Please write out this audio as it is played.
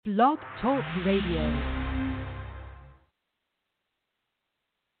Blog Talk Radio.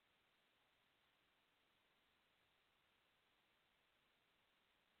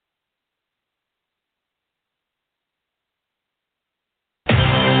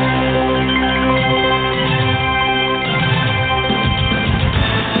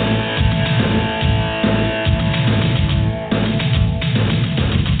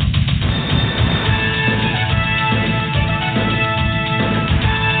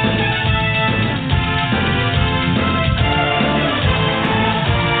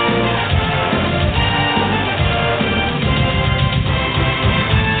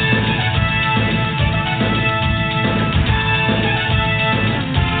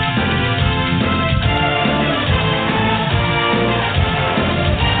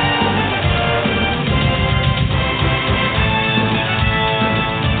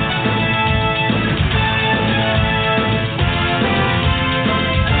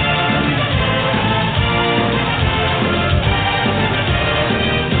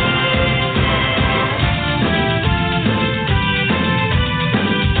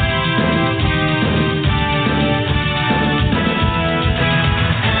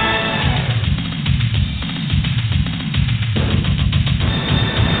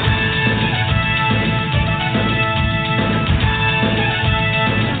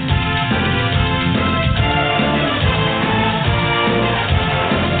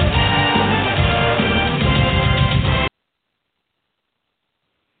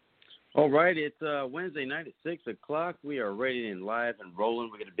 All right, it's Wednesday night at 6 o'clock. We are ready and live and rolling.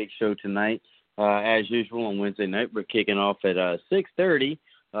 We got a big show tonight. As usual on Wednesday night, we're kicking off at 6:30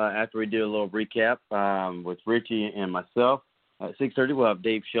 after we do a little recap with Richie and myself. At 6:30, we'll have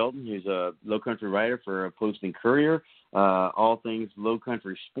Dave Shelton, who's a Low Country writer for Post and Courier, all things Low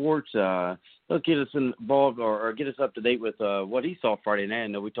Country sports. He'll get us involved or get us up to date with what he saw Friday night. I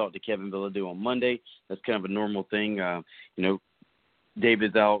know we talked to Kevin Villadue on Monday. That's kind of a normal thing,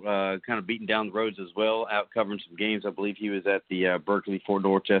 David's out kind of beating down the roads as well, out covering some games. I believe he was at the Berkeley-Fort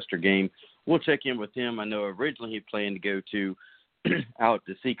Dorchester game. We'll check in with him. I know originally he planned to go to out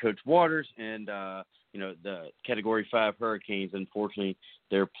to see Coach Waters and, the Category 5 Hurricanes. Unfortunately,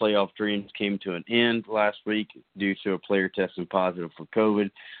 their playoff dreams came to an end last week due to a player testing positive for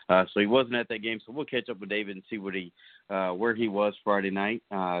COVID. So he wasn't at that game. So we'll catch up with David and see what where he was Friday night,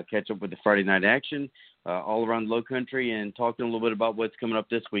 catch up with the Friday night action. All around the Low Country and talking a little bit about what's coming up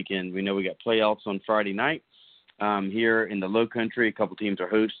this weekend. We know we got playoffs on Friday night here in the Low Country. A couple teams are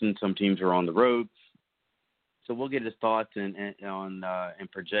hosting, some teams are on the road. So we'll get his thoughts and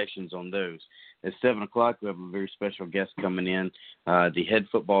projections on those. At 7 o'clock, we have a very special guest coming in, the head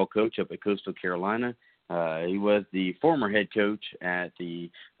football coach up at Coastal Carolina. He was the former head coach at the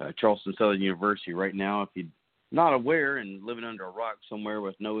Charleston Southern University. Right now, if you're not aware and living under a rock somewhere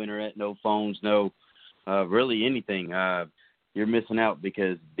with no internet, no phones, no really anything, you're missing out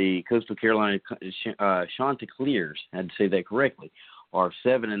because the Coastal Carolina Chanticleers, I had to say that correctly, are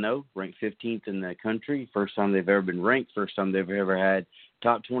 7-0, ranked 15th in the country. First time they've ever been ranked, first time they've ever had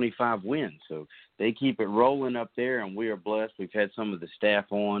top 25 wins. So they keep it rolling up there, and we are blessed. We've had some of the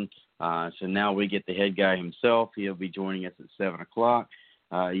staff on, so now we get the head guy himself. He'll be joining us at 7 o'clock.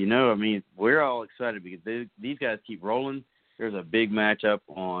 We're all excited because these guys keep rolling. There's a big matchup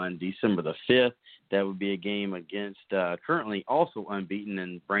on December the 5th. That would be a game against currently also unbeaten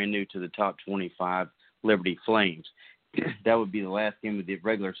and brand new to the top 25 Liberty Flames. That would be the last game of the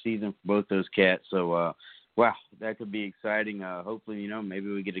regular season for both those cats. So, wow, that could be exciting. Hopefully, maybe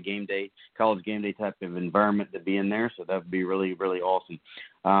we get a college game day type of environment to be in there. So that would be really, really awesome.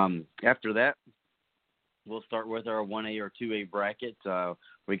 After that, we'll start with our 1A or 2A brackets.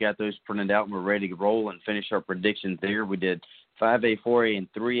 We got those printed out and we're ready to roll and finish our predictions there. We did 5A, 4A,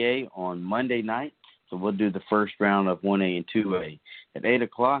 and 3A on Monday night. So we'll do the first round of 1A and 2A. At 8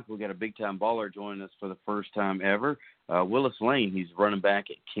 o'clock, we got a big-time baller joining us for the first time ever. Willis Lane, he's running back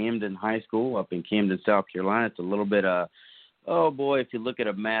at Camden High School up in Camden, South Carolina. It's a little bit, if you look at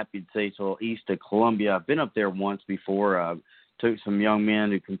a map, you'd say it's a little east of Columbia. I've been up there once before. Took some young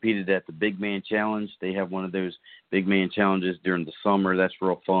men who competed at the Big Man Challenge. They have one of those Big Man Challenges during the summer. That's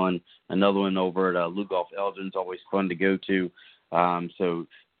real fun. Another one over at Lugoff Elgin's, always fun to go to. So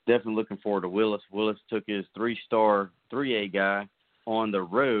definitely looking forward to Willis. Willis took his 3-star 3A guy on the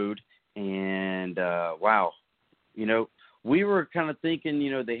road, and wow. We were kind of thinking,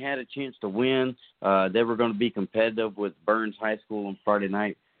 they had a chance to win. They were going to be competitive with Burns High School on Friday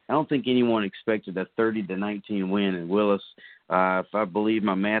night. I don't think anyone expected a 30-19 win in Willis. If I believe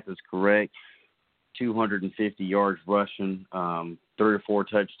my math is correct, 250 yards rushing, 3 or 4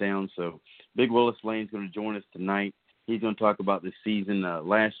 touchdowns. So Big Willis Lane's going to join us tonight. he's going to talk about the season.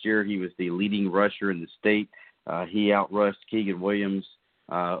 Last year, he was the leading rusher in the state. He outrushed Keegan Williams,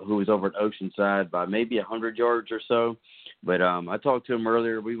 who was over at Oceanside, by maybe 100 yards or so. But I talked to him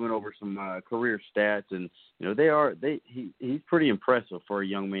earlier. We went over some career stats, and he's pretty impressive for a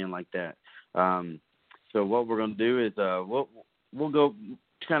young man like that. So what we're going to do is we'll go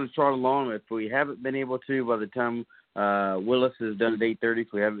kind of trot along. If we haven't been able to, by the time Willis is done at 8:30,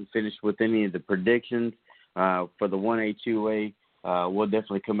 if we haven't finished with any of the predictions for the 1A, 2A, we'll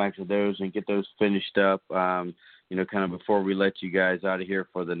definitely come back to those and get those finished up, kind of before we let you guys out of here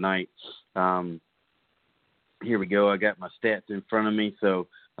for the night. Here we go. I got my stats in front of me. So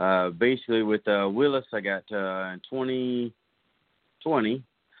basically with Willis, I got 20.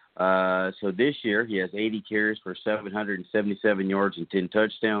 So this year he has 80 carries for 777 yards and 10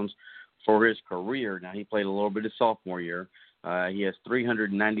 touchdowns for his career. Now, he played a little bit of sophomore year. He has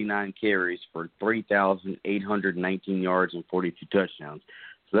 399 carries for 3,819 yards and 42 touchdowns.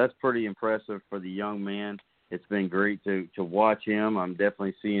 So that's pretty impressive for the young man. It's been great to watch him. I'm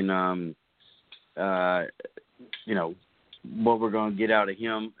definitely seeing, what we're going to get out of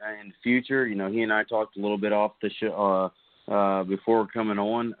him in the future. He and I talked a little bit off the show before coming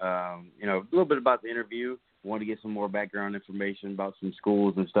on, a little bit about the interview. Want to get some more background information about some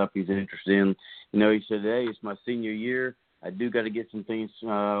schools and stuff he's interested in. He said, hey, it's my senior year. I do got to get some things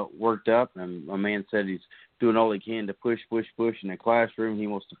worked up. And my man said he's doing all he can to push in the classroom. He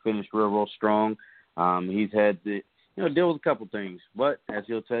wants to finish real strong. He's had to, deal with a couple things. But as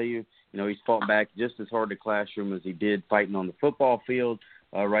he'll tell you, he's fought back just as hard in the classroom as he did fighting on the football field.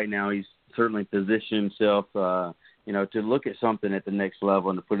 Right now he's certainly positioned himself, to look at something at the next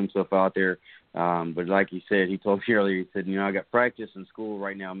level and to put himself out there. But like he said, he told me earlier, he said, I got practice in school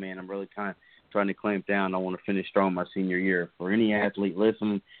right now, man. I'm really kind of trying to clamp down. I want to finish strong my senior year. For any athlete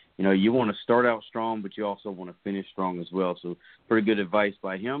listening, you want to start out strong, but you also want to finish strong as well. So pretty good advice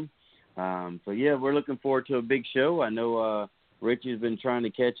by him. We're looking forward to a big show. I know Richie's been trying to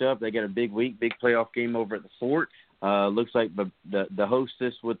catch up. They got a big week, big playoff game over at the Fort. Looks like the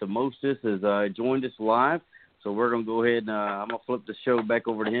hostess with the mostest has joined us live. So we're going to go ahead and I'm going to flip the show back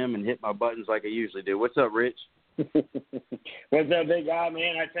over to him and hit my buttons like I usually do. What's up, Rich? What's up, big guy,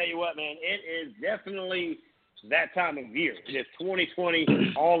 man? I tell you what, man, it is definitely that time of year. It is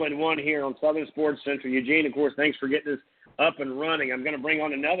 2020 all in one here on Southern Sports Central. Eugene, of course, thanks for getting this up and running. I'm going to bring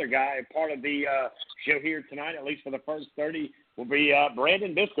on another guy. Part of the show here tonight, at least for the first 30, will be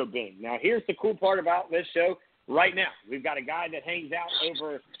Brandon Biscobing. Now, here's the cool part about this show. Right now, we've got a guy that hangs out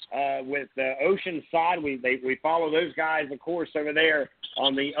over with Oceanside. We follow those guys, of course, over there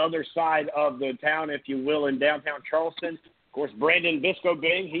on the other side of the town, if you will, in downtown Charleston. Of course, Brandon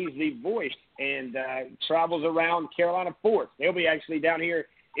Biscobing, he's the voice and travels around Carolina Forest. They'll be actually down here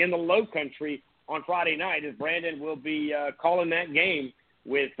in the Low Country on Friday night, as Brandon will be calling that game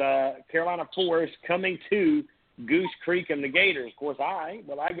with Carolina Forest coming to Goose Creek and the Gators. Of course, I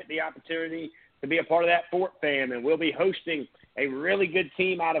get the opportunity to be a part of that Fort fam, and we'll be hosting a really good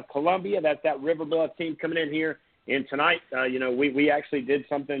team out of Columbia. That's that River Bluff team coming in here. And tonight, we actually did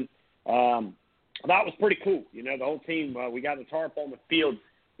something that was pretty cool. The whole team, we got the tarp on the field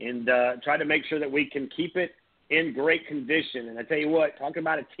and tried to make sure that we can keep it in great condition. And I tell you what, talking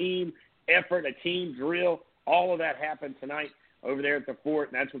about a team effort, a team drill, all of that happened tonight over there at the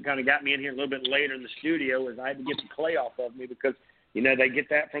Fort. And that's what kind of got me in here a little bit later in the studio, is I had to get the clay off of me because – they get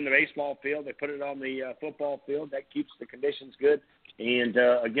that from the baseball field. They put it on the football field. That keeps the conditions good. And,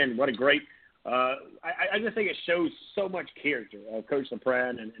 again, what a great I just think it shows so much character of Coach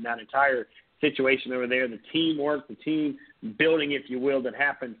LaPrade and that entire situation over there, the teamwork, the team building, if you will, that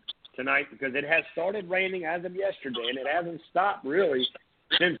happened tonight, because it has started raining as of yesterday, and it hasn't stopped really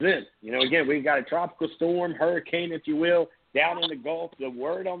since then. Again, we've got a tropical storm, hurricane, if you will, down in the Gulf. The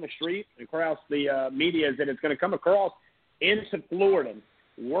word on the street across the media is that it's going to come across into Florida,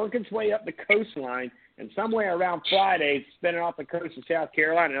 work its way up the coastline, and somewhere around Friday, spinning off the coast of South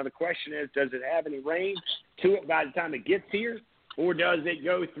Carolina. Now, the question is, does it have any rain to it by the time it gets here, or does it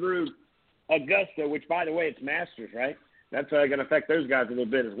go through Augusta, which, by the way, it's Masters, right? That's going to affect those guys a little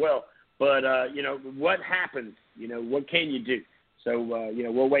bit as well. But, what happens? What can you do? So,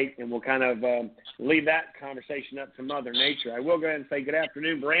 we'll wait, and we'll kind of leave that conversation up to Mother Nature. I will go ahead and say good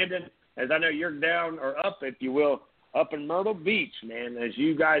afternoon, Brandon, as I know you're down or up, if you will, up in Myrtle Beach, man, as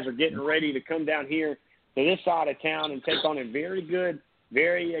you guys are getting ready to come down here to this side of town and take on a very good,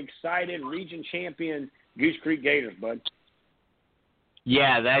 very excited region champion Goose Creek Gators, bud.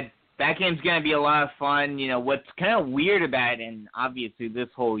 Yeah, that game's going to be a lot of fun. What's kind of weird about it, and obviously this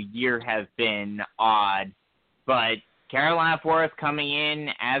whole year has been odd, but Carolina Forest coming in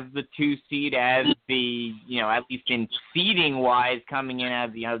as the 2 seed, as the, at least in seeding-wise, coming in as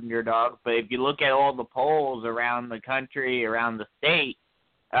the underdog. But if you look at all the polls around the country, around the state,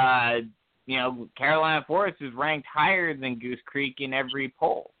 Carolina Forest is ranked higher than Goose Creek in every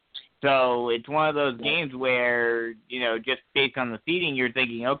poll. So it's one of those games where, just based on the seeding, you're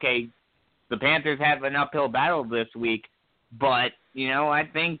thinking, okay, the Panthers have an uphill battle this week. But, I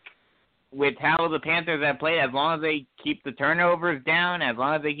think with how the Panthers have played, as long as they keep the turnovers down, as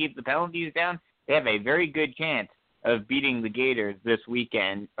long as they keep the penalties down, they have a very good chance of beating the Gators this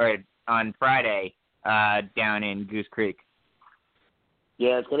weekend, or on Friday, down in Goose Creek.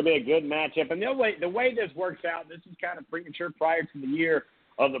 Yeah, it's going to be a good matchup. And the way this works out, this is kind of premature prior to the year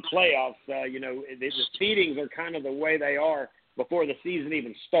of the playoffs. The seedings are kind of the way they are before the season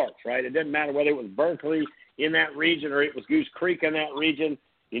even starts, right? It doesn't matter whether it was Berkeley in that region or it was Goose Creek in that region.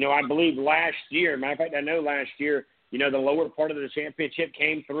 I believe last year, matter of fact, I know last year, the lower part of the championship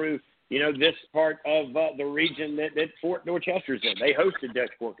came through, this part of the region that Fort Dorchester's in. They hosted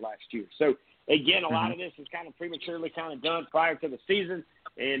Dutch Fork last year. So, again, a lot of this is kind of prematurely kind of done prior to the season.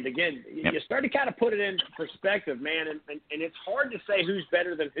 And, again, you start to kind of put it in perspective, man, and it's hard to say who's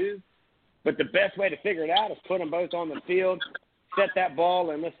better than who, but the best way to figure it out is put them both on the field, set that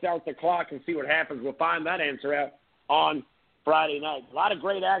ball, and let's start the clock and see what happens. We'll find that answer out on Friday night. A lot of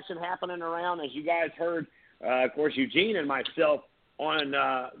great action happening around, as you guys heard, of course, Eugene and myself on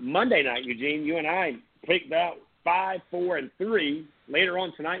Monday night. Eugene, you and I picked out 5, 4, and 3. Later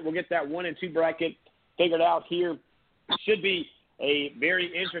on tonight, we'll get that 1 and 2 bracket figured out here. Should be a very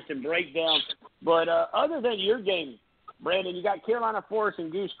interesting breakdown. But other than your game, Brandon, you got Carolina Forest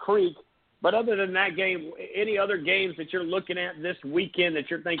and Goose Creek. But other than that game, any other games that you're looking at this weekend that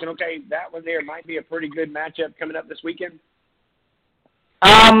you're thinking, okay, that one there might be a pretty good matchup coming up this weekend?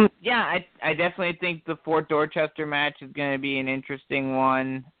 I definitely think the Fort Dorchester match is going to be an interesting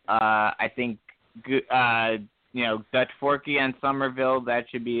one. I think, Dutch Forky and Somerville, that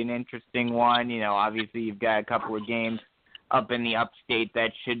should be an interesting one. Obviously you've got a couple of games up in the upstate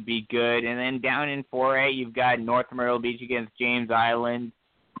that should be good. And then down in 4A, you've got North Myrtle Beach against James Island.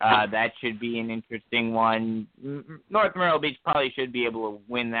 That should be an interesting one. North Myrtle Beach probably should be able to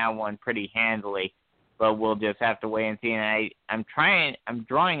win that one pretty handily, but we'll just have to wait and see. And I'm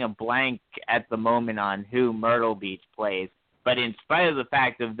drawing a blank at the moment on who Myrtle Beach plays. But in spite of the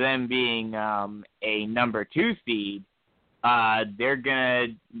fact of them being a number 2 seed,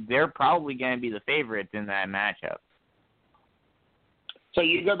 they're probably gonna be the favorites in that matchup. So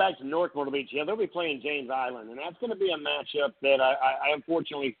you go back to North Myrtle Beach. Yeah, they'll be playing James Island, and that's going to be a matchup that I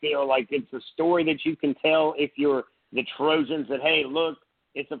unfortunately feel like it's a story that you can tell if you're the Trojans that, hey, look,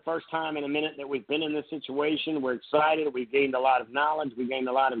 it's the first time in a minute that we've been in this situation. We're excited. We've gained a lot of knowledge. We gained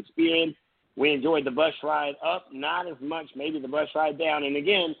a lot of experience. We enjoyed the bus ride up, not as much maybe the bus ride down. And,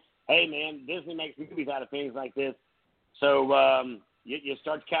 again, hey, man, Disney makes movies out of things like this. So you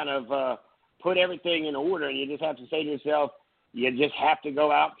start to kind of put everything in order, and you just have to say to yourself, you just have to go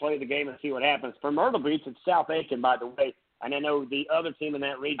out, play the game, and see what happens. For Myrtle Beach, it's South Aiken, by the way. And I know the other team in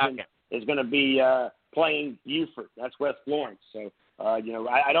that region is going to be playing Beaufort. That's West Florence. So,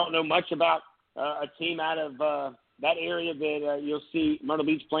 I don't know much about a team out of that area that you'll see Myrtle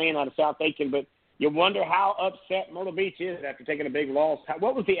Beach playing out of South Aiken. But you wonder how upset Myrtle Beach is after taking a big loss.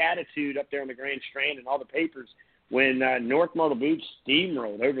 What was the attitude up there on the Grand Strand and all the papers when North Myrtle Beach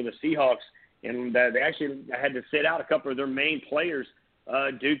steamrolled over the Seahawks? And they actually had to sit out a couple of their main players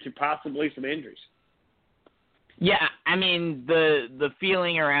due to possibly some injuries. Yeah, I mean, the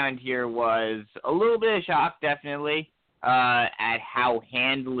feeling around here was a little bit of shock, definitely, at how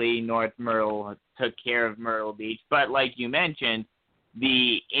handily North Myrtle took care of Myrtle Beach. But like you mentioned,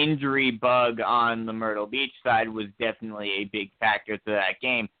 the injury bug on the Myrtle Beach side was definitely a big factor to that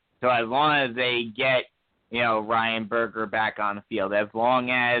game. So as long as they get Ryan Berger back on the field, as long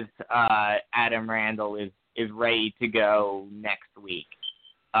as Adam Randall is ready to go next week,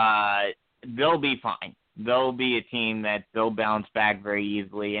 they'll be fine. They'll be a team that they'll bounce back very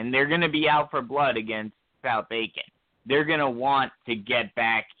easily, and they're going to be out for blood against South Aiken. They're going to want to get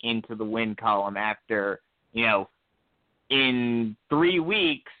back into the win column after, in 3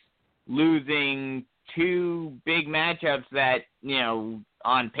 weeks, losing 2 big matchups that,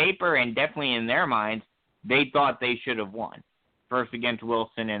 on paper and definitely in their minds, they thought they should have won. First against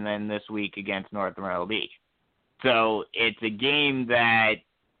Wilson and then this week against North Myrtle Beach. So it's a game that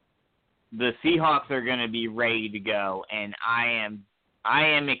the Seahawks are going to be ready to go, and I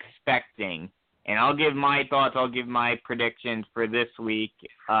am expecting, and I'll give my thoughts, I'll give my predictions for this week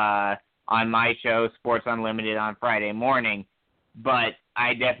on my show, Sports Unlimited, on Friday morning, but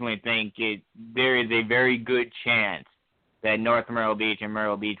I definitely think there is a very good chance that North Myrtle Beach and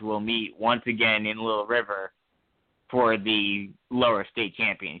Myrtle Beach will meet once again in Little River for the lower state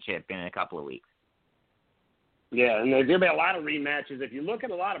championship in a couple of weeks. Yeah, and there's going to be a lot of rematches. If you look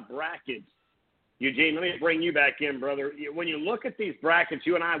at a lot of brackets, Eugene, let me bring you back in, brother. When you look at these brackets,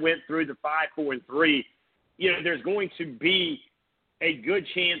 you and I went through the 5, 4, and 3. There's going to be a good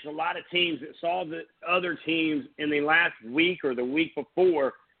chance a lot of teams that saw the other teams in the last week or the week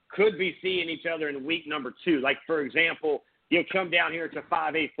before could be seeing each other in week number 2. Like, for example, you'll come down here to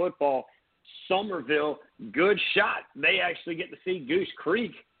 5A football. Somerville, good shot. They actually get to see Goose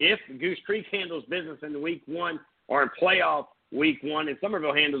Creek. If Goose Creek handles business in week 1 or in playoff week 1 and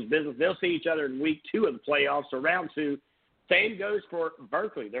Somerville handles business, they'll see each other in week 2 of the playoffs or round 2. Same goes for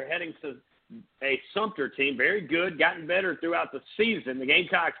Berkeley. They're heading to a Sumter team, very good, gotten better throughout the season. The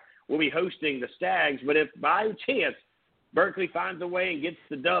Gamecocks will be hosting the Stags, but if by chance Berkeley finds a way and gets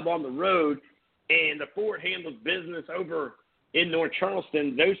the dub on the road and the Fort handles business over in North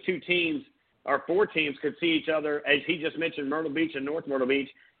Charleston, those 2 teams or 4 teams could see each other, as he just mentioned, Myrtle Beach and North Myrtle Beach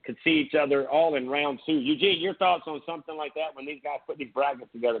could see each other all in round 2. Eugene, your thoughts on something like that when these guys put these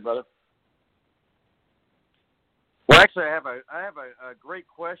brackets together, brother? Well, actually, I have a great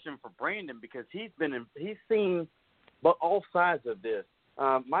question for Brandon because he's seen all sides of this.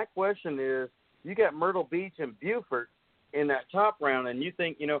 My question is, you got Myrtle Beach and Beaufort in that top round, and you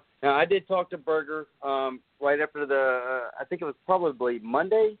think, now I did talk to Berger right after I think it was probably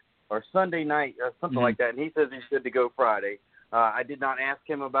Monday or Sunday night or something like that, and he says he's good to go Friday. I did not ask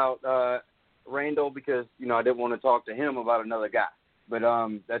him about Randall because, I didn't want to talk to him about another guy. But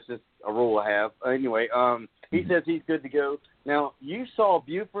that's just a rule I have. Anyway, he says he's good to go. Now, you saw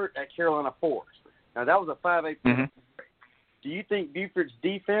Beaufort at Carolina Forest. Now, that was a 5A. Do you think Beaufort's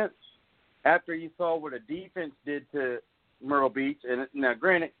defense, after you saw what a defense did to Myrtle Beach, and now,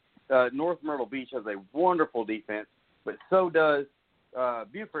 granted, North Myrtle Beach has a wonderful defense, but so does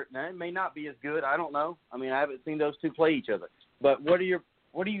Beaufort. Now, it may not be as good. I don't know. I mean, I haven't seen those 2 play each other. But what are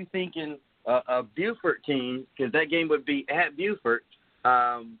you thinking a Beaufort team, because that game would be at Beaufort,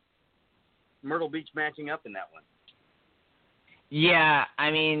 Myrtle Beach matching up in that one? Yeah, I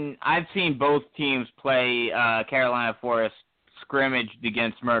mean, I've seen both teams play Carolina Forest scrimmaged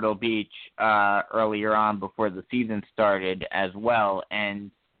against Myrtle Beach earlier on before the season started as well, and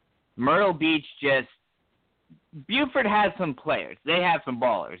Myrtle Beach Beaufort has some players. They have some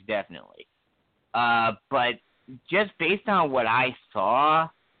ballers, definitely. But just based on what I saw,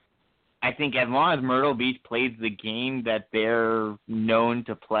 I think as long as Myrtle Beach plays the game that they're known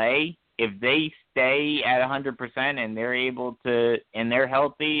to play, if they stay at 100% and they're able to, and they're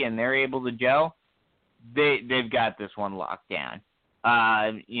healthy and they're able to gel, they've got this one locked down.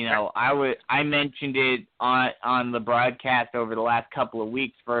 I mentioned it on the broadcast over the last couple of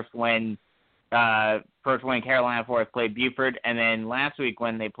weeks. First when Carolina Forest played Beaufort, and then last week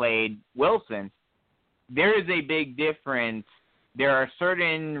when they played Wilson. There is a big difference. There are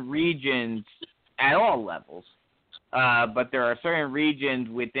certain regions at all levels, but there are certain regions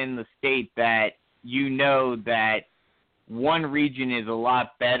within the state that that one region is a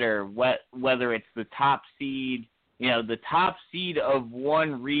lot better, whether it's the top seed. The top seed of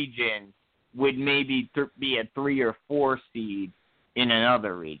one region would maybe be a 3 or 4 seed in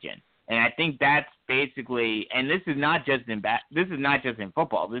another region. And I think that's basically, and this is not just in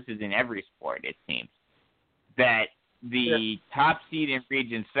football, this is in every sport, it seems, that the top seed in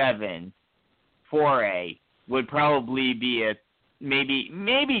Region 7, 4A, would probably be a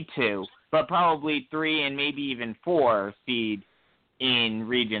maybe 2, but probably 3 and maybe even 4 seed in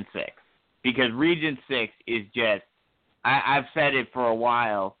Region 6. Because Region 6 is just, I've said it for a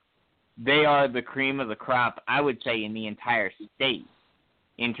while, they are the cream of the crop, I would say, in the entire state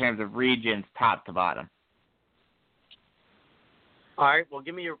in terms of regions top to bottom. All right, well,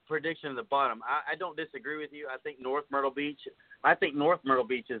 give me your prediction at the bottom. I don't disagree with you. I think North Myrtle Beach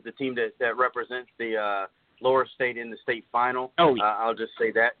is the team that represents the lower state in the state final. Oh, yeah. I'll just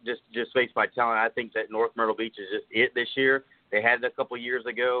say that, just based by talent. I think that North Myrtle Beach is just it this year. They had it a couple years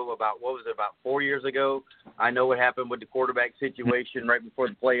ago, about 4 years ago. I know what happened with the quarterback situation right before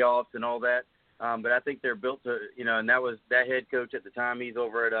the playoffs and all that. But I think they're built to, and that was that head coach at the time. He's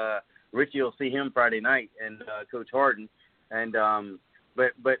over at Richie will see him Friday night, and Coach Harden. And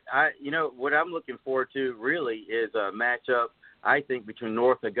but I, what I'm looking forward to really is a matchup, I think, between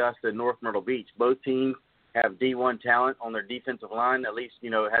North Augusta and North Myrtle Beach. Both teams have D1 talent on their defensive line, at least,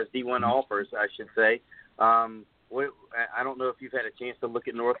 has D1 offers, I should say. I don't know if you've had a chance to look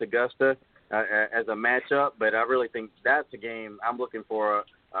at North Augusta as a matchup, but I really think that's a game I'm looking for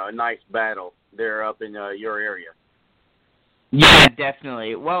a nice battle there up in your area. Yeah,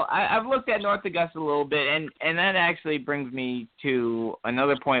 definitely. Well, I've looked at North Augusta a little bit, and that actually brings me to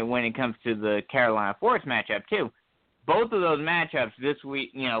another point when it comes to the Carolina Forest matchup, too. Both of those matchups this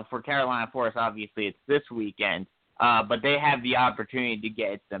week, for Carolina Forest, obviously it's this weekend, but they have the opportunity to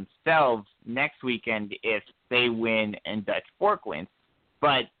get themselves next weekend if they win and Dutch Fork wins.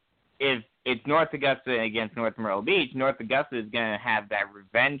 But if it's North Augusta against North Myrtle Beach, North Augusta is going to have that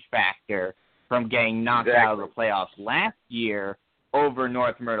revenge factor from getting knocked out of the playoffs last year over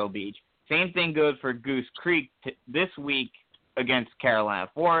North Myrtle Beach. Same thing goes for Goose Creek this week against Carolina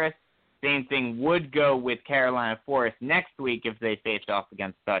Forest. Same thing would go with Carolina Forest next week if they faced off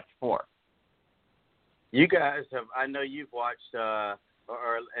against Dutch Fork. You guys have, I know you've watched,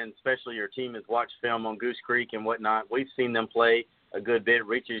 and especially your team has watched film on Goose Creek and whatnot. We've seen them play a good bit.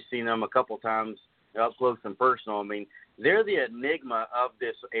 Richie's seen them a couple times up close and personal. I mean, they're the enigma of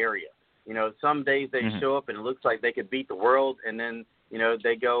this area. Some days they show up and it looks like they could beat the world, and then,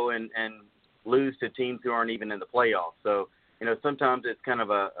 they go and lose to teams who aren't even in the playoffs. So, sometimes it's kind of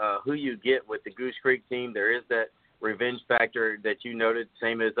a who you get with the Goose Creek team. There is that revenge factor that you noted,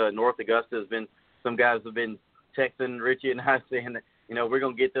 same as North Augusta has been. Some guys have been texting Richie and I saying that, we're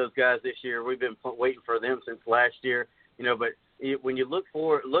going to get those guys this year. We've been waiting for them since last year. But when you look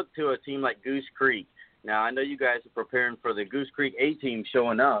to a team like Goose Creek, now I know you guys are preparing for the Goose Creek A team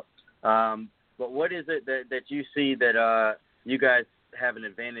showing up. But what is it that you see that you guys have an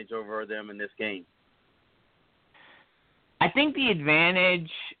advantage over them in this game? I think the advantage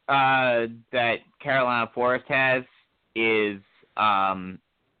that Carolina Forest has is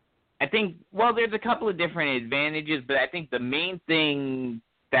there's a couple of different advantages, but I think the main thing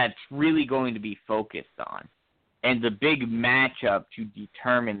that's really going to be focused on and the big matchup to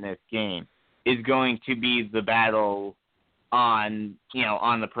determine this game is going to be the battle on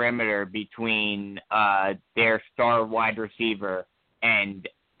the perimeter between their star wide receiver and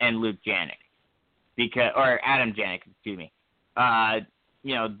Luke Janik, or Adam Janik, excuse me.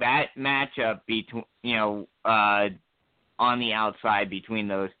 That matchup between on the outside between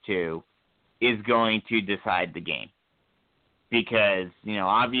those two is going to decide the game, because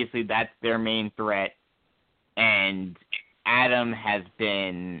obviously that's their main threat, and Adam has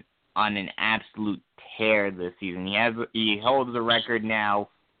been on an absolute tear this season. He holds the record now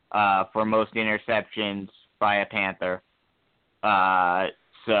for most interceptions by a Panther.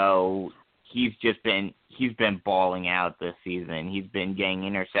 So he's been balling out this season. He's been getting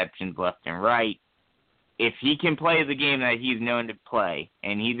interceptions left and right. If he can play the game that he's known to play,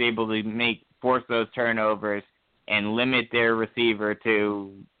 and he's able to force those turnovers and limit their receiver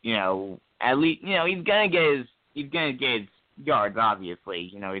to, at least, he's gonna get his yards, obviously.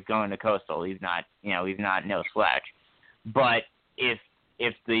 He's going to Coastal. He's not no slouch. But if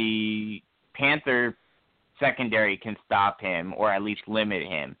the Panther secondary can stop him or at least limit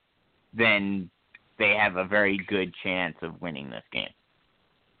him, then they have a very good chance of winning this game.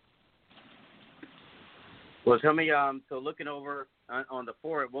 Well, tell me, so looking over on the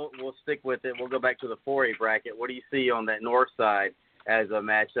 4A, we'll stick with it. We'll go back to the 4A bracket. What do you see on that north side as a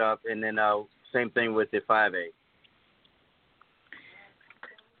matchup? And then same thing with the 5A.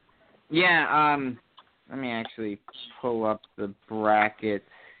 Yeah, let me actually pull up the brackets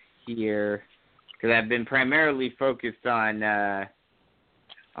here, because I've been primarily focused on the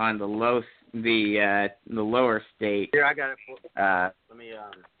lower state. Here, I got it. Let me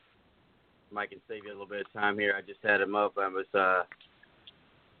Mike can save you a little bit of time here. I just had him up. I was let's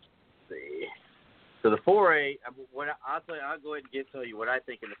see. So the 4A, I'll go ahead and tell you what I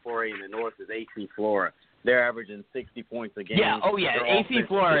think in the 4A in the north is AC Flora. They're averaging 60 points a game. Yeah, AC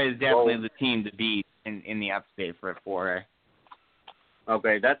Flora is definitely the team to beat in the upstate for 4A.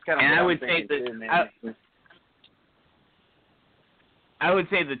 Okay, that's kind of what I I'm would say thinking too, man. I would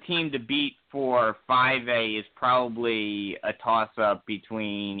say the team to beat for 5A is probably a toss-up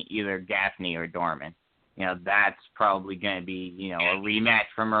between either Gaffney or Dorman. That's probably going to be, a rematch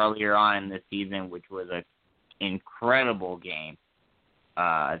from earlier on in the season, which was an incredible game.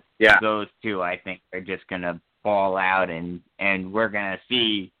 Those two, I think, are just going to ball out, and we're going to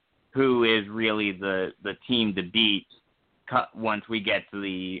see who is really the team to beat once we get to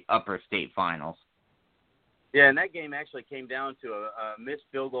the upper state finals. Yeah, and that game actually came down to a missed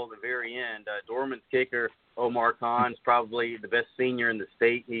field goal at the very end. Dorman's kicker, Omar Khan's probably the best senior in the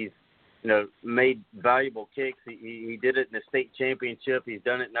state. He's, made valuable kicks. He did it in the state championship. He's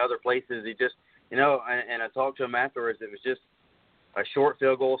done it in other places. He just, and I talked to him afterwards. It was just a short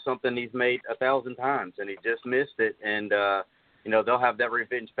field goal, something he's made 1,000 times, and he just missed it. And, they'll have that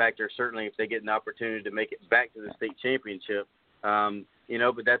revenge factor certainly if they get an opportunity to make it back to the state championship.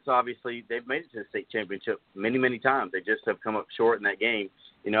 But that's obviously they've made it to the state championship many, many times. They just have come up short in that game.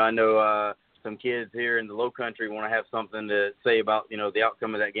 I know some kids here in the Low Country want to have something to say about, the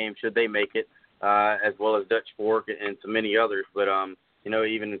outcome of that game should they make it, as well as Dutch Fork and so many others. But,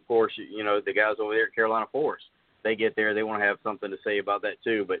 even, of course, the guys over there at Carolina Forest, they get there, they want to have something to say about that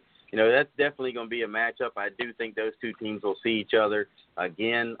too. But, that's definitely going to be a matchup. I do think those two teams will see each other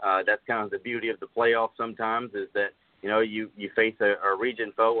again. That's kind of the beauty of the playoffs sometimes is that, you face a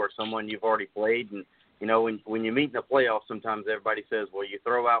region foe or someone you've already played. And, when you meet in the playoffs, sometimes everybody says, well, you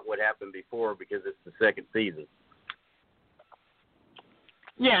throw out what happened before because it's the second season.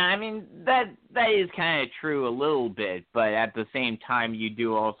 Yeah, I mean, that is kind of true a little bit, but at the same time, you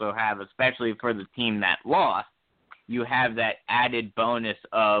do also have, especially for the team that lost, you have that added bonus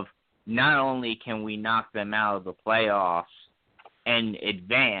of not only can we knock them out of the playoffs and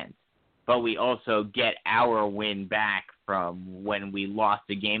advance, but we also get our win back from when we lost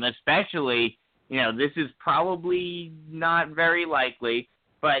the game, especially, this is probably not very likely,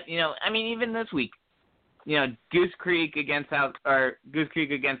 but, even this week, Goose Creek against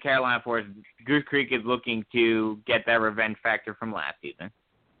Carolina Forest, Goose Creek is looking to get that revenge factor from last season.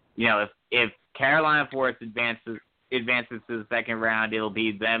 If Carolina Forest advances to the second round, it'll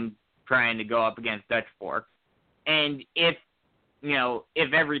be them trying to go up against Dutch Fork. And if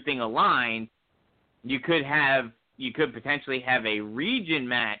everything aligns, you could potentially have a region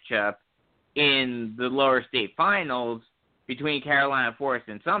matchup in the lower state finals between Carolina Forest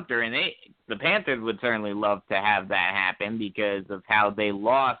and Sumter, and the Panthers would certainly love to have that happen because of how they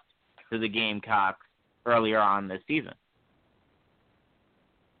lost to the Gamecocks earlier on this season.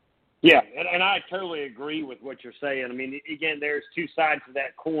 Yeah, and I totally agree with what you're saying. I mean, again, there's two sides to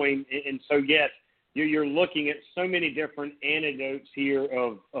that coin, and so, yes, you're looking at so many different anecdotes here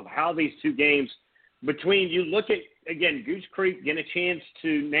of how these two games between you look at, again, Goose Creek getting a chance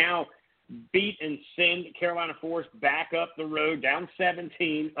to now beat and send Carolina Forest back up the road, down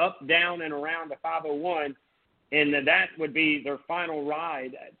 17, up, down, and around the 501, and that would be their final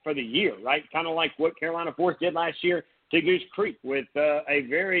ride for the year, right? Kind of like what Carolina Forest did last year to Goose Creek with a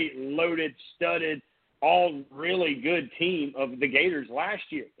very loaded, studded, all really good team of the Gators last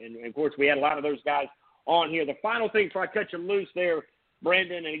year. And, of course, we had a lot of those guys on here. The final thing before I cut you loose there,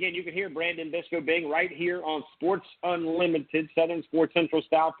 Brandon, and again, you can hear Brandon Bisco-Bing right here on Sports Unlimited, Southern Sports Central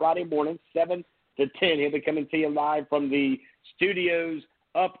style, Friday morning, 7 to 10. He'll be coming to you live from the studios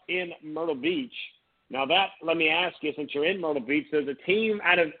up in Myrtle Beach. Now that, let me ask you, since you're in Myrtle Beach, there's a team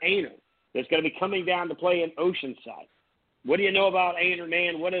out of Aner that's going to be coming down to play in Oceanside. What do you know about Aner,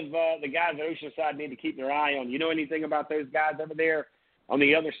 man? What do the guys at Oceanside need to keep their eye on? You know anything about those guys over there on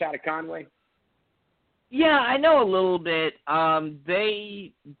the other side of Conway? Yeah, I know a little bit.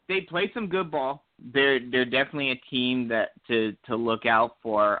 They play some good ball. They're definitely a team that to look out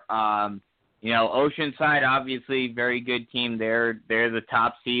for. Oceanside, obviously, very good team. They're the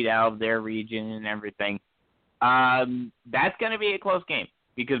top seed out of their region and everything. That's going to be a close game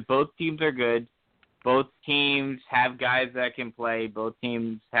because both teams are good. Both teams have guys that can play. Both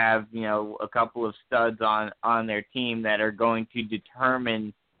teams have a couple of studs on their team that are going to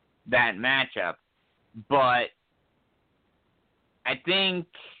determine that matchup. But I think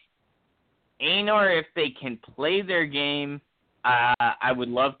Aner, if they can play their game, I would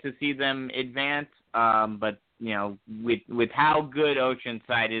love to see them advance. But with how good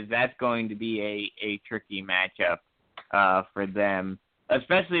Oceanside is, that's going to be a tricky matchup for them,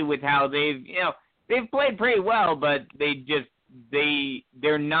 especially with how they've played pretty well, but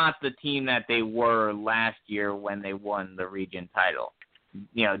they're not the team that they were last year when they won the region title.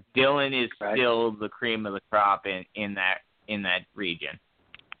 Dillon is still the cream of the crop in that region.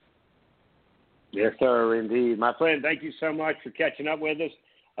 Yes, sir, indeed. My friend, thank you so much for catching up with us.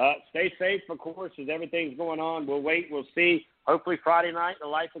 Stay safe, of course, as everything's going on. We'll wait. We'll see. Hopefully Friday night the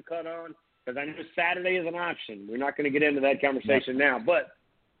lights will cut on because I know Saturday is an option. We're not going to get into that conversation now, but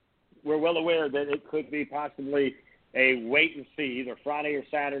we're well aware that it could be possibly a wait and see, either Friday or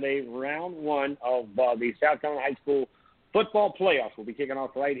Saturday, round one of the South Carolina High School football playoffs will be kicking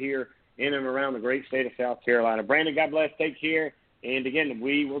off right here in and around the great state of South Carolina. Brandon, God bless. Take care. And, again,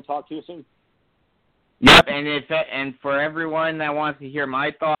 we will talk to you soon. Yep, and for everyone that wants to hear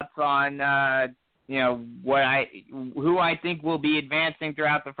my thoughts on, who I think will be advancing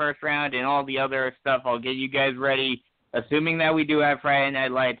throughout the first round and all the other stuff, I'll get you guys ready. Assuming that we do have Friday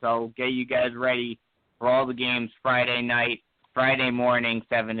Night Lights, I'll get you guys ready for all the games Friday night, Friday morning,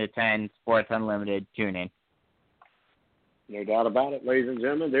 7 to 10, Sports Unlimited. Tune in. No doubt about it, ladies and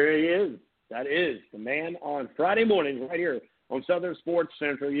gentlemen. There he is. That is the man on Friday mornings right here on Southern Sports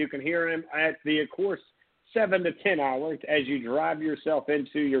Central. You can hear him at the, of course, 7 to 10 hours as you drive yourself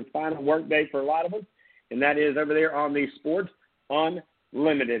into your final work day for a lot of us, and that is over there on the Sports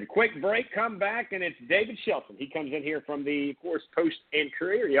Unlimited. Quick break, come back, and it's David Shelton. He comes in here from the, of course, Post and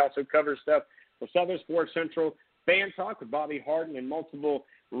Courier. He also covers stuff for Southern Sports Central, Fan Talk with Bobby Harden, and multiple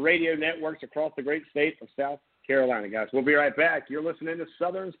radio networks across the great state of South Carolina, guys. We'll be right back. You're listening to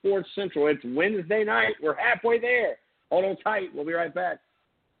Southern Sports Central. It's Wednesday night. We're halfway there. Hold on tight. We'll be right back.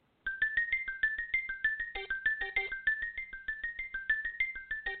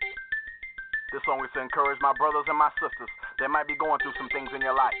 This song is to encourage my brothers and my sisters that might be going through some things in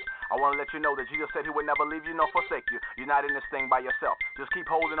your life. I want to let you know that Jesus said he would never leave you nor forsake you. You're not in this thing by yourself. Just keep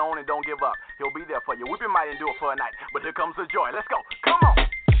holding on and don't give up. He'll be there for you. Weeping might endure for a night, but here comes the joy. Let's go. Come on.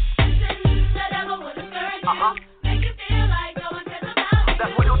 Uh-huh.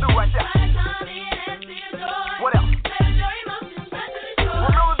 That's what you'll do right there. What else? Remember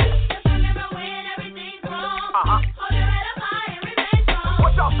this. Uh-huh.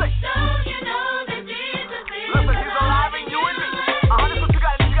 What y'all say? Listen, he's alive in you and me. This is what you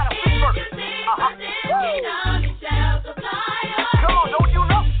gotta see first. Come on, don't you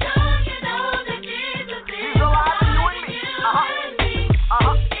know? He's alive in you and me.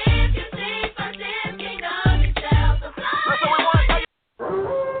 Listen, we want to tell you.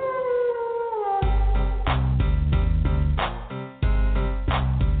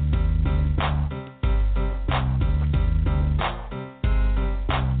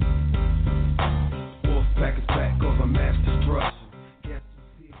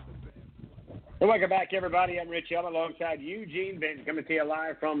 And welcome back, everybody. I'm Rich Ellen alongside Eugene Benton, coming to you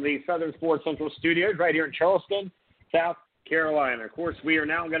live from the Southern Sports Central studios right here in Charleston, South Carolina. Of course, we are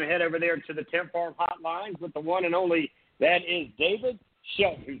now going to head over there to the Temp Farm Hotlines with the one and only, that is David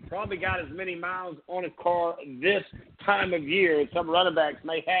Shelton, who's probably got as many miles on his car this time of year as some running backs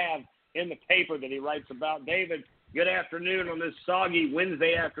may have in the paper that he writes about. David, good afternoon on this soggy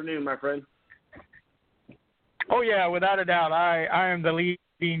Wednesday afternoon, my friend. Oh, yeah, without a doubt. I am the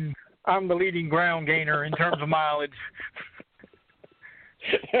leading ground gainer in terms of mileage.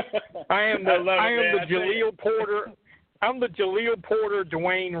 I am the Jaleel Porter. I'm the Jaleel Porter,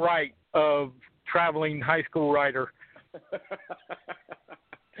 Dwayne Wright of traveling high school writer.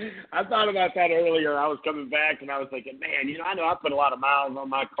 I thought about that earlier. I was coming back and I was thinking, man, I know I put a lot of miles on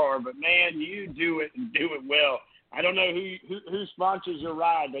my car, but man, you do it and do it well. I don't know who sponsors your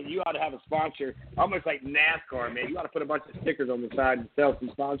ride, but you ought to have a sponsor, almost like NASCAR, man. You ought to put a bunch of stickers on the side and sell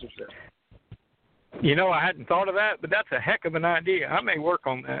some sponsorship. I hadn't thought of that, but that's a heck of an idea. I may work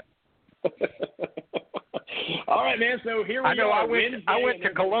on that. All right, man. So here we are. I went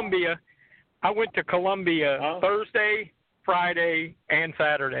to Columbia. I went to Columbia Thursday, Friday, and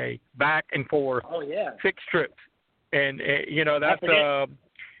Saturday, back and forth. Oh yeah, 6 trips, and that's a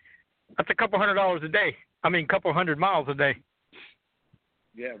couple $100 a day. I mean, couple 100 miles a day.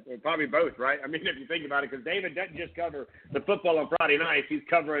 Yeah, well, probably both, right? I mean, if you think about it, because David doesn't just cover the football on Friday nights. He's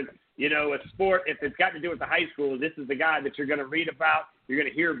covering, a sport. If it's got to do with the high school, this is the guy that you're going to read about, you're going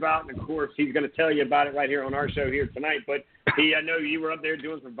to hear about, and, of course, he's going to tell you about it right here on our show here tonight. But I know you were up there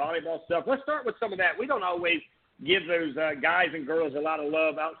doing some volleyball stuff. Let's start with some of that. We don't always give those guys and girls a lot of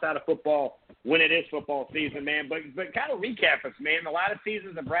love outside of football when it is football season, man. But kind of recap us, man. A lot of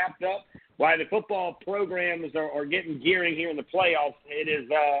seasons have wrapped up. While the football programs are getting gearing here in the playoffs, it is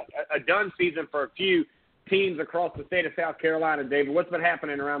a done season for a few teams across the state of South Carolina. David, what's been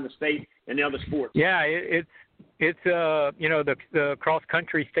happening around the state and the other sports? Yeah, it's the cross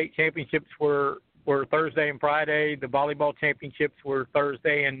country state championships were Thursday and Friday. The volleyball championships were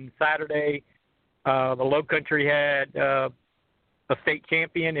Thursday and Saturday. The low country had a state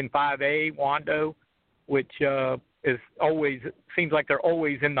champion in 5A, Wando, which is always seems like they're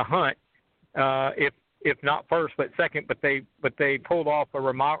always in the hunt. If not first, but second, but they pulled off a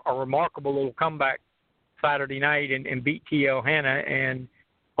remarkable little comeback Saturday night and beat TL Hanna, and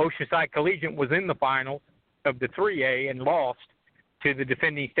Oceanside Collegiate was in the finals of the 3A and lost to the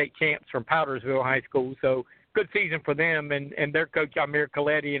defending state champs from Powdersville High School. So good season for them, and their coach Amir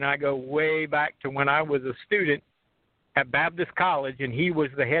Khaledi and I go way back to when I was a student at Baptist College, and he was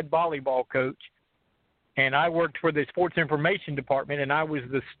the head volleyball coach, and I worked for the sports information department, and I was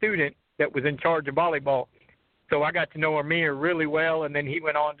the student that was in charge of volleyball. So I got to know Amir really well, and then he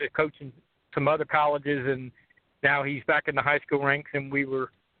went on to coach in some other colleges, and now he's back in the high school ranks, and we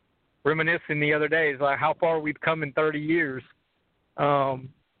were reminiscing the other day, like how far we've come in 30 years.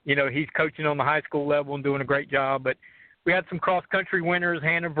 He's coaching on the high school level and doing a great job. But we had some cross-country winners.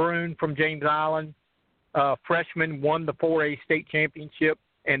 Hannah Brune from James Island, freshman, won the 4A state championship,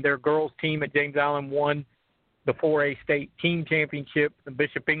 and their girls team at James Island won the 4A state team championship. The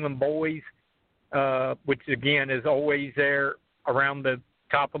Bishop England boys which, again, is always there around the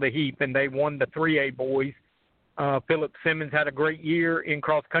top of the heap, and they won the 3A boys. Philip Simmons had a great year in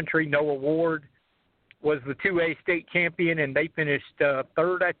cross-country. Noah Ward was the 2A state champion, and they finished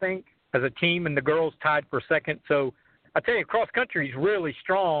third, I think, as a team, and the girls tied for second. So I tell you, cross-country is really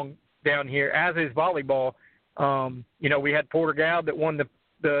strong down here, as is volleyball. We had Porter-Gaud that won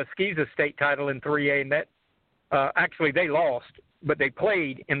the Skeeza state title in 3A, and that actually they lost, but they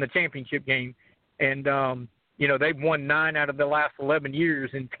played in the championship game. And, they've won 9 out of the last 11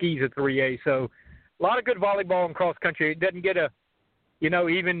 years in Skeeza 3A. So a lot of good volleyball in cross-country. It doesn't get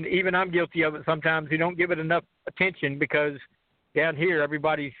even I'm guilty of it sometimes. You don't give it enough attention because down here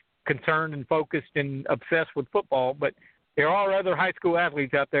everybody's concerned and focused and obsessed with football. But there are other high school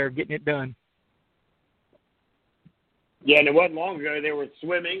athletes out there getting it done. Yeah, and it wasn't long ago there was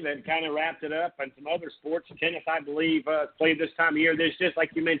swimming that kind of wrapped it up, and some other sports. Tennis, I believe, played this time of year. There's just, like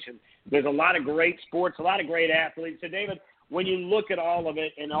you mentioned, there's a lot of great sports, a lot of great athletes. So, David, when you look at all of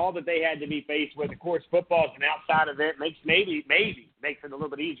it and all that they had to be faced with, of course, football is an outside event, maybe makes it a little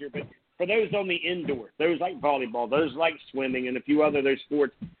bit easier. But for those on the indoor, those like volleyball, those like swimming, and a few other those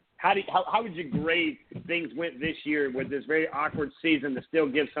sports, how would you grade things went this year with this very awkward season to still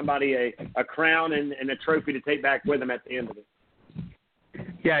give somebody a crown and a trophy to take back with them at the end of it?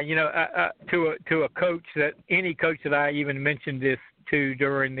 Yeah, to a coach, that any coach that I even mentioned this to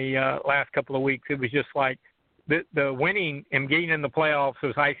during the last couple of weeks, it was just like the winning and getting in the playoffs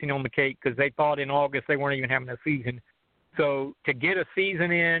was icing on the cake because they thought in August they weren't even having a season. So to get a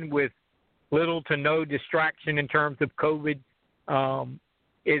season in with little to no distraction in terms of COVID,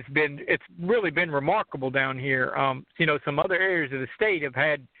 it's really been remarkable down here. Some other areas of the state have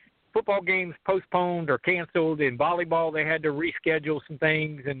had football games postponed or canceled. In volleyball, they had to reschedule some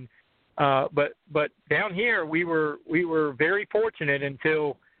things, and but down here we were very fortunate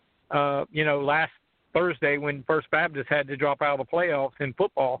until last Thursday when First Baptist had to drop out of the playoffs in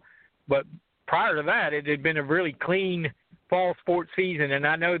football. But prior to that, it had been a really clean fall sports season, and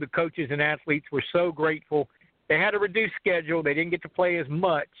I know the coaches and athletes were so grateful. They had a reduced schedule. They didn't get to play as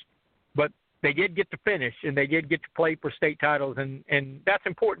much, but they did get to finish, and they did get to play for state titles, and that's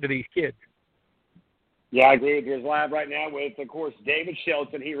important to these kids. Yeah, I agree with you. He's live right now with, of course, David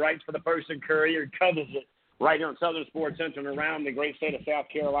Shelton. He writes for the Post-Courier, covers it right here on Southern Sports Central and around the great state of South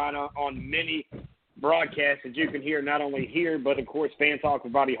Carolina on many broadcasts that you can hear not only here, but, of course, Fan Talk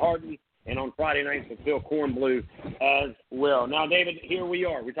with Bobby Harden, and on Friday nights with Phil Kornblue as well. Now, David, here we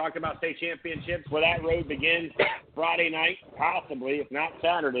are. We talked about state championships. Where that road begins Friday night, possibly, if not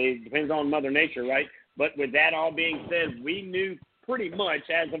Saturday. It depends on Mother Nature, right? But with that all being said, we knew pretty much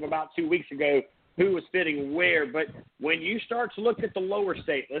as of about 2 weeks ago who was fitting where. But when you start to look at the lower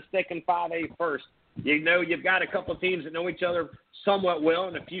state, let's stick in 5A first, you've got a couple of teams that know each other somewhat well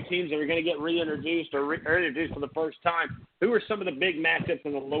and a few teams that are going to get reintroduced or introduced for the first time. Who are some of the big matchups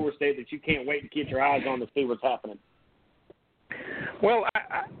in the lower state that you can't wait to keep your eyes on to see what's happening? Well,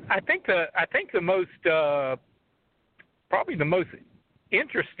 I think the most probably the most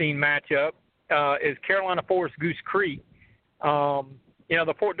interesting matchup is Carolina Forest Goose Creek.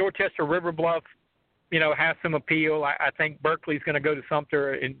 The Fort Dorchester River Bluff, has some appeal. I think Berkeley's going to go to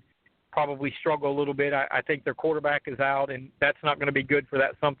Sumter and probably struggle a little bit. I think their quarterback is out, and that's not going to be good for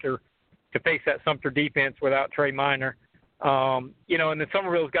that Sumter to face that Sumter defense without Trey Minor. And then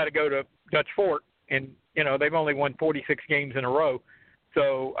Somerville's got to go to Dutch Fort, and they've only won 46 games in a row.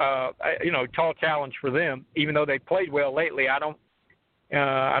 So tall challenge for them. Even though they played well lately, I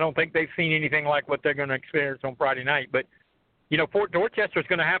don't think they've seen anything like what they're going to experience on Friday night. But Fort Dorchester's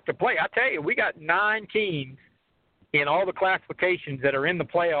going to have to play. I tell you, we got 9 teams in all the classifications that are in the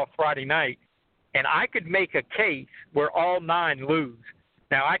playoff Friday night, and I could make a case where all 9 lose.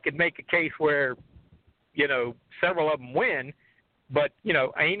 Now, I could make a case where, several of them win, but,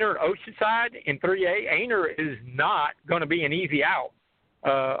 Ainer, Oceanside in 3A, Ainer is not going to be an easy out.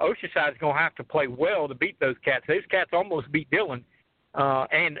 Oceanside's going to have to play well to beat those cats. Those cats almost beat Dillon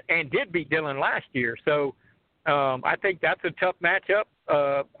and did beat Dillon last year. So I think that's a tough matchup.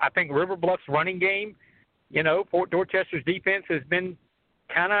 I think River Bluff's running game, Fort Dorchester's defense has been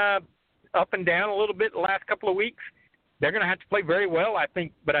kind of up and down a little bit the last couple of weeks. They're going to have to play very well, I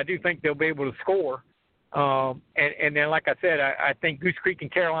think, but I do think they'll be able to score. And then, like I said, I think Goose Creek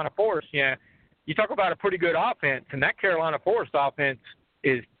and Carolina Forest, you talk about a pretty good offense, and that Carolina Forest offense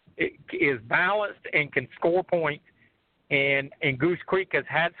is balanced and can score points. And Goose Creek has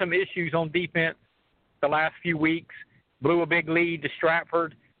had some issues on defense the last few weeks. Blew a big lead to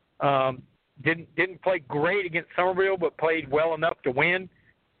Stratford. Didn't play great against Somerville, but played well enough to win.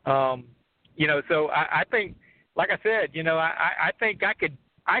 So I think, like I said, I think I could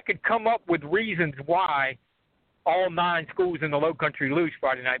I could come up with reasons why all 9 schools in the Low Country lose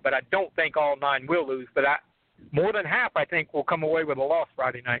Friday night, but I don't think all 9 will lose. But more than half, I think, will come away with a loss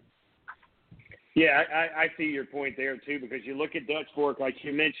Friday night. Yeah, I see your point there, too, because you look at Dutch Fork, like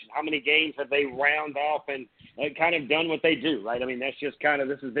you mentioned, how many games have they round off and kind of done what they do, right? I mean, that's just kind of,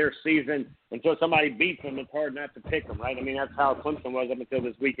 this is their season. Until somebody beats them, it's hard not to pick them, right? I mean, that's how Clemson was up until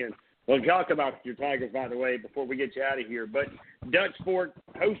this weekend. Well, talk about your Tigers, by the way, before we get you out of here. But Dutch Fork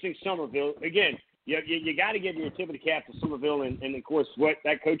hosting Somerville, again, you got to give your tip of the cap to Somerville and, of course, what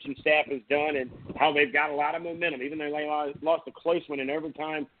that coaching staff has done and how they've got a lot of momentum. Even though they lost a close one in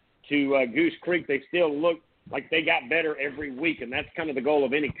overtime to Goose Creek, they still look like they got better every week, and that's kind of the goal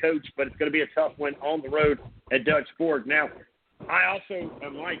of any coach, but it's going to be a tough one on the road at Dutch Fork. Now, I also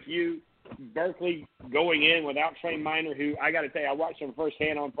am like you, Berkeley going in without Trey Minor, who I got to tell you, I watched him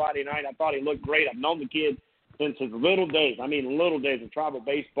firsthand on Friday night. I thought he looked great. I've known the kid since his little days of tribal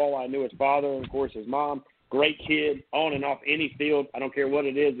baseball. I knew his father and, of course, his mom. Great kid, on and off any field. I don't care what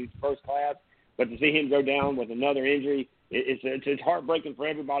it is. He's first class. But to see him go down with another injury, it's heartbreaking for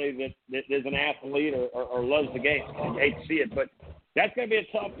everybody that is an athlete or loves the game. I hate to see it, but that's going to be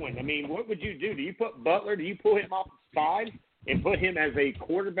a tough one. I mean, what would you do? Do you put Butler? Do you pull him off the side and put him as a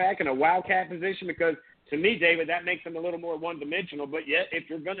quarterback in a wildcat position? Because to me, David, that makes him a little more one-dimensional. But yet, if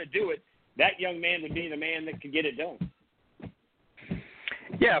you're going to do it, that young man would be the man that could get it done.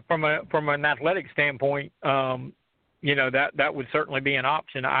 Yeah, from an athletic standpoint, that would certainly be an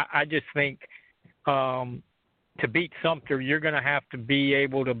option. I just think to beat Sumter, you're going to have to be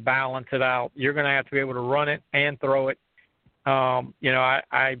able to balance it out. You're going to have to be able to run it and throw it.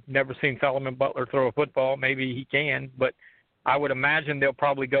 I've never seen Solomon Butler throw a football. Maybe he can, but I would imagine they'll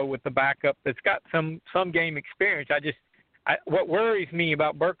probably go with the backup that's got some game experience. What worries me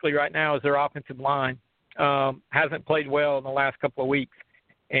about Berkeley right now is their offensive line hasn't played well in the last couple of weeks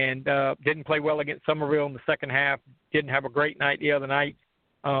and didn't play well against Somerville in the second half, didn't have a great night the other night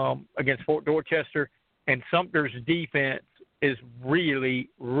against Fort Dorchester. And Sumter's defense is really,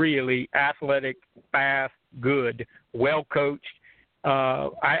 really athletic, fast, good, well coached.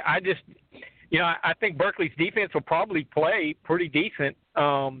 I think Berkeley's defense will probably play pretty decent,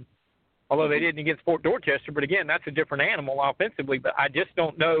 although they didn't against Fort Dorchester. But, again, that's a different animal offensively. But I just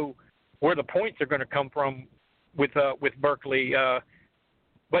don't know where the points are going to come from with Berkeley.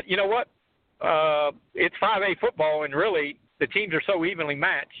 But you know what? It's 5A football, and really the teams are so evenly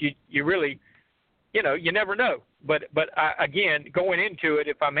matched. You really – you never know. But again, going into it,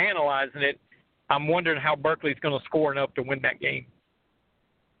 if I'm analyzing it, I'm wondering how Berkeley's going to score enough to win that game.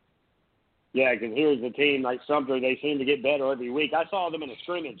 Yeah, because here's a team like Sumter. They seem to get better every week. I saw them in a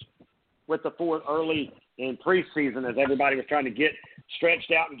scrimmage with the Fort early in preseason as everybody was trying to get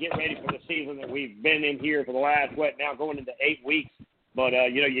stretched out and get ready for the season that we've been in here for the last, now going into 8 weeks. But,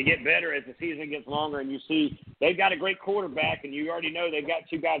 you get better as the season gets longer, and you see they've got a great quarterback, and you already know they've got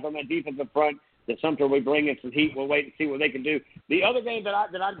 2 guys on that defensive front that Sumter will bring in some heat. We'll wait and see what they can do. The other game that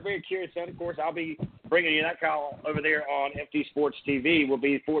I'm very curious on, of course, I'll be bringing you that call over there on FD Sports TV, will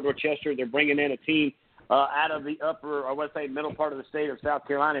be Fort Dorchester. They're bringing in a team out of the upper, or let's say middle part of the state of South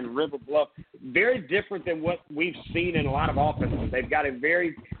Carolina in River Bluff. Very different than what we've seen in a lot of offenses. They've got a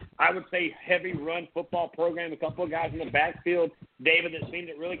very, I would say, heavy run football program. A couple of guys in the backfield, David, that seem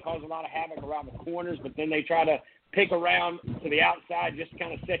to really cause a lot of havoc around the corners, but then they try to pick around to the outside just to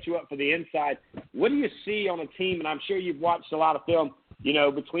kind of set you up for the inside. What do you see on a team, and I'm sure you've watched a lot of film,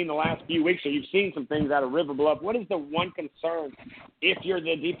 between the last few weeks, so you've seen some things out of River Bluff. What is the one concern if you're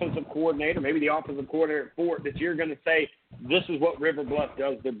the defensive coordinator, maybe the offensive coordinator at Fort, that you're going to say this is what River Bluff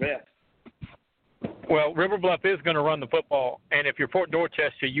does their best? Well, River Bluff is going to run the football, and if you're Fort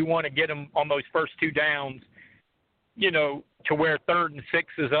Dorchester, you want to get them on those first 2 downs, to where 3rd and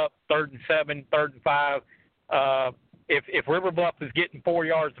 6 is up, 3rd and 7, 3rd and 5. If River Bluff is getting 4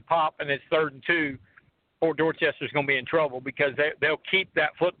 yards a pop and it's 3rd and 2, Fort Dorchester is going to be in trouble because they'll keep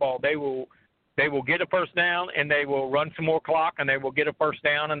that football. They will get a first down and they will run some more clock, and they will get a first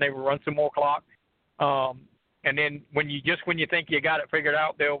down and they will run some more clock. And then when you think you got it figured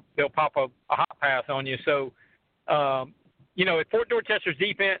out, they'll pop a hot pass on you. So, at Fort Dorchester's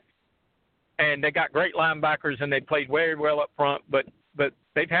defense, and they got great linebackers and they played very well up front, but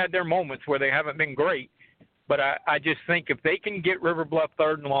they've had their moments where they haven't been great. But I just think if they can get River Bluff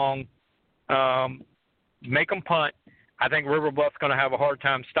 3rd and long, make them punt, I think River Bluff's going to have a hard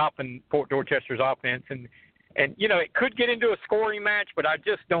time stopping Fort Dorchester's offense. And it could get into a scoring match, but I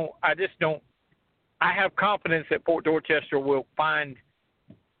just don't. I have confidence that Fort Dorchester will find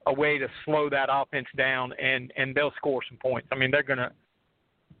a way to slow that offense down, and they'll score some points. I mean, they're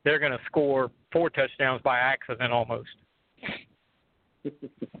gonna score 4 touchdowns by accident almost.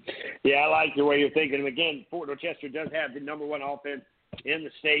 Yeah, I like the way you're thinking. And again, Fort Dorchester does have the number one offense in the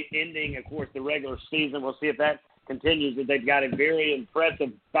state, ending, of course, the regular season. We'll see if that continues. But they've got a very impressive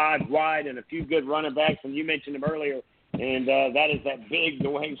 5 wide and a few good running backs, and you mentioned them earlier. And that is that big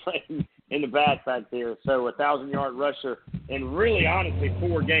Dwayne Slayton in the back there. So a 1,000-yard rusher in really, honestly,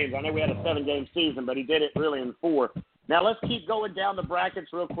 4 games. I know we had a 7-game season, but he did it really in 4. Now let's keep going down the brackets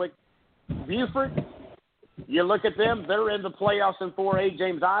real quick. Buford, you look at them, they're in the playoffs in 4A,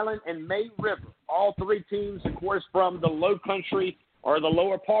 James Island and May River. All 3 teams, of course, from the low country or the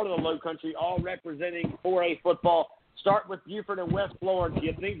lower part of the low country, all representing 4A football. Start with Buford and West Florence. Do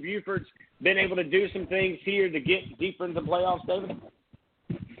you think Buford's been able to do some things here to get deeper into the playoffs, David?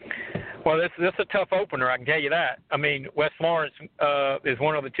 Well, this is a tough opener, I can tell you that. I mean, West Florence is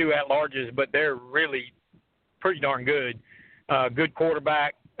one of the 2 at-larges, but they're really pretty darn good. Good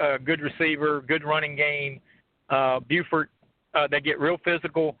quarterback, good receiver, good running game. Buford, they get real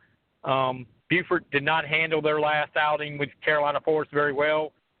physical. Buford did not handle their last outing with Carolina Forest very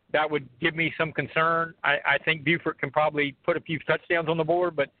well. That would give me some concern. I think Buford can probably put a few touchdowns on the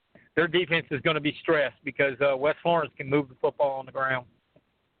board, but their defense is going to be stressed because West Florence can move the football on the ground.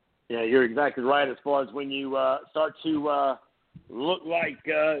 Yeah, you're exactly right as far as when you start to look like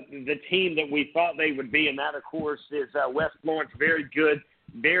the team that we thought they would be, and that, of course, is West Florence. Very good,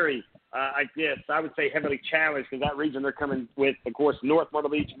 very, I would say heavily challenged because that region they're coming with, of course, North Myrtle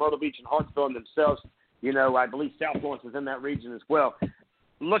Beach, and Hartsville and themselves. You know, I believe South Florence is in that region as well.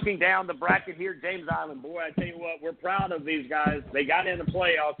 Looking down the bracket here, James Island, boy, I tell you what, we're proud of these guys. They got in the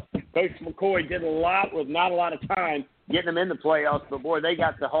playoffs. Coach McCoy did a lot with not a lot of time getting them in the playoffs, but, boy, they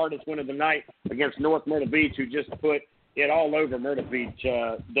got the hardest win of the night against North Myrtle Beach, who just put it all over Myrtle Beach.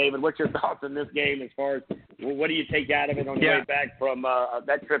 David, what's your thoughts on this game as far as what do you take out of it on the way back from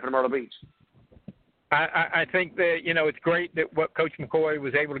that trip to Myrtle Beach? I think that, you know, it's great that what Coach McCoy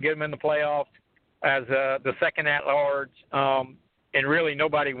was able to get them in the playoffs as the second at-large. And really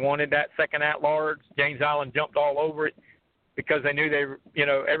nobody wanted that second at-large. James Island jumped all over it because they knew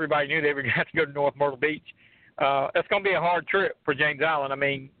everybody knew they were going to have to go to North Myrtle Beach. It's going to be a hard trip for James Island. I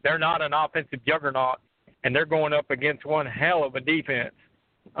mean, they're not an offensive juggernaut, and they're going up against one hell of a defense.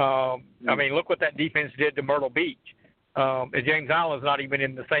 I mean, look what that defense did to Myrtle Beach. And James Island's not even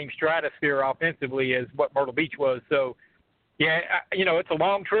in the same stratosphere offensively as what Myrtle Beach was. So, yeah, it's a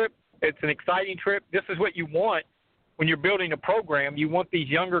long trip. It's an exciting trip. This is what you want. When you're building a program, you want these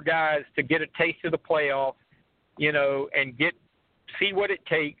younger guys to get a taste of the playoffs, and see what it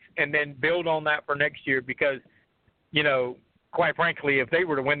takes and then build on that for next year because, quite frankly, if they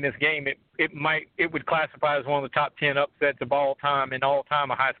were to win this game, it would classify as one of the top 10 upsets of all time in all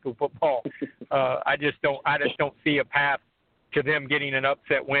time of high school football. I just don't see a path to them getting an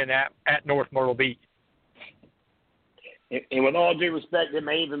upset win at North Myrtle Beach. And with all due respect, it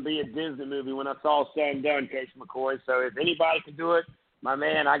may even be a Disney movie when it's all said and done, Coach McCoy. So if anybody can do it, my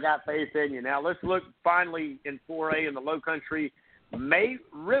man, I got faith in you. Now let's look finally in 4A in the Low Country, May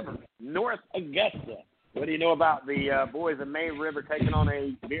River, North Augusta. What do you know about the boys of May River taking on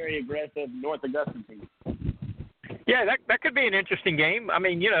a very aggressive North Augusta team? Yeah, that could be an interesting game. I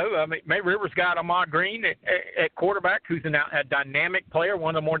mean, May River's got Ahmad Green at quarterback, who's a dynamic player,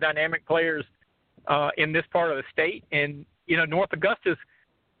 one of the more dynamic players in this part of the state. And, North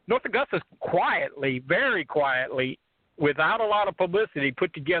Augusta's quietly, very quietly, without a lot of publicity,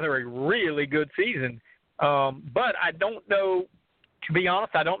 put together a really good season. But I don't know, to be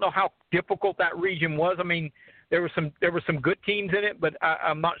honest, I don't know how difficult that region was. I mean, there were some good teams in it, but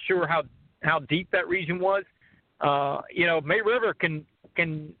I'm not sure how deep that region was. May River can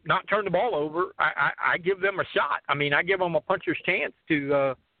not turn the ball over. I give them a shot. I mean, I give them a puncher's chance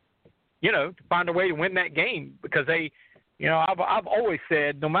to find a way to win that game because I've always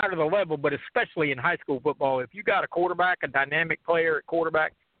said, no matter the level, but especially in high school football, if you got a quarterback, a dynamic player at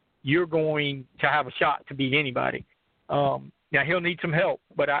quarterback, you're going to have a shot to beat anybody. Now he'll need some help,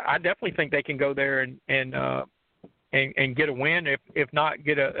 but I definitely think they can go there and get a win, if not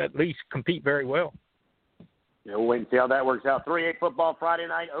at least compete very well. Yeah, we'll wait and see how that works out. 3A football Friday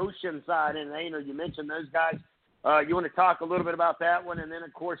night, Oceanside and Aner. You mentioned those guys. You want to talk a little bit about that one, and then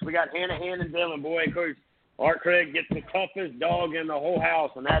of course we got Hanahan and Dillon. Boy, of course, Art Craig gets the toughest dog in the whole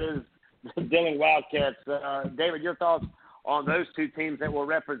house, and that is the Dillon Wildcats. David, your thoughts on those two teams that will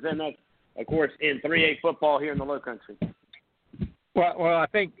represent us, of course, in 3A football here in the Low Country? Well, I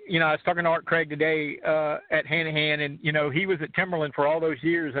think, I was talking to Art Craig today at Hanahan, and, he was at Timberland for all those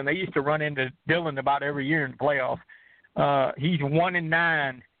years, and they used to run into Dillon about every year in the playoffs. He's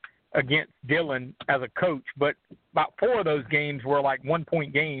 1-9 against Dillon as a coach, but about 4 of those games were like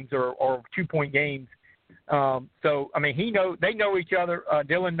 1-point games or 2-point games. So I mean, they know each other.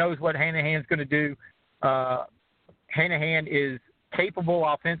 Dillon knows what Hanahan's going to do. Hanahan is capable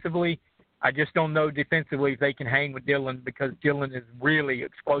offensively. I just don't know defensively if they can hang with Dillon, because Dillon is really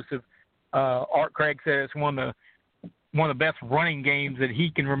explosive. Art Craig says it's one of the best running games that he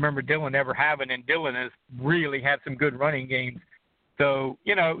can remember Dillon ever having, and Dillon has really had some good running games. So,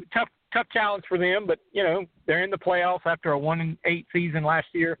 tough challenge for them, but, they're in the playoffs after a 1-8 season last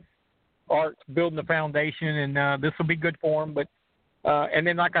year. Art's building the foundation, and this will be good for them. But and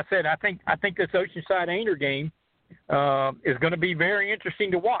then, like I said, I think this Oceanside Ainer game is going to be very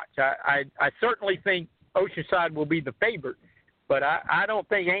interesting to watch. I certainly think Oceanside will be the favorite, but I don't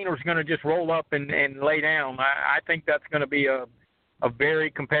think Ainer's going to just roll up and lay down. I think that's going to be a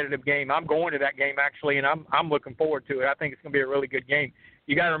very competitive game. I'm going to that game, actually, and I'm looking forward to it. I think it's going to be a really good game.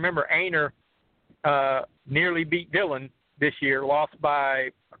 You got to remember, Ainer nearly beat Dillon this year, lost by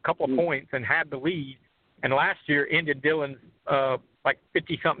a couple of points and had the lead, and last year ended Dillon's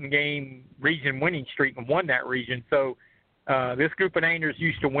 50-something game region winning streak and won that region. So this group of Ainers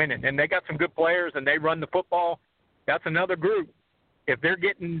used to win it, and they got some good players, and they run the football. That's another group. If they're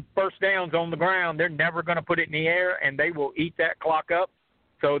getting first downs on the ground, they're never going to put it in the air, and they will eat that clock up.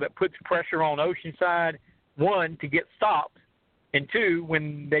 So that puts pressure on Oceanside, one, to get stops, and two,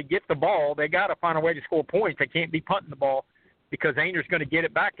 when they get the ball, they got to find a way to score points. They can't be punting the ball, because Ainer's going to get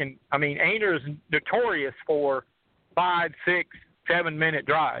it back. And, I mean, Ainer is notorious for 5, 6, 7-minute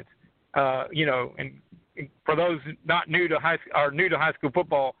drives. And for those not new to high school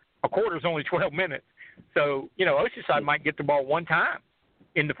football, a quarter is only 12 minutes. So, Oceanside might get the ball one time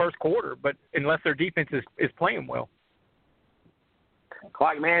in the first quarter, but unless their defense is playing well.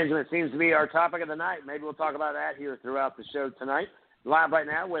 Clock management seems to be our topic of the night. Maybe we'll talk about that here throughout the show tonight. Live right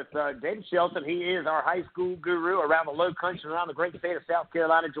now with David Shelton. He is our high school guru around the low country, around the great state of South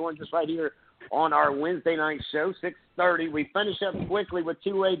Carolina. Joins us right here on our Wednesday night show, 6:30. We finish up quickly with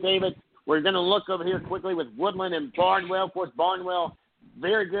 2A, David. We're going to look over here quickly with Woodland and Barnwell. Of course, Barnwell,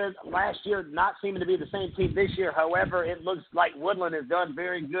 very good last year, not seeming to be the same team this year. However, it looks like Woodland has done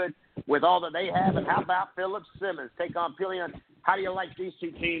very good with all that they have. And how about Philip Simmons take on Pillion? How do you like these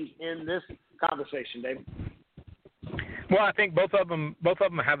two teams in this conversation, David? Well, I think both of them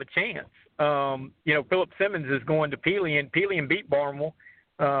have a chance. Philip Simmons is going to Pillion. Pillion beat Barnwell.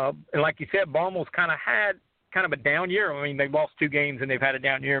 And like you said, Barnwell's kind of had a down year. I mean, they've lost 2 games and they've had a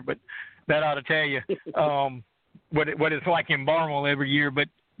down year, but that ought to tell you what it's like in Barnwell every year. But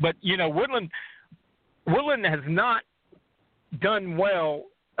Woodland has not done well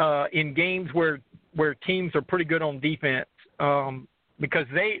in games where teams are pretty good on defense, because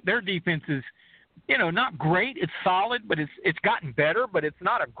their defense is not great. It's solid, but it's gotten better, but it's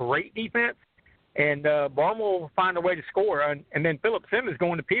not a great defense. And Barnwell will find a way to score. And then Philip Simmons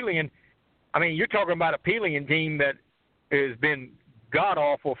going to Pillion. I mean, you're talking about a Pillion team that has been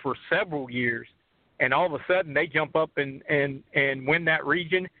god-awful for several years, and all of a sudden they jump up and win that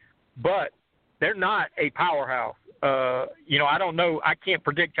region. But they're not a powerhouse. I don't know. I can't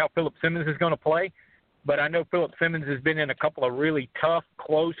predict how Philip Simmons is going to play, but I know Philip Simmons has been in a couple of really tough,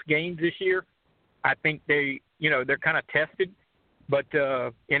 close games this year. I think they're kind of tested. But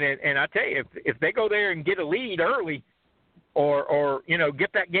and I tell you, if they go there and get a lead early, or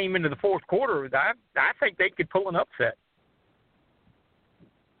get that game into the fourth quarter, I think they could pull an upset.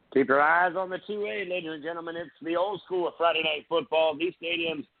 Keep your eyes on the 2A, ladies and gentlemen. It's the old school of Friday night football. These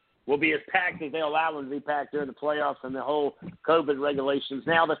stadiums will be as packed as they allow them to be packed during the playoffs and the whole COVID regulations.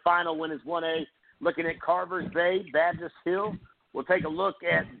 Now the final win is 1A, looking at Carver's Bay, Baptist Hill. We'll take a look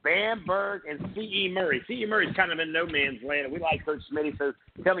at Bamberg and C.E. Murray. C.E. Murray's kind of in no man's land. We like Coach Smitty, so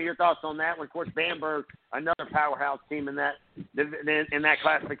tell me your thoughts on that one. Of course, Bamberg, another powerhouse team in that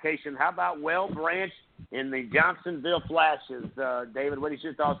classification. How about Well Branch and the Johnsonville Flashes? David, what is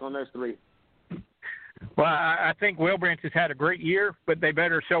your thoughts on those three? Well, I think Well Branch has had a great year, but they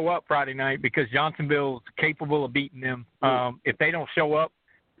better show up Friday night, because Johnsonville's capable of beating them. If they don't show up,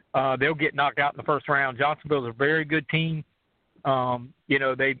 they'll get knocked out in the first round. Johnsonville's a very good team.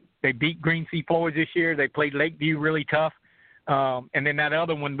 They beat Green Sea Floyd this year. They played Lakeview really tough. And then that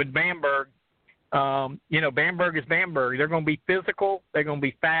other one with Bamberg, Bamberg is Bamberg. They're going to be physical. They're going to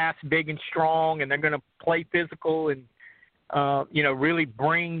be fast, big, and strong, and they're going to play physical and, really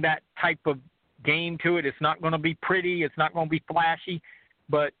bring that type of game to it. It's not going to be pretty. It's not going to be flashy,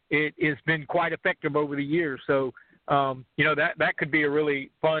 but it has been quite effective over the years. So, that could be a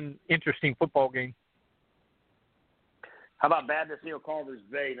really fun, interesting football game. How about Baptist Hill, Carver's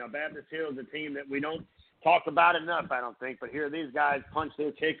Bay? Now, Baptist Hill is a team that we don't talk about enough, I don't think. But here these guys punch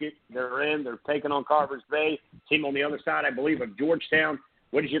their ticket. They're in. They're taking on Carver's Bay. Team on the other side, I believe, of Georgetown.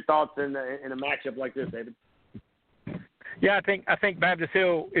 What is your thoughts in a matchup like this, David? Yeah, I think Baptist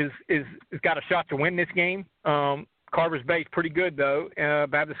Hill is got a shot to win this game. Carver's Bay's pretty good though.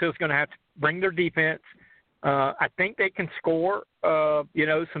 Baptist Hill's going to have to bring their defense. I think they can score,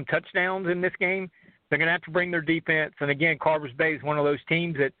 some touchdowns in this game. They're going to have to bring their defense. And again, Carver's Bay is one of those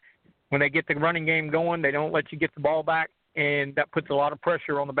teams that when they get the running game going, they don't let you get the ball back, and that puts a lot of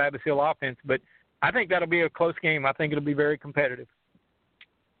pressure on the Baptist Hill offense. But I think that'll be a close game. I think it'll be very competitive.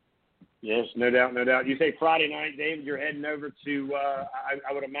 Yes, no doubt, no doubt. You say Friday night, David, you're heading over to,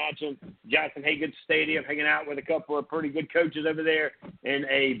 I would imagine, Jackson Haygood Stadium, hanging out with a couple of pretty good coaches over there in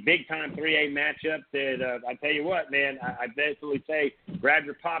a big-time 3A matchup that, I tell you what, man, I basically say grab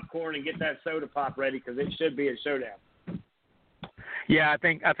your popcorn and get that soda pop ready because it should be a showdown. Yeah, I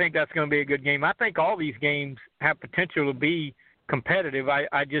think that's going to be a good game. I think all these games have potential to be competitive.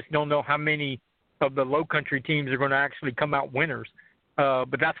 I just don't know how many of the low-country teams are going to actually come out winners.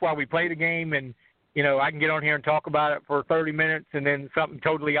 But that's why we play the game, and, I can get on here and talk about it for 30 minutes, and then something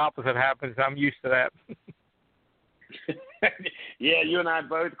totally opposite happens. I'm used to that. Yeah, you and I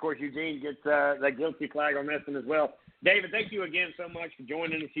both. Of course, Eugene gets that guilty flag on this one as well. David, thank you again so much for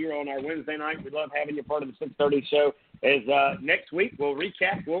joining us here on our Wednesday night. We love having you part of the 6:30 show. As next week, we'll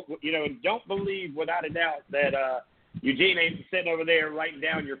recap. And don't believe without a doubt that Eugene ain't sitting over there writing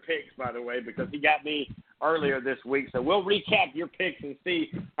down your picks, by the way, because he got me earlier this week. So we'll recap your picks and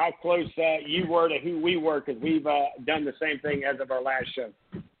see how close you were to who we were, because we've done the same thing as of our last show.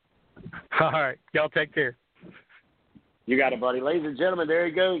 All right. Y'all take care. You got it, buddy. Ladies and gentlemen, there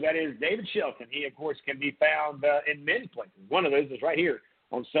he goes. That is David Shelton. He, of course, can be found in many places. One of those is right here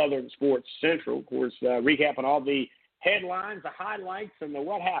on Southern Sports Central. Of course, recapping all the headlines, the highlights, and the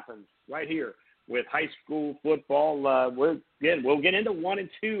what happens right here with high school football. We'll get into 1 and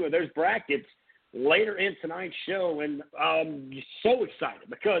 2 of those brackets later in tonight's show, and I'm so excited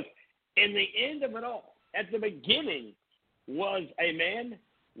because in the end of it all, at the beginning, was a man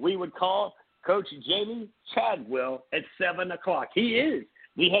we would call Coach Jamey Chadwell at 7 o'clock. He is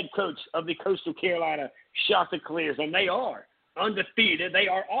the head coach of the Coastal Carolina Chanticleers, and they are undefeated. They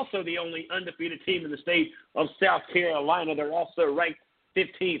are also the only undefeated team in the state of South Carolina. They're also ranked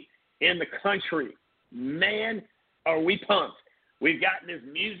 15th in the country. Man, are we pumped. We've gotten his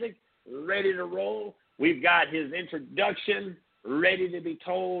music ready to roll. We've got his introduction ready to be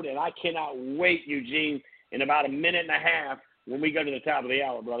told, and I cannot wait, Eugene, in about a minute and a half when we go to the top of the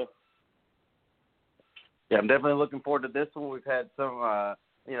hour, brother. Yeah, I'm definitely looking forward to this one. We've had some, a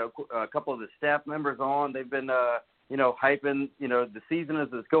couple of the staff members on. They've been, hyping, the season as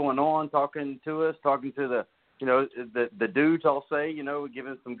it's going on, talking to us, talking to the dudes, I'll say,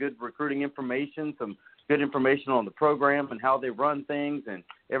 giving some good recruiting information, some good information on the program and how they run things and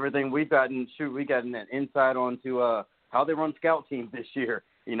everything. We gotten that insight onto how they run scout teams this year,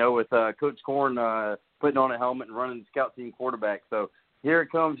 with Coach Korn putting on a helmet and running the scout team quarterback. So here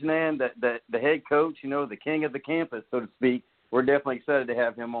it comes, man, the head coach, the king of the campus, so to speak. We're definitely excited to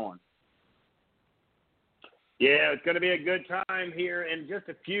have him on. Yeah, it's going to be a good time here in just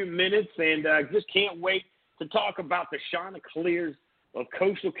a few minutes, and just can't wait to talk about the Chanticleers of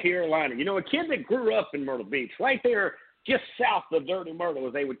Coastal Carolina. A kid that grew up in Myrtle Beach, right there just south of Dirty Myrtle,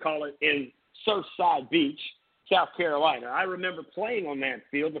 as they would call it, in Surfside Beach, South Carolina. I remember playing on that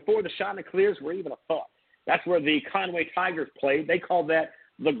field before the Chanticleers were even a thought. That's where the Conway Tigers played. They called that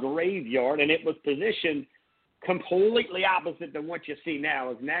the graveyard, and it was positioned completely opposite than what you see now.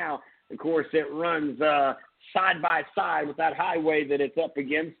 As now, of course, it runs side by side with that highway that it's up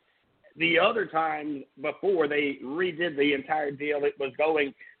against. The other time before they redid the entire deal, it was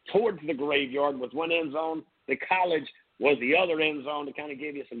going towards the graveyard was one end zone. The college was the other end zone to kind of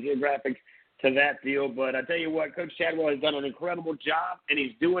give you some geographics to that deal. But I tell you what, Coach Chadwell has done an incredible job, and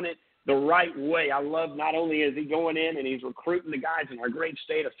he's doing it the right way. I love not only is he going in and he's recruiting the guys in our great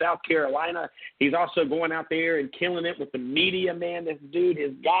state of South Carolina, he's also going out there and killing it with the media, man. This dude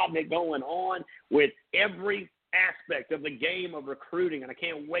has gotten it going on with every aspect of the game of recruiting, and I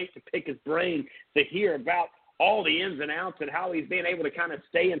can't wait to pick his brain to hear about all the ins and outs and how he's been able to kind of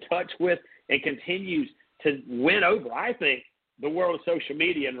stay in touch with and continues to win over, I think, the world of social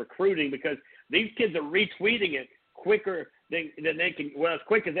media and recruiting, because these kids are retweeting it quicker than they can, well, as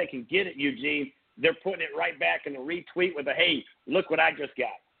quick as they can get it, Eugene. They're putting it right back in the retweet with a, hey, look what I just got.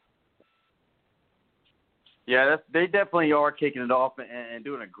 Yeah, they definitely are kicking it off and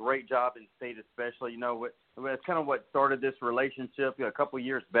doing a great job in state, especially. It's kind of what started this relationship a couple of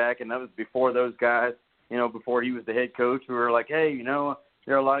years back, and that was before those guys, before he was the head coach. We were like, hey,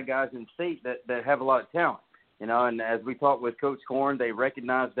 there are a lot of guys in state that have a lot of talent, and as we talked with Coach Korn, they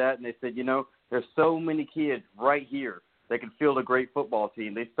recognized that, and they said, there's so many kids right here they can field a great football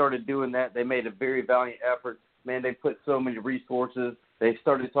team. They started doing that. They made a very valiant effort. Man, they put so many resources. They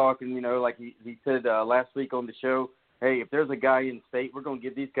started talking, like he said last week on the show, hey, if there's a guy in state, we're going to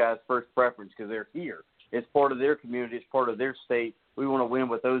give these guys first preference because they're here. It's part of their community. It's part of their state. We want to win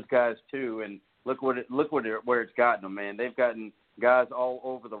with those guys too. And where it's gotten them, man. They've gotten guys all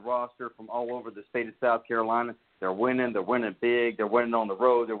over the roster from all over the state of South Carolina. They're winning. They're winning big. They're winning on the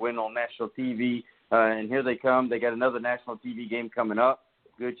road. They're winning on national TV. And here they come. They got another national TV game coming up.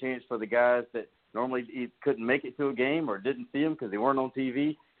 Good chance for the guys that normally couldn't make it to a game or didn't see them because they weren't on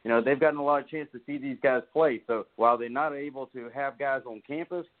TV. They've gotten a lot of chance to see these guys play. So while they're not able to have guys on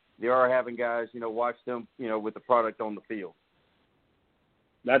campus, they are having guys, watch them, with the product on the field.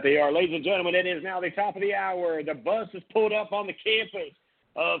 That they are. Ladies and gentlemen, it is now the top of the hour. The bus is pulled up on the campus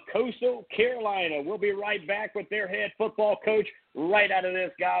of Coastal Carolina. We'll be right back with their head football coach right out of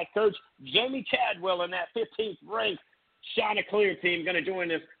this, guys. Coach Jamey Chadwell and that 15th ranked Chanticleer team going to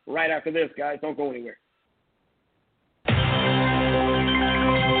join us right after this, guys. Don't go anywhere.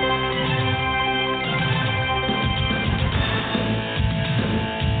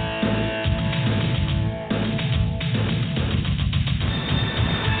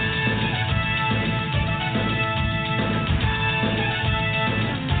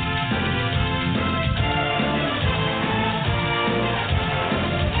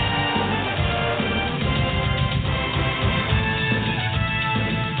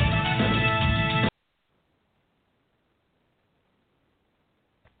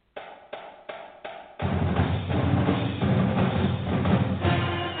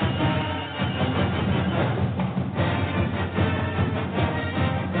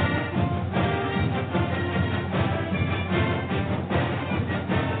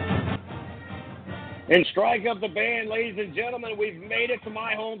 And strike up the band, ladies and gentlemen. We've made it to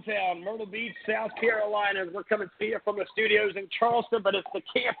my hometown, Myrtle Beach, South Carolina. We're coming to you from the studios in Charleston, but it's the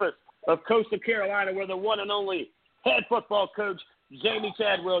campus of Coastal Carolina where the one and only head football coach, Jamey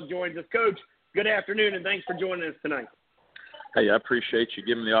Chadwell, joins us. Coach, good afternoon, and thanks for joining us tonight. Hey, I appreciate you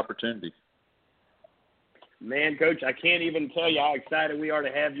giving me the opportunity. Man, Coach, I can't even tell you how excited we are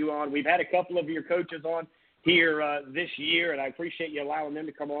to have you on. We've had a couple of your coaches on here this year, and I appreciate you allowing them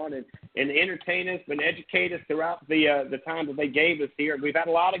to come on and entertain us and educate us throughout the time that they gave us here. We've had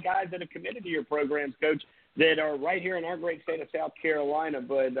a lot of guys that have committed to your programs, Coach, that are right here in our great state of South Carolina.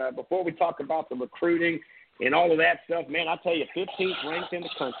 But before we talk about the recruiting and all of that stuff, man, I'll tell you, 15th ranked in the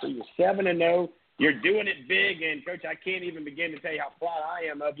country. You're 7-0. You're doing it big. And, Coach, I can't even begin to tell you how proud I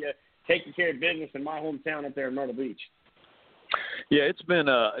am of you taking care of business in my hometown up there in Myrtle Beach. Yeah, it's been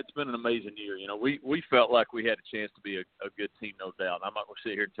an amazing year. We felt like we had a chance to be a good team, no doubt. I'm not going to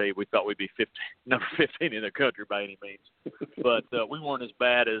sit here and tell you we thought we'd be number 15 in the country by any means, but we weren't as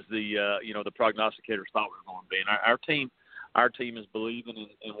bad as the prognosticators thought we were going to be. And our team is believing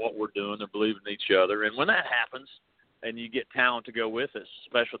in what we're doing. They're believing in each other, and when that happens, and you get talent to go with it,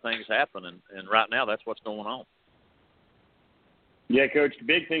 special things happen. And right now, that's what's going on. Yeah, Coach,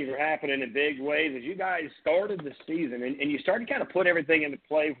 big things are happening in big ways. As you guys started the season and you started to kind of put everything into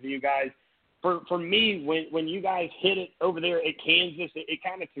play for you guys, for me, when you guys hit it over there at Kansas, it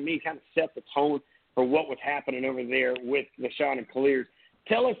kind of, to me, kind of set the tone for what was happening over there with the Chanticleers.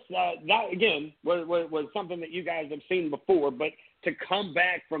 Tell us, that, again, was something that you guys have seen before, but to come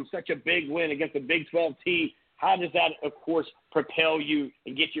back from such a big win against a Big 12 team, how does that, of course, propel you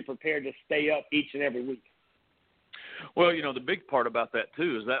and get you prepared to stay up each and every week? Well, the big part about that,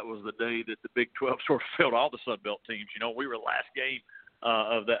 too, is that was the day that the Big 12 sort of failed all the Sun Belt teams. We were the last game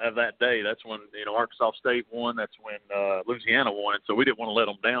of that day. That's when, Arkansas State won. That's when Louisiana won. And so we didn't want to let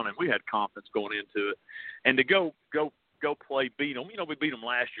them down, and we had confidence going into it. And to go play, beat them. We beat them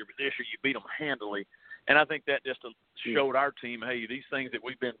last year, but this year you beat them handily. And I think that just showed our team, hey, these things that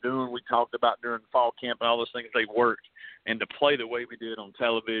we've been doing, we talked about during fall camp and all those things, they worked. And to play the way we did on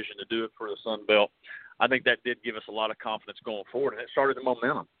television, to do it for the Sun Belt, I think that did give us a lot of confidence going forward. And it started the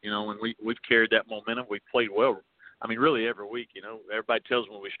momentum, and we've carried that momentum. We've played well. I mean, really every week, everybody tells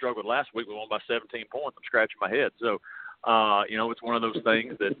me when we struggled last week, we won by 17 points. I'm scratching my head. So, it's one of those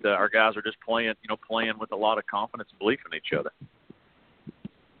things that our guys are just playing with a lot of confidence and belief in each other.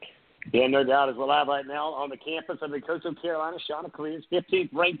 Yeah, no doubt. As we're live right now on the campus of the Coastal Carolina Chanticleers, 15th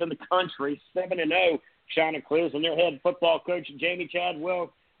ranked in the country, 7-0 Chanticleers, and their head football coach, Jamey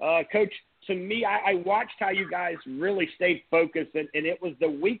Chadwell. Coach, to me, I watched how you guys really stayed focused, and it was the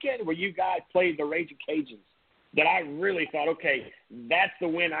weekend where you guys played the Raging Cajuns that I really thought, okay, that's the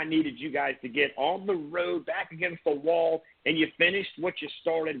win I needed you guys to get on the road, back against the wall, and you finished what you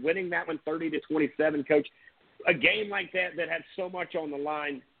started, winning that one 30-27, Coach. A game like that had so much on the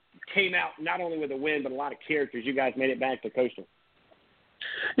line. came out not only with a win but a lot of characters. You guys made it back to Coastal.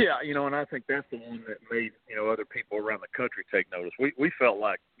 Yeah, and I think that's the one that made, other people around the country take notice. We felt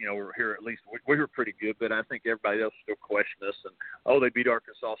like, we're here at least. We were pretty good, but I think everybody else still questioned us. And, they beat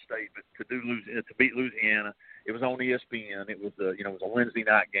Arkansas State, but to beat Louisiana, it was on ESPN. It was it was a Wednesday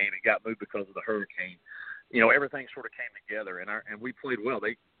night game. It got moved because of the hurricane. Everything sort of came together, and we played well.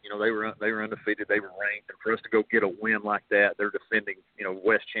 They were undefeated. They were ranked, and for us to go get a win like that, they're defending,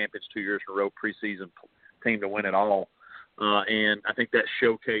 West champions 2 years in a row, preseason team to win it all. And I think that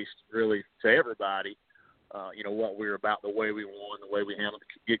showcased really to everybody, what we were about, the way we won, the way we handled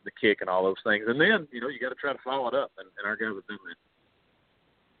the kick and all those things. And then, you got to try to follow it up, and our guys have done that.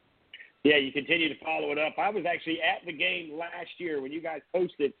 Yeah, you continue to follow it up. I was actually at the game last year when you guys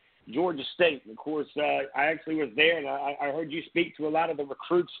hosted Georgia State. And of course, I actually was there, and I heard you speak to a lot of the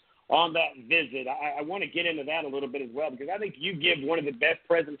recruits on that visit. I want to get into that a little bit as well, because I think you give one of the best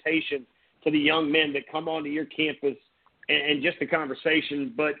presentations to the young men that come onto your campus and just the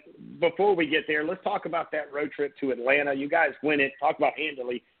conversation. But before we get there, let's talk about that road trip to Atlanta. You guys win it. Talk about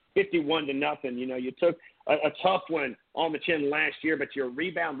handily, 51-0. You took a tough one on the chin last year, but your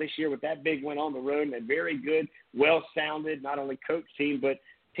rebound this year with that big win on the road, and a very good, well-sounded, not only coach team, but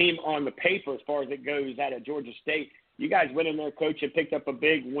team on the paper as far as it goes out of Georgia State. You guys went in there, coach, and picked up a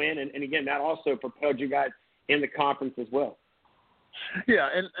big win, and again, that also propelled you guys in the conference as well. Yeah,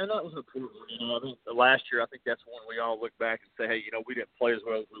 and that was important. I think last year, I think that's when we all look back and say, hey, we didn't play as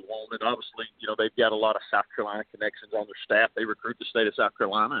well as we wanted. Obviously, they've got a lot of South Carolina connections on their staff. They recruit the state of South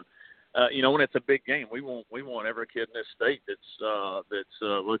Carolina, and when it's a big game, we want every kid in this state that's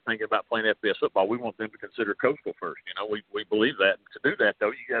thinking about playing FBS football. We want them to consider Coastal first. We believe that. And to do that,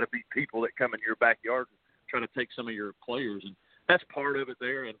 though, you got to beat people that come in your backyard and try to take some of your players, and that's part of it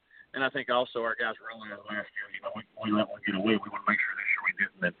there. And I think also our guys were earlier last year, we let one get away. We want to make sure this year we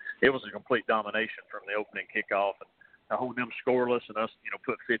didn't. And it was a complete domination from the opening kickoff, and holding them scoreless and us,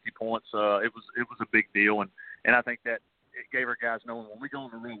 put 50 points. It was a big deal, and I think that it gave our guys knowing when we go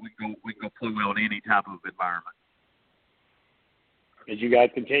on the road, we can go play well in any type of environment. As you guys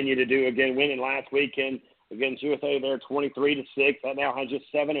continue to do, again, winning last weekend against USA, they're 23-6. That now has you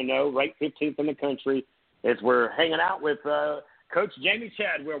 7-0, ranked 15th in the country. As we're hanging out with Coach Jamey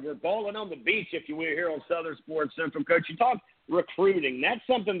Chadwell. We're balling on the beach, if you will, here on Southern Sports Central. Coach, you talk recruiting. That's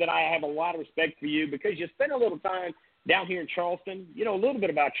something that I have a lot of respect for you, because you spend a little time down here in Charleston. You know a little bit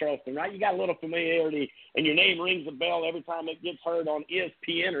about Charleston, right? You got a little familiarity, and your name rings a bell every time it gets heard on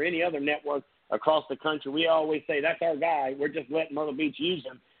ESPN or any other network across the country. We always say, that's our guy. We're just letting Myrtle Beach use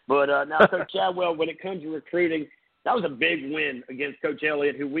him. But now, Coach Chadwell, when it comes to recruiting, that was a big win against Coach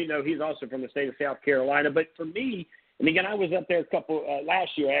Elliott, who we know he's also from the state of South Carolina. But for me, and again, I was up there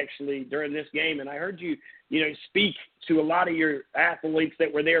last year, actually, during this game, and I heard you speak to a lot of your athletes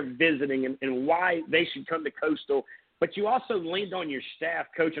that were there visiting and why they should come to Coastal. But you also leaned on your staff,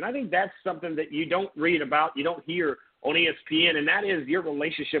 Coach, and I think that's something that you don't read about, you don't hear on ESPN, and that is your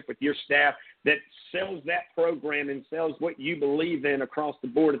relationship with your staff that sells that program and sells what you believe in across the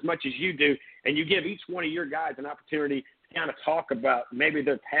board as much as you do, and you give each one of your guys an opportunity to kind of talk about maybe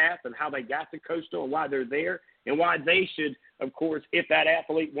their path and how they got to Coastal and why they're there, and why they should, of course, if that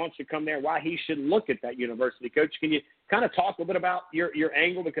athlete wants to come there, why he should look at that university. Coach, can you kind of talk a bit about your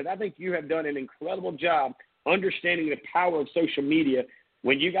angle? Because I think you have done an incredible job understanding the power of social media.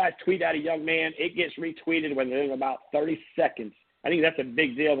 When you guys tweet out a young man, it gets retweeted within about 30 seconds. I think that's a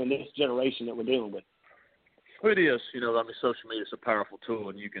big deal in this generation that we're dealing with. Well, it is. Social media is a powerful tool,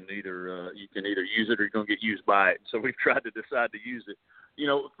 and you can either use it or you're going to get used by it. So we've tried to decide to use it.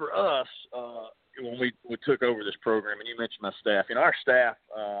 For us, when we took over this program, and you mentioned my staff, our staff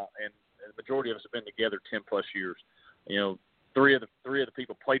and the majority of us have been together 10-plus years. Three of the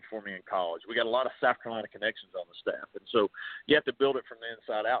people played for me in college. We got a lot of South Carolina connections on the staff, and so you have to build it from the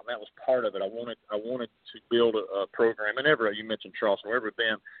inside out, and that was part of it. I wanted to build a program, and you mentioned Charleston, wherever it's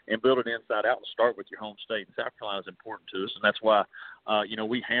been, and build it inside out and start with your home state. And South Carolina is important to us, and that's why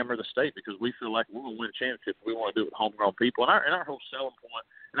we hammer the state, because we feel like we're going to win a championship. We want to do it with homegrown people, and our whole selling point.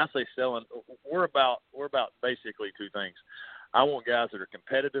 And I say selling, we're about basically two things. I want guys that are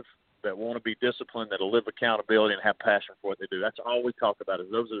competitive, that want to be disciplined, that will live accountability and have passion for what they do. That's all we talk about.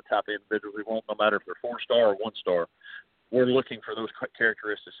 Is those are the type of individuals we want, no matter if they're 4-star or 1-star. We're looking for those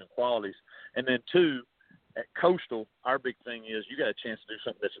characteristics and qualities. And then two, at Coastal, our big thing is you got a chance to do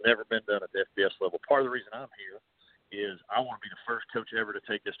something that's never been done at the FBS level. Part of the reason I'm here is I want to be the first coach ever to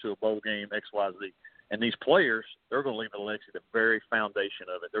take us to a bowl game, XYZ. And these players, they're going to leave the legacy, the very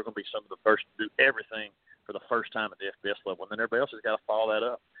foundation of it. They're going to be some of the first to do everything for the first time at the FBS level, and then everybody else has got to follow that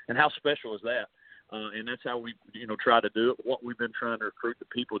up. And how special is that? and that's how we, try to do it. What we've been trying to recruit the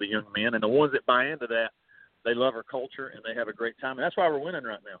people, the young men, and the ones that buy into that, they love our culture and they have a great time. And that's why we're winning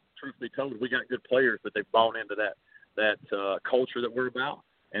right now. Truth be told, we got good players, but they've bought into that culture that we're about,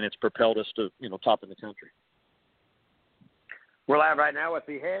 and it's propelled us to, top in the country. We're live right now with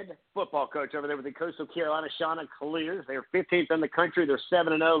the head football coach over there with the Coastal Carolina Chanticleers. They're 15th in the country. They're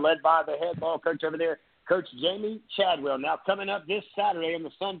 7-0, led by the head ball coach over there, Coach Jamey Chadwell. Now coming up this Saturday in the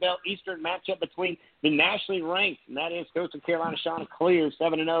Sun Belt Eastern matchup between the nationally ranked, and that is Coastal Carolina Chanticleers,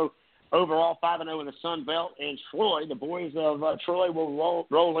 7-0 overall, 5-0 in the Sun Belt, and Troy, the boys of Troy will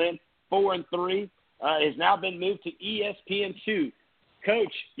roll in 4-3. Has now been moved to ESPN2.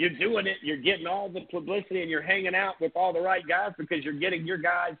 Coach, you're doing it. You're getting all the publicity, and you're hanging out with all the right guys because you're getting your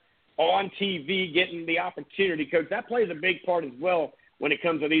guys on TV, getting the opportunity. Coach, that plays a big part as well when it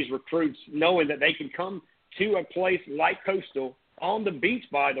comes to these recruits, knowing that they can come to a place like Coastal on the beach,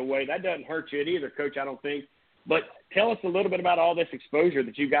 by the way. That doesn't hurt you either, Coach, I don't think. But tell us a little bit about all this exposure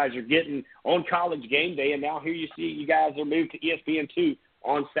that you guys are getting on College game day, and now here you see you guys are moved to ESPN2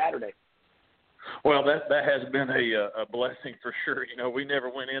 on Saturday. Well, that has been a blessing for sure. We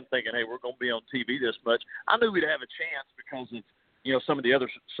never went in thinking, hey, we're going to be on TV this much. I knew we'd have a chance because it's, some of the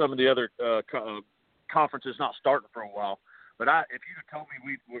other conferences not starting for a while. But if you had told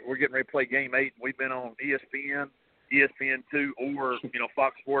me we're getting ready to play Game 8, we've been on ESPN, ESPN2, or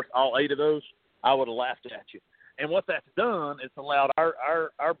Fox Sports, all 8 of those, I would have laughed at you. And what that's done is allowed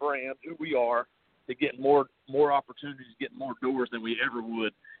our brand, who we are, to get more opportunities, get more doors than we ever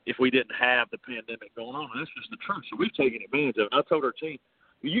would if we didn't have the pandemic going on. And that's just the truth. So we've taken advantage of it. I told our team,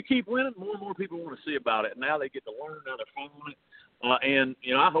 you keep winning, more and more people want to see about it. And now they get to learn, now they're following it. And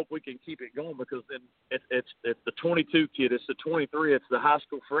I hope we can keep it going because then it's the 22 kid, it's the 23, it's the high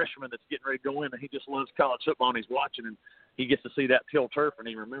school freshman that's getting ready to go in, and he just loves college football and he's watching, and he gets to see that Till turf, and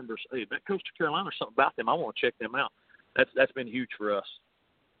he remembers, hey, that Coastal Carolina, there's something about them. I want to check them out. That's been huge for us.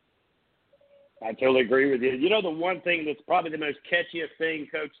 I totally agree with you. The one thing that's probably the most catchiest thing,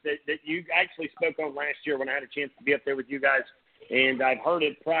 Coach, that you actually spoke on last year when I had a chance to be up there with you guys, and I've heard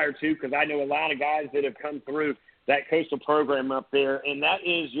it prior to because I know a lot of guys that have come through that Coastal program up there, and that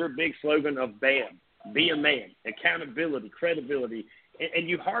is your big slogan of BAM, be a man, accountability, credibility, and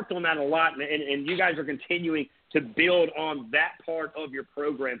you harped on that a lot, and you guys are continuing to build on that part of your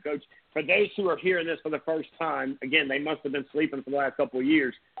program. Coach, for those who are hearing this for the first time, again, they must have been sleeping for the last couple of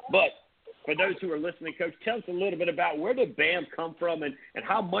years, but for those who are listening, Coach, tell us a little bit about where did BAM come from and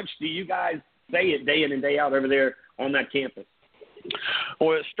how much do you guys say it day in and day out over there on that campus?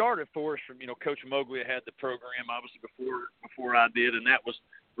 Well, it started for us from, Coach Moglia had the program obviously before I did, and that was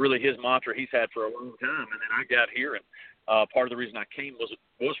really his mantra he's had for a long time. And then I got here, and part of the reason I came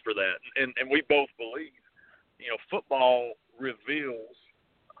was for that. And we both believe, football reveals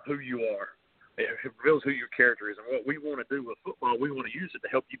who you are. It reveals who your character is. And what we want to do with football, we want to use it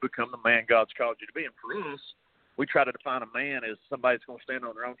to help you become the man God's called you to be. And for us, we try to define a man as somebody that's going to stand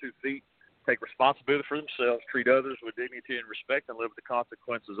on their own 2 feet, take responsibility for themselves, treat others with dignity and respect, and live with the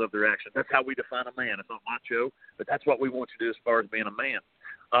consequences of their actions. That's how we define a man. It's not macho, but that's what we want you to do as far as being a man.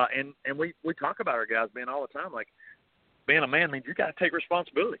 And we talk about our guys being all the time, like being a man means you got to take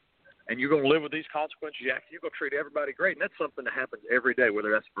responsibility. And you're going to live with these consequences. You're going to treat everybody great. And that's something that happens every day,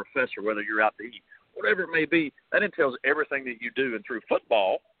 whether that's a professor, whether you're out to eat, whatever it may be. That entails everything that you do. And through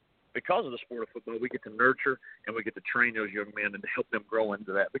football, because of the sport of football, we get to nurture and we get to train those young men and to help them grow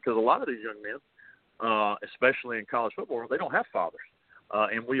into that. Because a lot of these young men, especially in college football, they don't have fathers.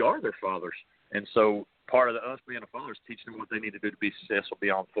 And we are their fathers. And so part of us being a father is teaching them what they need to do to be successful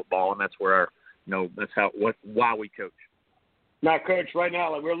beyond football. And that's where why we coach. Now, Coach, right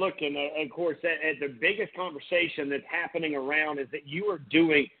now, we're looking, of course, at the biggest conversation that's happening around is that you are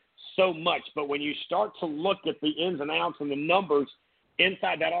doing so much. But when you start to look at the ins and outs and the numbers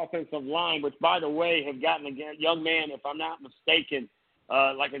inside that offensive line, which, by the way, have gotten a young man, if I'm not mistaken,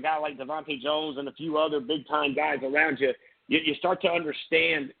 like a guy like Devontae Jones and a few other big-time guys around you, you start to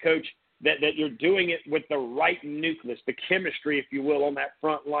understand, Coach, that you're doing it with the right nucleus, the chemistry, if you will, on that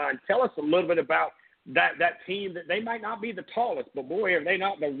front line. Tell us a little bit about that team. That they might not be the tallest, but boy, are they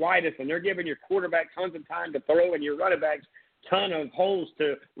not the widest, and they're giving your quarterback tons of time to throw and your running backs ton of holes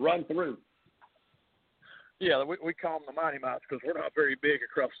to run through. Yeah, we call them the Mighty Mouse because we're not very big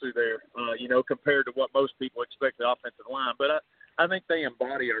across through there, compared to what most people expect the offensive line. But I think they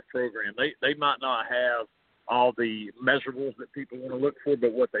embody our program. They might not have all the measurables that people want to look for,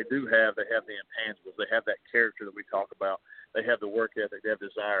 but what they do have, they have the intangibles. They have that character that we talk about. They have the work ethic, they have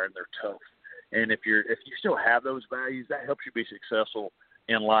desire, and they're tough. And if you still have those values, that helps you be successful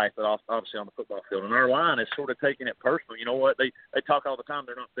in life, but obviously on the football field. And our line is sort of taking it personal. You know what? They talk all the time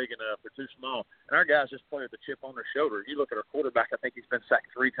they're not big enough, they're too small. And our guys just play with the chip on their shoulder. You look at our quarterback, I think he's been sacked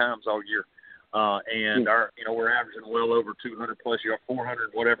 3 times all year. And we're averaging well over 200 plus yards,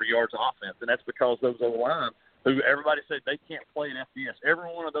 400 whatever yards of offense. And that's because those O-line, who everybody said they can't play in FBS.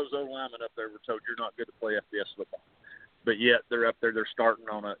 Every one of those O-linemen up there were told you're not good to play FBS football. But yet they're up there, they're starting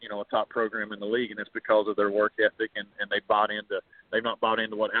on a top program in the league, and it's because of their work ethic, and they've not bought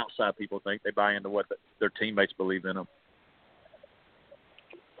into what outside people think. They buy into what their teammates believe in them.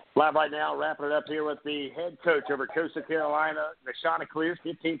 Live right now, wrapping it up here with the head coach over Coastal Carolina, Shauna Clears,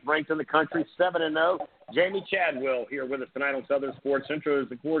 15th ranked in the country, 7-0. Jamey Chadwell here with us tonight on Southern Sports Central.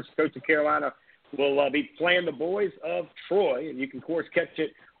 As, of course, Coastal Carolina will be playing the boys of Troy, and you can, of course, catch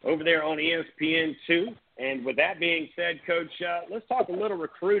it over there on ESPN2. And with that being said, Coach, let's talk a little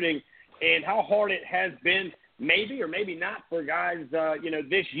recruiting and how hard it has been, maybe or maybe not, for guys,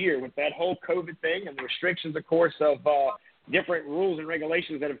 this year with that whole COVID thing and the restrictions, of course, of different rules and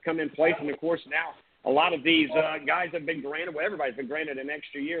regulations that have come in place. And, of course, now a lot of these guys have been granted, well, everybody's been granted an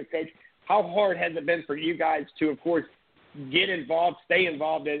extra year. Coach, how hard has it been for you guys to, of course, get involved, stay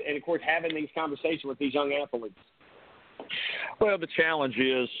involved, and of course, having these conversations with these young athletes? Well, the challenge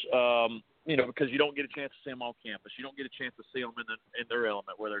is, because you don't get a chance to see them on campus. You don't get a chance to see them in their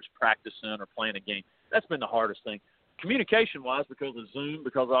element, whether it's practicing or playing a game. That's been the hardest thing. Communication-wise, because of Zoom,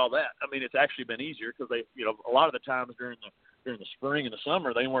 because of all that, I mean, it's actually been easier because they, a lot of the times during the spring and the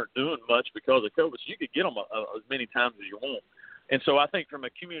summer, they weren't doing much because of COVID. So you could get them as many times as you want. And so I think from a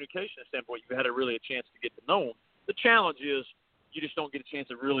communication standpoint, you've had a chance to get to know them. The challenge is you just don't get a chance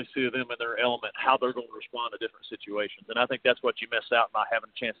to really see them in their element, how they're going to respond to different situations. And I think that's what you miss out by having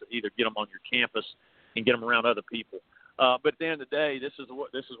a chance to either get them on your campus and get them around other people. But at the end of the day, this is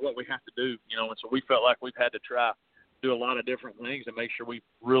what we have to do, and so we felt like we've had to try do a lot of different things and make sure we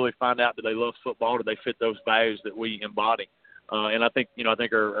really find out, do they love football, do they fit those values that we embody. And I think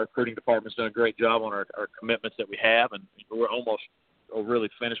our recruiting department's done a great job on our commitments that we have, and we're almost really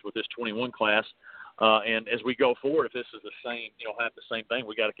finished with this 21 class. And as we go forward, if this is the same, have the same thing,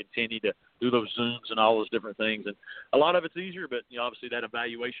 we got to continue to do those Zooms and all those different things. And a lot of it's easier, but obviously that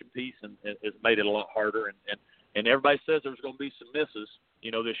evaluation piece has made it a lot harder. And everybody says there's going to be some misses,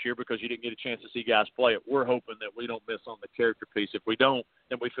 this year because you didn't get a chance to see guys play it. We're hoping that we don't miss on the character piece. If we don't,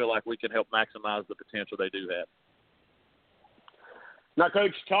 then we feel like we can help maximize the potential they do have. Now,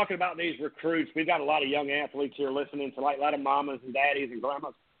 Coach, talking about these recruits, we've got a lot of young athletes here listening tonight, a lot of mamas and daddies and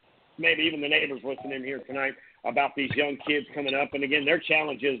grandmas, maybe even the neighbors listening here tonight about these young kids coming up. And, again, their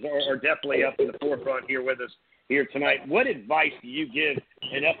challenges are definitely up in the forefront here with us here tonight. What advice do you give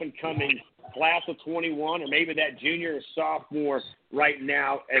an up-and-coming class of 21 or maybe that junior or sophomore right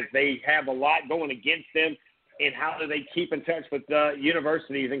now as they have a lot going against them, and how do they keep in touch with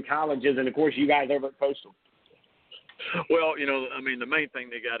universities and colleges and, of course, you guys over at Coastal? Well, the main thing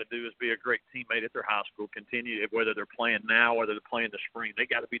they got to do is be a great teammate at their high school. Continue, whether they're playing now, whether they're playing the spring, they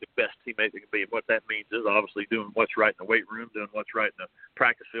got to be the best teammate they can be. And what that means is obviously doing what's right in the weight room, doing what's right in the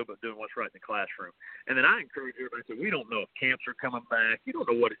practice field, but doing what's right in the classroom. And then I encourage everybody to say, we don't know if camps are coming back. You don't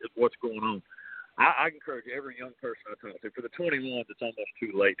know what's going on. I encourage every young person I talk to, for the 21s, it's almost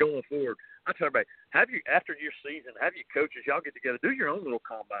too late. Going forward, I tell everybody, after your season, have your coaches, y'all get together, do your own little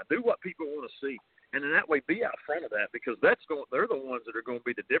combine, do what people want to see. And in that way, be out front of that, because they're the ones that are going to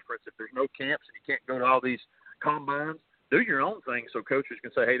be the difference. If there's no camps and you can't go to all these combines, do your own thing so coaches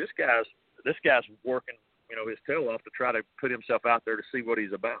can say, hey, this guy's working, his tail off to try to put himself out there to see what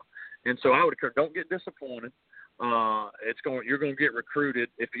he's about. And so I would encourage, don't get disappointed. You're going to get recruited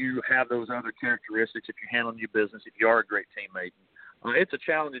if you have those other characteristics, if you're handling your business, if you are a great teammate. It's a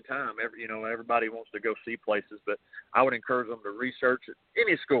challenging time. Everybody wants to go see places, but I would encourage them to research it.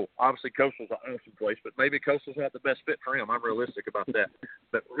 Any school. Obviously, Coastal's an awesome place, but maybe Coastal's not the best fit for him. I'm realistic about that.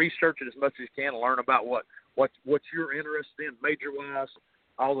 But research it as much as you can and learn about what you're interested in, major-wise,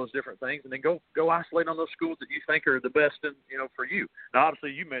 all those different things, and then go isolate on those schools that you think are the best for you. Now, obviously,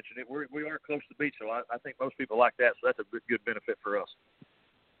 you mentioned it. We are close to the beach, so I think most people like that, so that's a good benefit for us.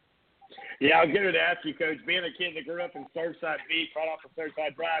 Yeah, I was going to ask you, Coach, being a kid that grew up in Surfside Beach, right off of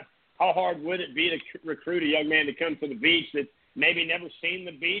Surfside Drive, how hard would it be to recruit a young man to come to the beach that's maybe never seen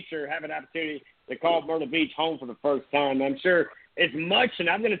the beach or have an opportunity to call Myrtle Beach home for the first time? I'm sure as much, and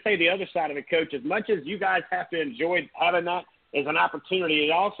I'm going to say the other side of it, Coach, as much as you guys have to enjoy having that as an opportunity,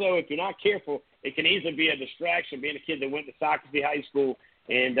 it also, if you're not careful, it can easily be a distraction, being a kid that went to Socrates High School.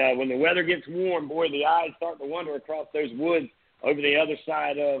 And when the weather gets warm, boy, the eyes start to wander across those woods over the other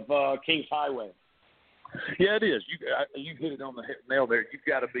side of Kings Highway. Yeah, it is. You hit it on the nail there. You've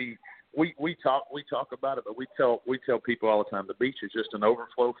got to be. We talk about it, but we tell people all the time the beach is just an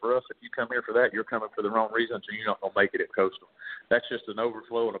overflow for us. If you come here for that, you're coming for the wrong reasons, and you're not going to make it at Coastal. That's just an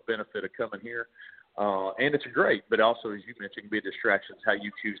overflow and a benefit of coming here, and it's great. But also, as you mentioned, it can be a distraction. It's how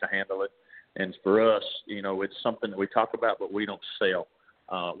you choose to handle it. And for us, it's something that we talk about, but we don't sell.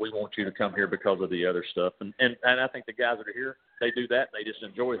 We want you to come here because of the other stuff, and I think the guys that are here, they do that. They just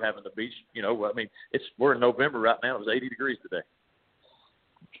enjoy having the beach. We're in November right now. It was 80 degrees today.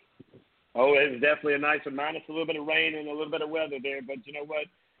 Oh, it was definitely a nice one, minus a little bit of rain and a little bit of weather there. But you know what?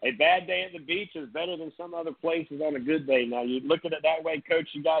 A bad day at the beach is better than some other places on a good day. Now, you look at it that way, Coach.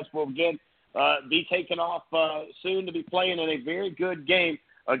 You guys will again be taking off soon to be playing in a very good game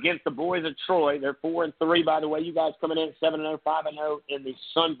against the boys of Troy. They're 4-3, by the way. You guys coming in at 7-0, 5-0 in the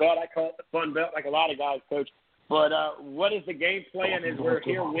Sun Belt. I call it the Fun Belt, like a lot of guys, Coach. But what is the game plan as we're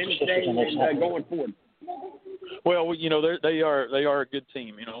here Wednesday and going forward? Well, they are a good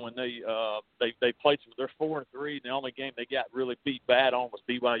team. When they played, they're 4-3. The only game they got really beat bad on was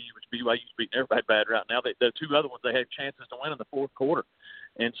BYU, which BYU's beating everybody bad right now. The two other ones they had chances to win in the fourth quarter,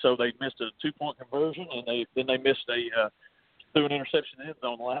 and so they missed a 2-point conversion, and they missed threw an interception in the end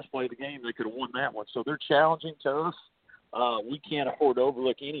zone the last play of the game. They could have won that one. So they're challenging to us. We can't afford to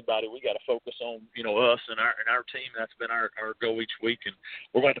overlook anybody. We got to focus on us and our team. That's been our goal each week, and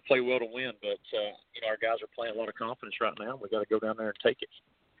we're going to play well to win. But our guys are playing a lot of confidence right now. We got to go down there and take it.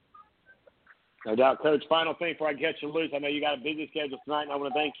 No doubt, Coach. Final thing before I get you loose, I know you got a busy schedule tonight, and I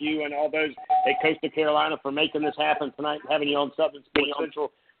want to thank you and all those at Coastal Carolina for making this happen tonight, having you on Southern Sports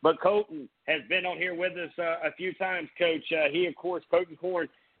Central. But Colton has been on here with us a few times, Coach. He, of course, Colton Corn,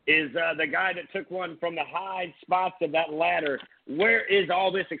 is the guy that took one from the high spots of that ladder. Where is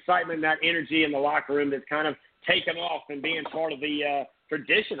all this excitement, that energy in the locker room that's kind of taken off and being part of the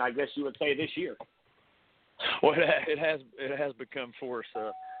tradition, I guess you would say, this year? Well, it has become for us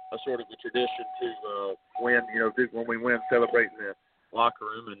a sort of a tradition to win. When we win, celebrating the locker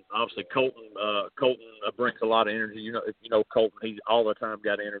room, and obviously Colton brings a lot of energy. Colton, he's all the time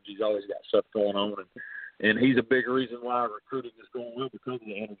got energy. He's always got stuff going on, and he's a big reason why our recruiting is going well because of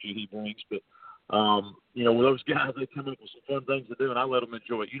the energy he brings. But with those guys, they come up with some fun things to do, and I let them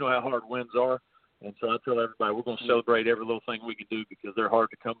enjoy it. You know how hard wins are, and so I tell everybody we're going to celebrate every little thing we can do because they're hard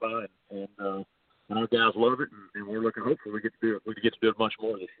to come by, and our guys love it, and we're looking hopefully we get to do it. We get to do it much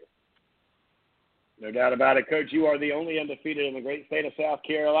more this year. No doubt about it, Coach. You are the only undefeated in the great state of South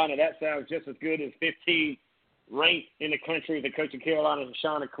Carolina. That sounds just as good as 15 ranked in the country. The Coach of Carolina,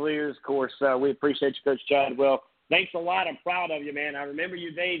 Shauna Clears. Of course, we appreciate you, Coach Chadwell. Thanks a lot. I'm proud of you, man. I remember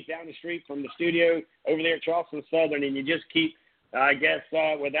your days down the street from the studio over there at Charleston Southern, and you just keep, I guess,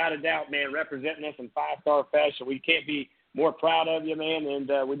 without a doubt, man, representing us in five-star fashion. We can't be more proud of you, man,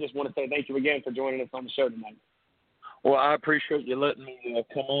 and we just want to say thank you again for joining us on the show tonight. Well, I appreciate you letting me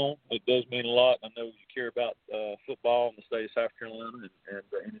come on. It does mean a lot. I know you care about football in the state of South Carolina, and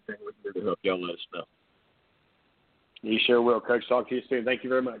anything we can do to help y'all, let us know. You sure will, Coach. Talk to you soon. Thank you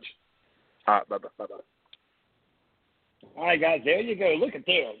very much. All right, bye-bye. All right, guys, there you go. Look at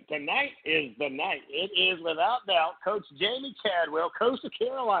there. Tonight is the night. It is, without doubt, Coach Jamey Chadwell, Coach of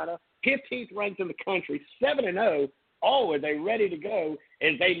Carolina, 15th ranked in the country, 7-0. Oh, are they ready to go?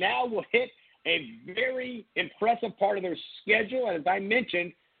 As they now will hit a very impressive part of their schedule. And as I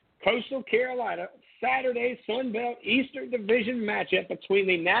mentioned, Coastal Carolina, Saturday, Sun Belt Eastern Division matchup between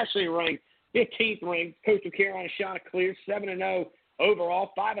the nationally ranked 15th ranked Coastal Carolina Chanticleer, 7-0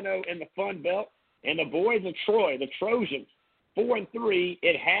 overall, 5-0 in the Fun Belt, and the boys of Troy, the Trojans, 4-3.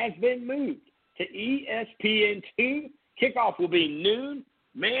 It has been moved to ESPN2. Kickoff will be noon.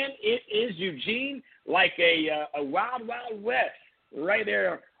 Man, it is Eugene, like a Wild Wild West right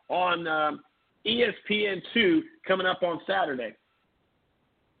there on ESPN2 coming up on Saturday.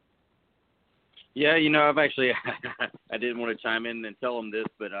 Yeah, I've actually I didn't want to chime in and tell them this,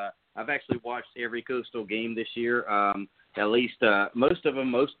 but I've actually watched every Coastal game this year. At least most of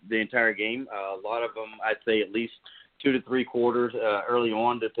them, the entire game. A lot of them, I'd say at least 2 to 3 quarters early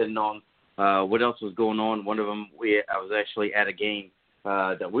on, depending on what else was going on. One of them, I was actually at a game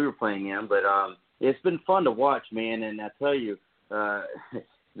that we were playing in, but it's been fun to watch, man. And I tell you,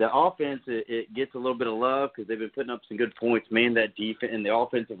 the offense, it gets a little bit of love because they've been putting up some good points. Man, that defense and the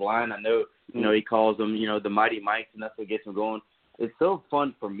offensive line, I know, he calls them, the Mighty Mikes, and that's what gets them going. It's so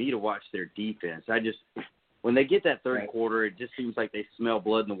fun for me to watch their defense. When they get that third quarter, it just seems like they smell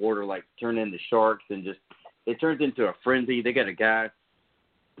blood in the water, like turn into sharks, and just it turns into a frenzy. They got a guy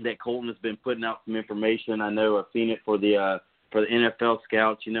that Colton has been putting out some information. I know I've seen it for the NFL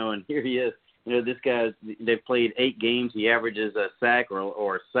scouts, and here he is. This guy, they've played 8 games. He averages a sack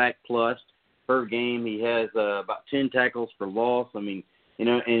or a sack plus per game. He has about 10 tackles for loss. I mean, you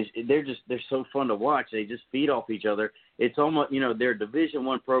know, and they're so fun to watch. They just feed off each other. It's almost, you know, they're a Division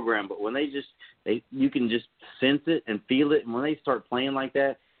I program, but when you can just sense it and feel it. And when they start playing like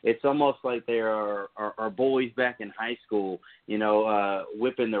that, it's almost like they are boys back in high school, you know,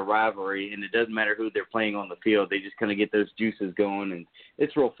 whipping their rivalry. And it doesn't matter who they're playing on the field. They just kind of get those juices going, and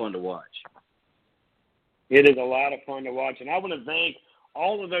it's real fun to watch. It is a lot of fun to watch. And I want to thank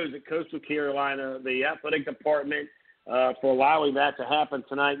all of those at Coastal Carolina, the athletic department, for allowing that to happen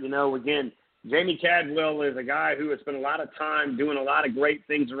tonight. You know, again, Jamey Chadwell is a guy who has spent a lot of time doing a lot of great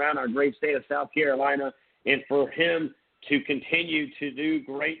things around our great state of South Carolina. And for him to continue to do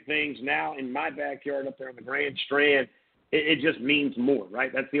great things now in my backyard up there on the Grand Strand, it just means more,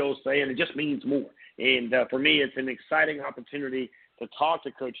 right? That's the old saying. It just means more. And for me, it's an exciting opportunity to talk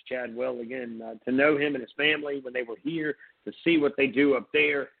to Coach Chadwell again, to know him and his family when they were here, to see what they do up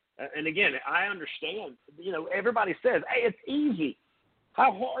there. And again, I understand, you know, everybody says, hey, it's easy.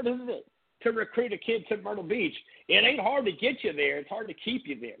 How hard is it to recruit a kid to Myrtle Beach? It ain't hard to get you there. It's hard to keep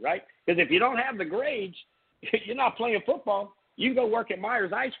you there, right? Because if you don't have the grades, you're not playing football. You can go work at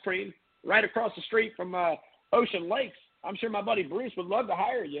Myers Ice Cream right across the street from Ocean Lakes. I'm sure my buddy Bruce would love to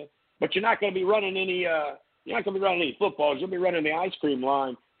hire you, but you're not going to be running any footballs. You'll be running the ice cream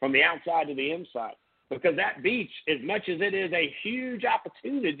line from the outside to the inside, because that beach, as much as it is a huge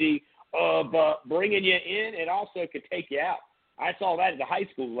opportunity of bringing you in, it also could take you out. I saw that at the high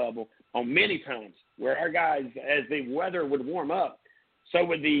school level on many times where our guys, as the weather would warm up, so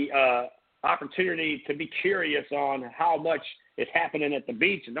would the opportunity to be curious on how much is happening at the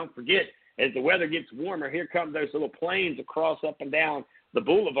beach. And don't forget, as the weather gets warmer, here come those little planes across up and down the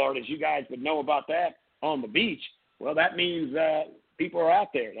boulevard, as you guys would know about that on the beach. Well, that means people are out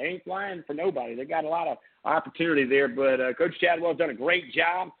there. They ain't flying for nobody. They got a lot of opportunity there. But Coach Chadwell's done a great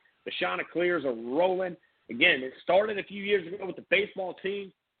job. The Chanticleers are rolling. Again, it started a few years ago with the baseball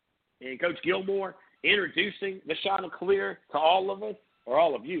team and Coach Gilmore introducing the Chanticleer to all of us, or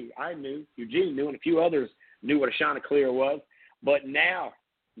all of you. I knew, Eugene knew, and a few others knew what a Chanticleer was. But now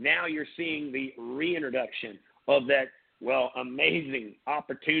you're seeing the reintroduction of that, well, amazing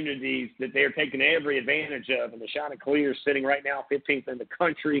opportunities that they're taking every advantage of. And the Chanticleers sitting right now 15th in the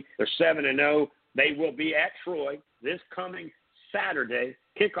country. They're 7-0. They will be at Troy this coming Saturday.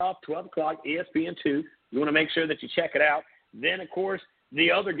 Kickoff, 12 o'clock, ESPN2. You want to make sure that you check it out. Then, of course, the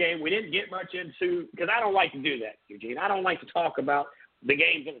other game we didn't get much into, because I don't like to do that, Eugene. I don't like to talk about the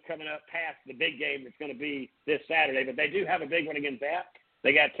games that are coming up past the big game that's going to be this Saturday. But they do have a big one against that.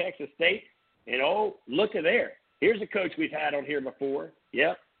 They got Texas State. And, oh, look at there. Here's a coach we've had on here before.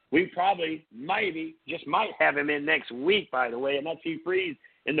 Yep. We probably, maybe, just might have him in next week, by the way, and that's Hugh Freeze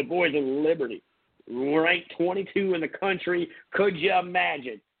and the boys of Liberty. We're ranked 22 in the country. Could you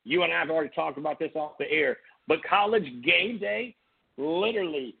imagine? You and I have already talked about this off the air. But College Game Day,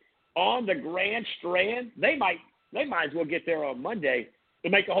 literally on the Grand Strand, they might as well get there on Monday to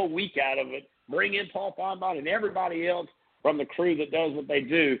make a whole week out of it. Bring in Paul Fonbon and everybody else from the crew that does what they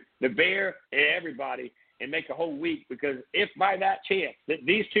do, the Bear and everybody, and make a whole week. Because if by that chance that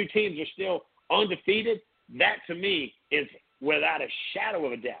these two teams are still undefeated, that to me is without a shadow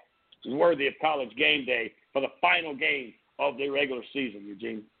of a doubt worthy of College Game Day for the final game of the regular season,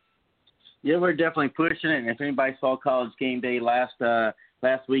 Eugene. Yeah, we're definitely pushing it. And if anybody saw College Game Day last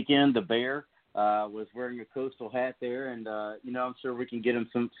weekend, the Bear was wearing a Coastal hat there, and I'm sure we can get him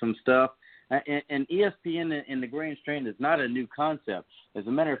some stuff. And ESPN in the Grand Strand is not a new concept. As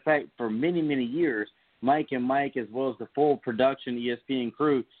a matter of fact, for many, many years, Mike, as well as the full production ESPN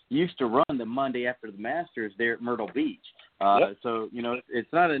crew, used to run the Monday after the Masters there at Myrtle Beach. Yep. So,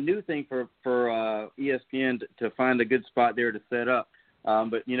 it's not a new thing for ESPN to find a good spot there to set up.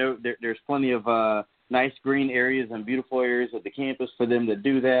 But, there's plenty of nice green areas and beautiful areas at the campus for them to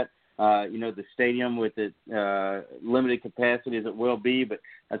do that. The stadium with its limited capacity as it will be. But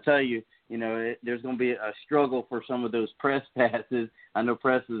I tell you, there's going to be a struggle for some of those press passes. I know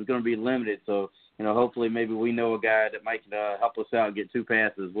press is going to be limited. So, hopefully maybe we know a guy that might help us out and get 2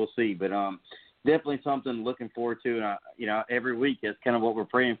 passes. We'll see. But definitely something looking forward to. And, every week that's kind of what we're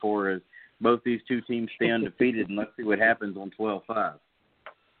praying for is both these two teams stay undefeated, and let's see what happens on 12-5.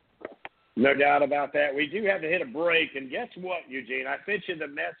 No doubt about that. We do have to hit a break. And guess what, Eugene? I sent you the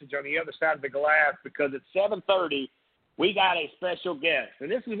message on the other side of the glass because at 7:30, we got a special guest. And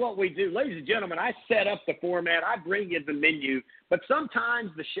this is what we do. Ladies and gentlemen, I set up the format. I bring you the menu. But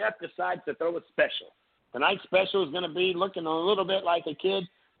sometimes the chef decides to throw a special. Tonight's special is going to be looking a little bit like a kid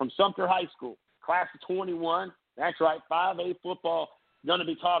from Sumter High School, class of 21. That's right, 5A football. Going to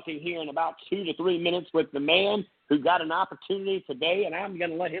be talking here in about 2 to 3 minutes with the man who got an opportunity today, and I'm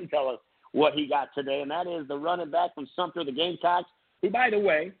going to let him tell us what he got today, and that is the running back from Sumter, the Gamecocks, who, by the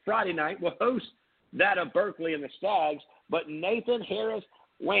way, Friday night will host that of Berkeley and the Stags. But Nathan Harris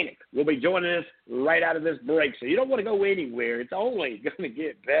Wanick will be joining us right out of this break. So you don't want to go anywhere. It's only going to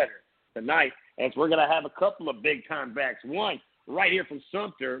get better tonight, as we're going to have a couple of big-time backs. One right here from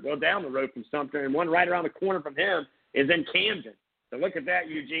Sumter, well, down the road from Sumter, and one right around the corner from him is in Camden. So look at that,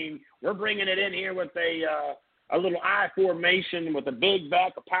 Eugene. We're bringing it in here with a little I formation with a big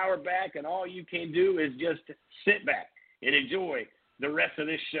back, a power back, and all you can do is just sit back and enjoy the rest of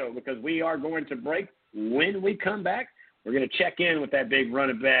this show, because we are going to break. When we come back, we're going to check in with that big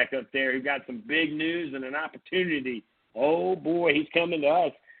running back up there who got some big news and an opportunity. Oh, boy, he's coming to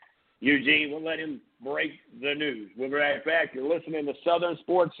us. Eugene, we'll let him break the news. We'll be right back. You're listening to Southern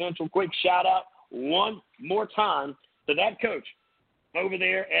Sports Central. Quick shout-out one more time to that coach over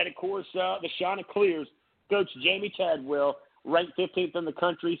there at, of course, the Chanticleers, Coach Jamey Chadwell, ranked 15th in the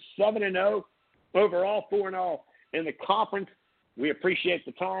country, 7-0 overall, 4-0 in the conference. We appreciate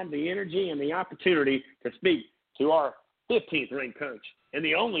the time, the energy, and the opportunity to speak to our 15th ranked coach and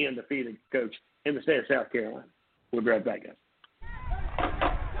the only undefeated coach in the state of South Carolina. We'll be right back, guys.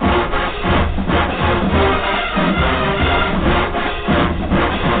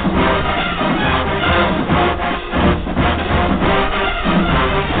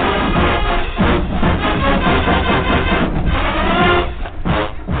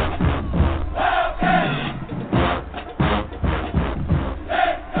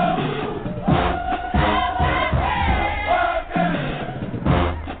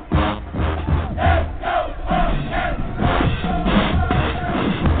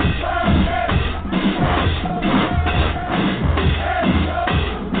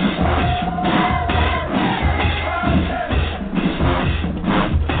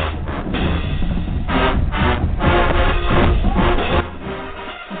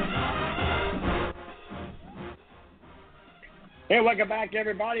 Hey, welcome back,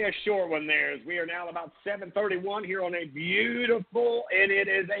 everybody. A short one there, as we are now about 7:31 here on a beautiful, and it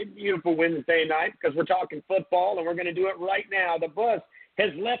is a beautiful Wednesday night, because we're talking football, and we're going to do it right now. The bus has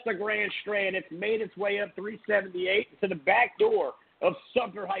left the Grand Strand. It's made its way up 378 to the back door of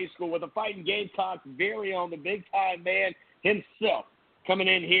Sumter High School with the Fighting Gamecocks' very own, the big-time man himself, coming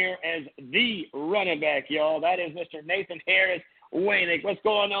in here as the running back, y'all. That is Mr. Nathan Harris Wanick. What's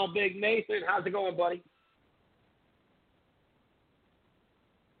going on, Big Nathan? How's it going, buddy?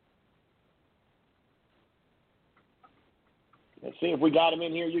 Let's see if we got him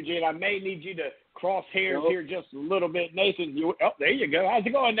in here, Eugene. I may need you to cross hairs here just a little bit. Nathan, there you go. How's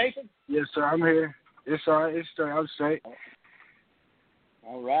it going, Nathan? Yes, sir. I'm here. It's all right. It's straight. I'm straight.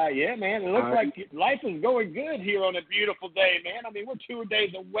 All right. Yeah, man. It looks like life is going good here on a beautiful day, man. I mean, we're 2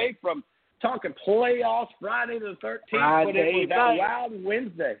 days away from talking playoffs Friday the 13th, but it was that wild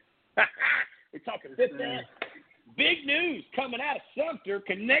Wednesday. We're talking this. Big news coming out of Sumter,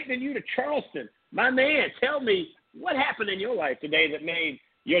 connecting you to Charleston. My man, tell me, what happened in your life today that made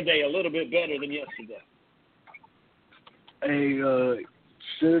your day a little bit better than yesterday? Hey,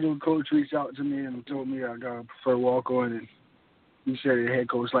 Sheridan coach reached out to me and told me I got to prefer walk-on, and he said the head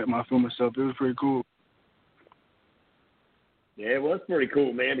coach liked my film and stuff. It was pretty cool. Yeah, well, it's pretty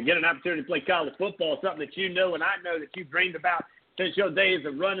cool, man. To get an opportunity to play college football, something that you know and I know that you've dreamed about since your days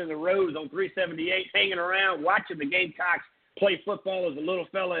of running the roads on 378, hanging around, watching the Gamecocks play football as a little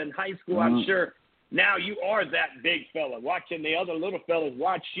fella in high school, I'm sure. Now you are that big fella, watching the other little fellas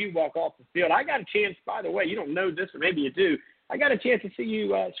watch you walk off the field. I got a chance, by the way, you don't know this, or maybe you do. I got a chance to see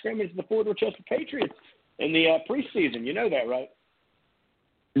you scrimmage the Fort Worcester Patriots in the preseason. You know that, right?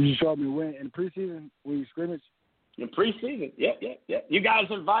 You saw me win in the preseason when you scrimmaged? In preseason, yep. You guys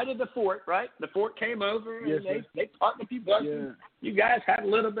invited the Fort, right? The Fort came over, and they talked a few bucks. Yeah. You guys had a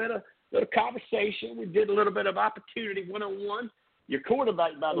little conversation. We did a little bit of opportunity one-on-one. Your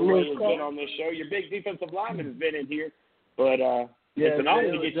quarterback, by the way, has been on this show. Your big defensive lineman has been in here. But it's an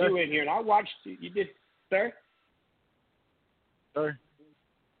honor to get you in here. And I watched you. You did, sir? Sorry?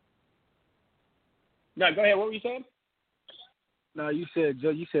 No, go ahead. What were you saying? No, you said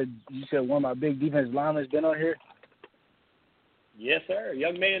one of my big defensive linemen has been on here? Yes, sir. A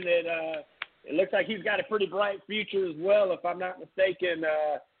young man that it looks like he's got a pretty bright future as well, if I'm not mistaken,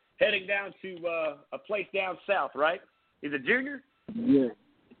 heading down to a place down south, right? He's a junior? Yeah.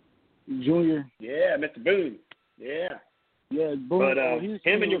 Junior. Yeah, Mr. Boone. Yeah. Yeah, Boone. But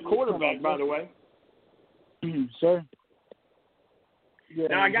him and your quarterback, by the way. Sir? Yeah,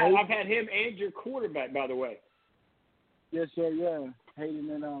 now, I've had him and your quarterback, by the way. Yes, sir, yeah. Hayden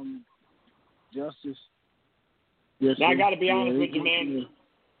and Justice. Yes, now, I got to be honest with you, man.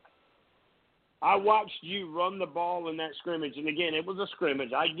 I watched you run the ball in that scrimmage, and again, it was a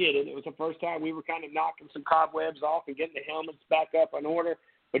scrimmage. I get it. It was the first time we were kind of knocking some cobwebs off and getting the helmets back up in order.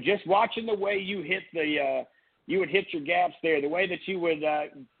 But just watching the way you hit you would hit your gaps there, the way that you would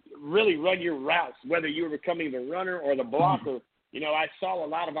really run your routes, whether you were becoming the runner or the blocker. You know, I saw a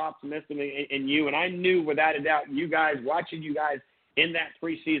lot of optimism in you, and I knew without a doubt watching you guys in that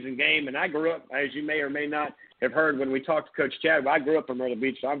preseason game. And I grew up, as you may or may not have heard when we talked to Coach Chadwell, I grew up in Myrtle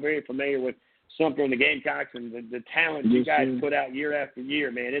Beach, so I'm very familiar with Sumter and the Gamecocks and the talent you guys put out year after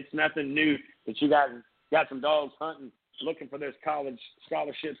year, man. It's nothing new that you guys got some dogs hunting, looking for those college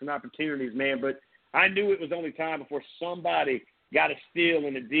scholarships and opportunities, man. But I knew it was only time before somebody got a steal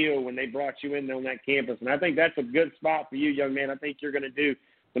and a deal when they brought you in on that campus. And I think that's a good spot for you, young man. I think you're going to do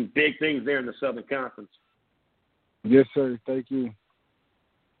some big things there in the Southern Conference. Yes, sir. Thank you.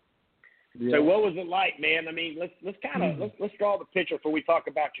 Yeah. So what was it like, man? I mean, let's draw the picture before we talk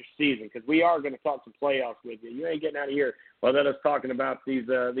about your season, because we are going to talk some playoffs with you. You ain't getting out of here without us talking about these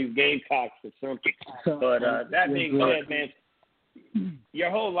Gamecocks or something. But that being said, man,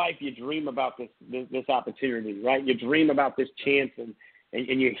 your whole life you dream about this opportunity, right? You dream about this chance, and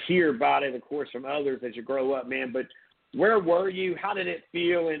you hear about it, of course, from others as you grow up, man. But where were you? How did it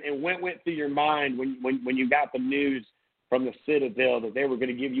feel? And what went through your mind when you got the news from the Citadel that they were going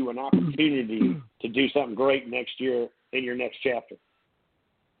to give you an opportunity to do something great next year in your next chapter?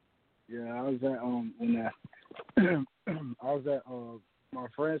 Yeah, I was at my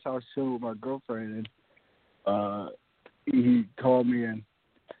friend's house chilling with my girlfriend, and he called me and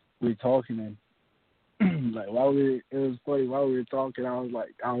we were talking, and like it was funny while we were talking. I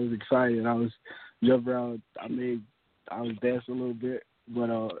was excited. I was jumping around. I was dancing a little bit, but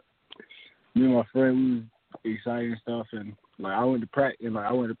me and my friend, we was excited and stuff, and like I went to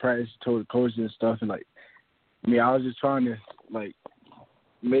practice, told the coaches and stuff, and like I was just trying to like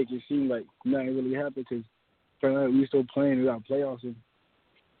make it seem like nothing really happened, because we still playing, we got playoffs, and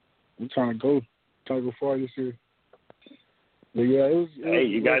we're trying to go far this year. But yeah,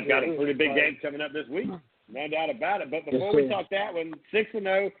 you guys got a pretty big game coming up this week, no doubt about it. But before we talk that one,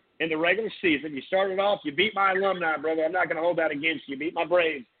 6-0 in the regular season. You started off, you beat my alumni, brother. I'm not going to hold that against you. You beat my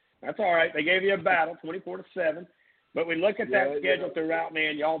Braves. That's all right. They gave you a battle, 24-7. But we look at that schedule throughout,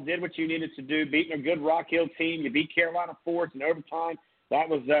 man. Y'all did what you needed to do, beating a good Rock Hill team. You beat Carolina Forest in overtime. That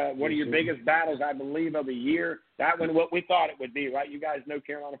was one of your biggest battles, I believe, of the year. That one, what we thought it would be, right? You guys know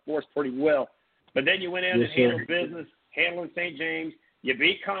Carolina Forest pretty well. But then you went in and handled business, handling St. James. You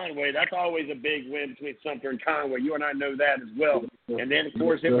beat Conway. That's always a big win between Sumter and Conway. You and I know that as well. And then, of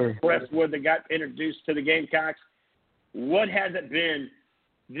course, it was Crestwood that got introduced to the Gamecocks. What has it been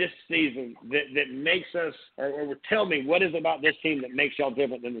this season that makes us, or tell me, what is it about this team that makes y'all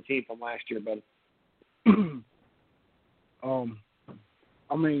different than the team from last year, buddy?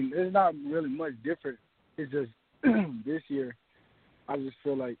 I mean, it's not really much different. It's just this year, I just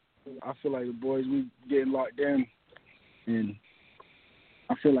feel like the boys, we getting locked in, and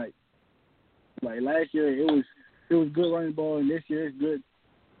I feel like last year it was good running ball, and this year it's good.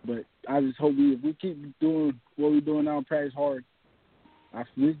 But I just hope if we keep doing what we're doing now, practice hard,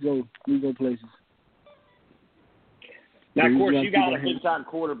 we go places. Now, of course, you got a big-time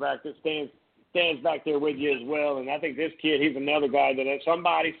quarterback that stands back there with you as well, and I think this kid, he's another guy that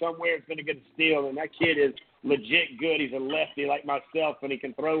somebody somewhere is going to get a steal, and that kid is legit good. He's a lefty like myself, and he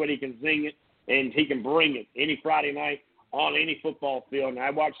can throw it, he can zing it, and he can bring it any Friday night on any football field. And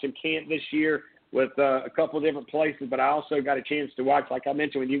I watched him camp this year with a couple of different places, but I also got a chance to watch, like I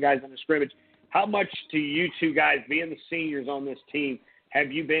mentioned, with you guys in the scrimmage. How much do you two guys, being the seniors on this team,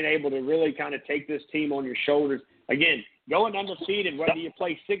 have you been able to really kind of take this team on your shoulders? Again, going undefeated, whether you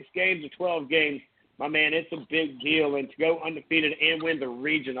play 6 games or 12 games, my man, it's a big deal. And to go undefeated and win the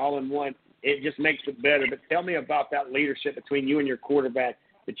region all in one, it just makes it better. But tell me about that leadership between you and your quarterback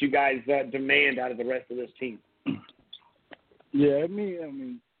that you guys demand out of the rest of this team. Yeah, it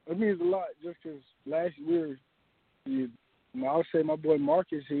means a lot, just because last year, I would say my boy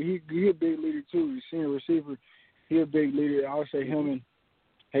Marcus, he a big leader too. He's senior receiver. He a big leader. I would say him and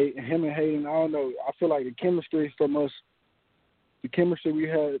Hayden, I don't know. I feel like the chemistry from us, the chemistry we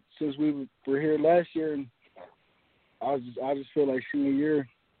had since we were here last year, and I just feel like senior year,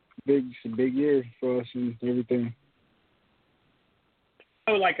 it's a big year for us and everything.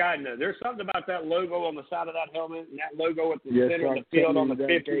 Like I know, there's something about that logo on the side of that helmet and that logo at the center of the field on the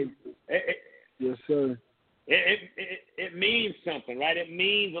 50. Yes, sir. It means something, right? It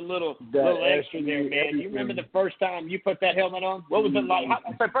means a little extra there, man. You remember the first time you put that helmet on? What was it like?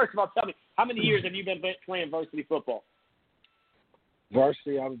 First of all, tell me, how many years have you been playing varsity football?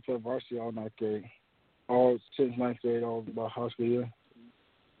 Varsity, I've been playing varsity all ninth grade. All since ninth grade, all about high school year.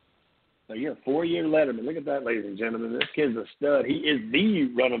 So you're a 4-year letterman. Look at that, ladies and gentlemen. This kid's a stud. He is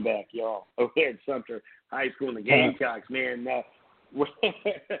the running back, y'all, over there at Sumter High School in the Gamecocks, man.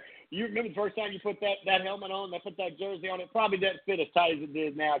 You remember the first time you put that helmet on, put that jersey on? It probably doesn't fit as tight as it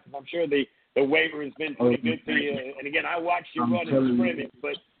did now because I'm sure the waiver has been pretty good to you. And, again, I watched you run and scrimmage.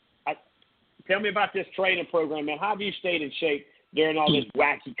 But tell me about this training program, man. How have you stayed in shape during all this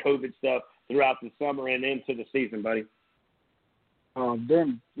wacky COVID stuff throughout the summer and into the season, buddy?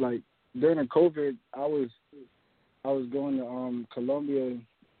 During the COVID, I was going to Columbia,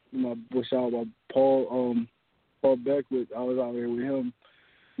 with Paul Beckwith. I was out there with him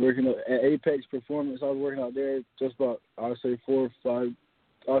working at Apex Performance. I was working out there just about, I would say 3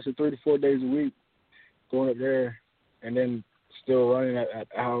 to 4 days a week, going up there and then still running at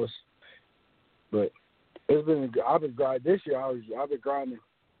the house. But I've been grinding this year. I've been grinding.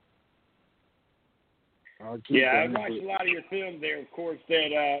 I watched a lot of your film there, of course,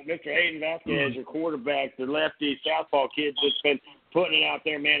 that Mr. Hayden Vasquez, your quarterback, the lefty southpaw kid, that's been putting it out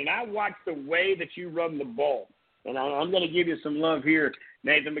there, man. And I watched the way that you run the ball. And I'm going to give you some love here,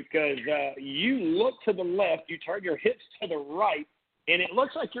 Nathan, because you look to the left, you turn your hips to the right, and it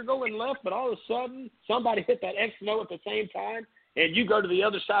looks like you're going left, but all of a sudden somebody hit that X note at the same time, and you go to the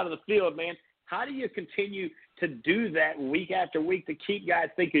other side of the field, man. How do you continue to do that week after week to keep guys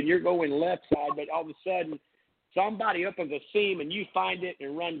thinking you're going left side, but all of a sudden somebody opens a seam and you find it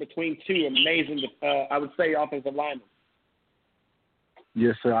and run between two amazing, I would say, offensive linemen?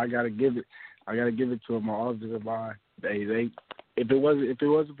 Yes, sir. I gotta give it to them. My offensive line. They if it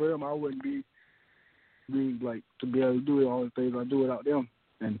wasn't for them, I wouldn't be like to be able to do all the things I do without them.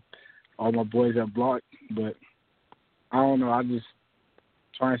 And all my boys have blocked, but I don't know. I just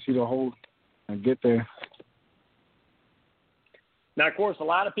try and see the whole and get there. Now, of course, a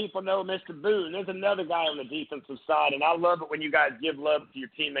lot of people know Mr. Boone. There's another guy on the defensive side, and I love it when you guys give love to your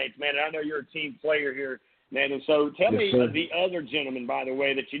teammates, man. And I know you're a team player here, man. And so tell me the other gentleman, by the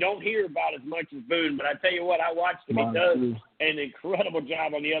way, that you don't hear about as much as Boone. But I tell you what, I watched him. He does an incredible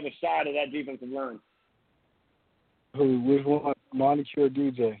job on the other side of that defensive line. Which one? Monty or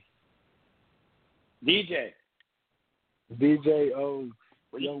DJ? DJ. Oh,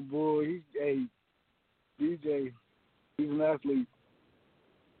 young boy. DJ, he's an athlete.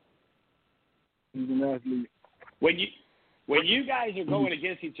 When you guys are going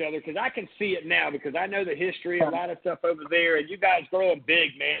against each other, because I can see it now, because I know the history, a lot of stuff over there, and you guys growing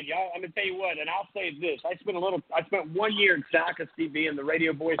big, man. Y'all, I'm gonna tell you what, and I'll say this: I spent 1 year in Socastee being the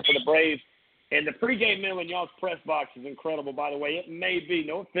radio voice for the Braves, and the pregame meal in y'all's press box is incredible. By the way, it may be,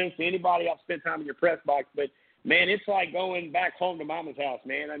 no offense to anybody else spent time in your press box, but man, it's like going back home to Mama's house,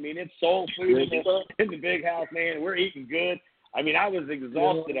 man. I mean, it's soul food in the big house, man. We're eating good. I mean, I was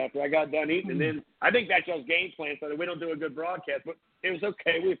exhausted after I got done eating, and then I think that's y'all's game plan so that we don't do a good broadcast. But it was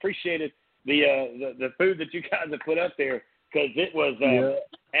okay. We appreciated the food that you guys have put up there because it was,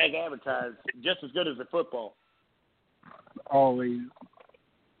 as advertised, just as good as the football. Always.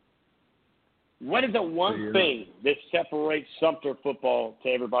 What is the one thing that separates Sumter football to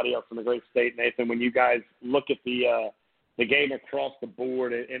everybody else in the great state, Nathan, when you guys look at the game across the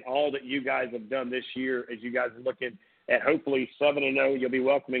board and all that you guys have done this year as you guys are looking at hopefully 7-0, you'll be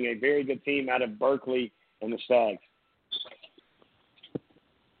welcoming a very good team out of Berkeley and the Stags?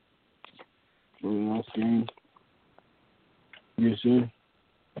 Nice game. Yes, sir.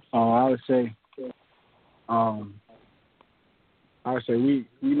 I would say we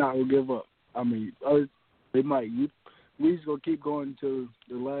not gonna give up. I mean, they might. We just gonna keep going to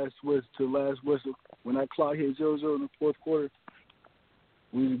the last whistle. When that clock hits 0-0 in the fourth quarter,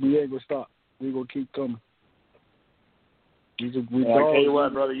 we ain't gonna stop. We gonna keep coming. I tell you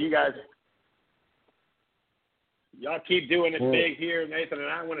what, brother, y'all keep doing it big here, Nathan, and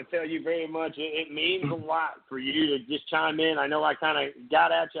I want to tell you very much it means a lot for you to just chime in. I know I kind of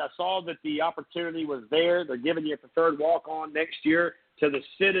got at you. I saw that the opportunity was there. They're giving you a preferred walk-on next year to the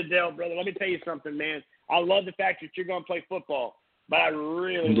Citadel, brother. Let me tell you something, man. I love the fact that you're going to play football, but I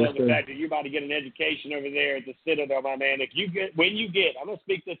really love the fact that you're about to get an education over there at the Citadel, my man. When you get, I'm going to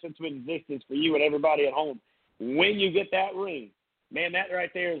speak this into existence for you and everybody at home. When you get that ring, man, that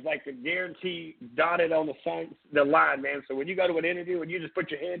right there is like a guarantee dotted on the line, man. So when you go to an interview and you just put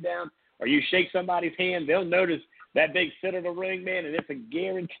your hand down or you shake somebody's hand, they'll notice that big Citadel ring, man, and it's a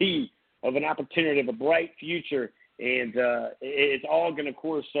guarantee of an opportunity of a bright future. And it's all going to, of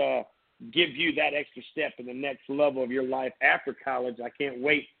course, give you that extra step in the next level of your life after college. I can't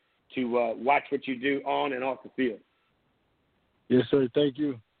wait to watch what you do on and off the field. Yes, sir. Thank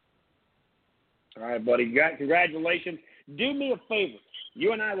you. All right, buddy. Congratulations. Do me a favor.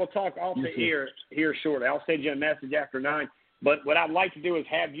 You and I will talk off the air here shortly. I'll send you a message after 9. But what I'd like to do is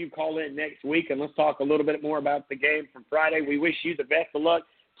have you call in next week, and let's talk a little bit more about the game from Friday. We wish you the best of luck.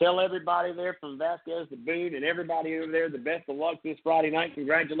 Tell everybody there from Vasquez to Boone and everybody over there the best of luck this Friday night.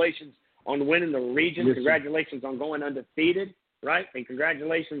 Congratulations on winning the region. Yes, congratulations on going undefeated, right? And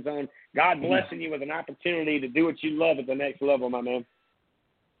congratulations on God blessing you with an opportunity to do what you love at the next level, my man.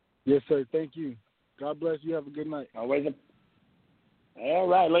 Yes, sir. Thank you. God bless you. Have a good night. Always All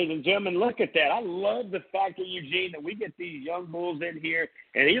right, ladies and gentlemen, look at that. I love the fact that, Eugene, that we get these young bulls in here.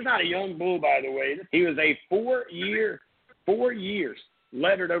 And he's not a young bull, by the way. He was a 4 years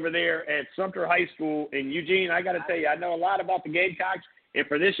lettered over there at Sumter High School. And, Eugene, I got to tell you, I know a lot about the Gamecocks. And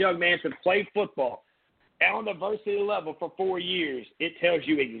for this young man to play football on the varsity level for 4 years, it tells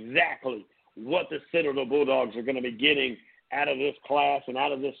you exactly what the Citadel Bulldogs are going to be getting out of this class and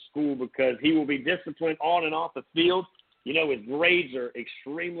out of this school, because he will be disciplined on and off the field. You know, his grades are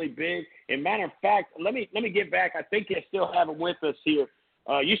extremely big. And matter of fact, let me get back. I think they still have him with us here.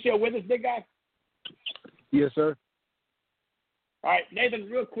 You still with us, big guy? Yes, sir. All right, Nathan,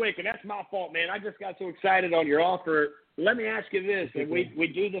 real quick, and that's my fault, man. I just got so excited on your offer. Let me ask you this, and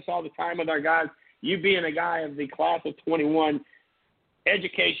we do this all the time with our guys. You being a guy of the class of 21,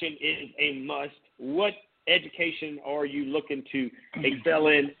 education is a must. What education are you looking to excel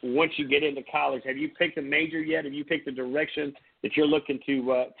in once you get into college? Have you picked a major yet? Have you picked a direction that you're looking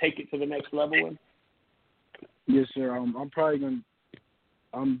to take it to the next level in? Yes, sir. I'm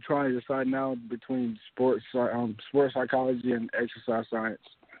trying to decide now between sports psychology and exercise science.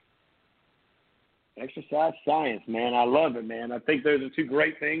 Exercise science, man. I love it, man. I think those are two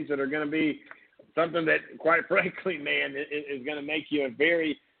great things that are going to be something that, quite frankly, man, is going to make you a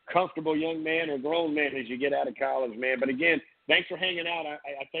very comfortable young man or grown man as you get out of college, man. But again, thanks for hanging out.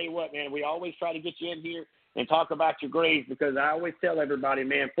 I tell you what, man, we always try to get you in here and talk about your grades, because I always tell everybody,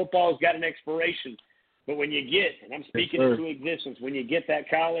 man, football's got an expiration. But when you get, and I'm speaking into existence, when you get that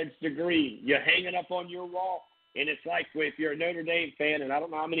college degree, you're hanging up on your wall. And it's like, if you're a Notre Dame fan, and I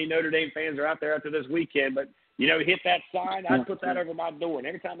don't know how many Notre Dame fans are out there after this weekend, but, you know, hit that sign, I'd put that over my door. And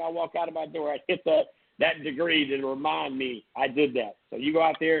every time I walk out of my door, I'd hit that degree to remind me I did that. So you go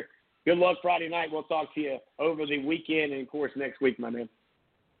out there. Good luck Friday night. We'll talk to you over the weekend and, of course, next week, my man.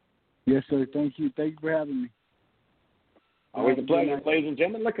 Yes, sir. Thank you. Thank you for having me. Always a pleasure, ladies and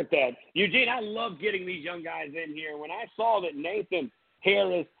gentlemen. Look at that. Eugene, I love getting these young guys in here. When I saw that Nathan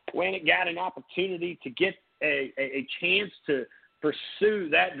Harris, when it got an opportunity to get a chance to pursue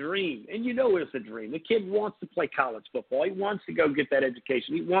that dream, and you know it's a dream. The kid wants to play college football. He wants to go get that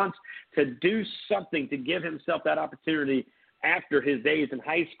education. He wants to do something to give himself that opportunity after his days in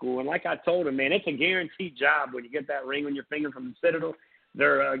high school. And like I told him, man, it's a guaranteed job when you get that ring on your finger from the Citadel.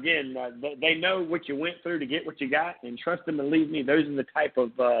 They're, again, they know what you went through to get what you got, and trust them and believe me, those are the type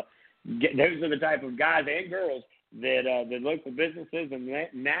of guys and girls that the local businesses and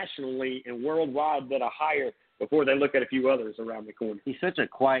nationally and worldwide that are hire before they look at a few others around the corner. He's such a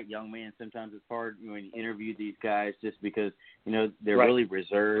quiet young man. Sometimes it's hard when you interview these guys just because, you know, they're really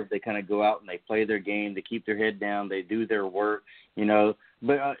reserved. They kind of go out and they play their game. They keep their head down. They do their work, you know.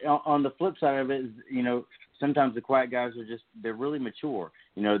 But on the flip side of it is, you know, sometimes the quiet guys they're really mature.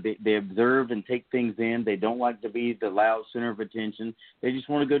 You know, they observe and take things in. They don't like to be the loud center of attention. They just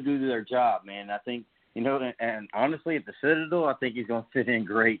want to go do their job, man. I think, you know, and honestly, at the Citadel, I think he's going to fit in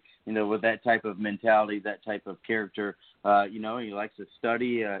great, you know, with that type of mentality, that type of character. You know, he likes to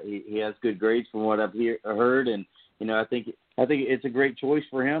study. He has good grades from what I've heard. And, you know, I think it's a great choice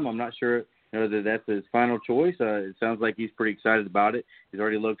for him. I'm not sure, you know, that's his final choice. It sounds like he's pretty excited about it. He's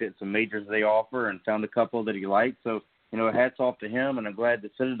already looked at some majors they offer and found a couple that he likes. So, you know, hats off to him, and I'm glad the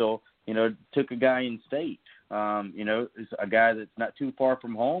Citadel, you know, took a guy in state. You know, it's a guy that's not too far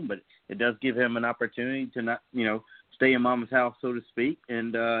from home, but it does give him an opportunity to not, you know, stay in mama's house, so to speak,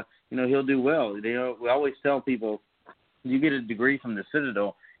 and, you know, he'll do well. You know, we always tell people, you get a degree from the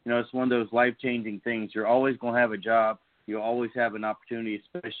Citadel, you know, it's one of those life-changing things. You're always going to have a job. You'll always have an opportunity,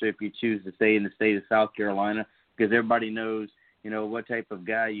 especially if you choose to stay in the state of South Carolina, because everybody knows, you know, what type of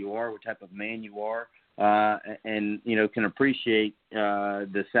guy you are, what type of man you are, and, you know, can appreciate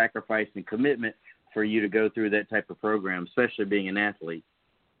the sacrifice and commitment for you to go through that type of program, especially being an athlete.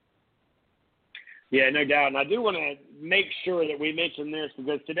 Yeah, no doubt. And I do want to make sure that we mention this,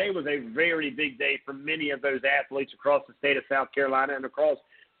 because today was a very big day for many of those athletes across the state of South Carolina and across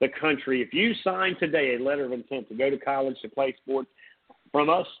the country. If you sign today a letter of intent to go to college to play sports, from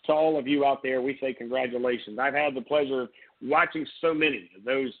us to all of you out there, we say congratulations. I've had the pleasure of watching so many of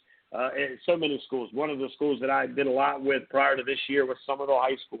those in so many schools. One of the schools that I did a lot with prior to this year was Somerville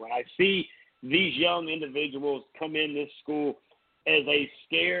High School. And I see these young individuals come in this school as a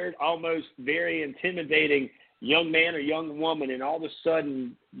scared, almost very intimidating young man or young woman, and all of a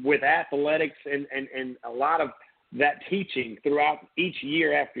sudden with athletics and a lot of that teaching throughout each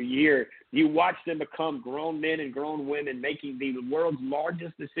year after year, you watch them become grown men and grown women making the world's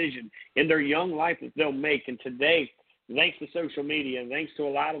largest decision in their young life that they'll make. And today, thanks to social media and thanks to a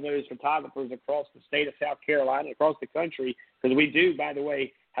lot of those photographers across the state of South Carolina, across the country, because we do, by the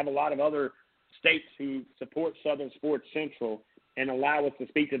way, have a lot of other states who support Southern Sports Central and allow us to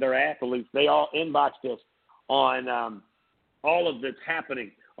speak to their athletes. They all inboxed us on all of that's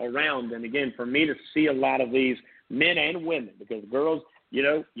happening around. And, again, for me to see a lot of these men and women, because girls, you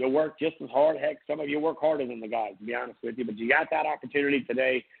know, you work just as hard. Heck, some of you work harder than the guys, to be honest with you. But you got that opportunity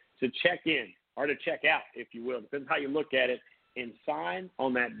today to check in or to check out, if you will, depends how you look at it, and sign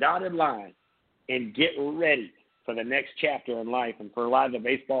on that dotted line and get ready for the next chapter in life. And for a lot of the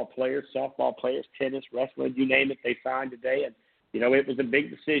baseball players, softball players, tennis, wrestling, you name it, they signed today. And, you know, it was a big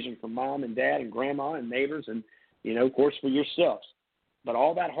decision for mom and dad and grandma and neighbors and, you know, of course, for yourselves. But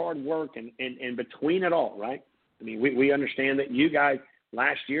all that hard work and between it all, right? I mean, we understand that you guys,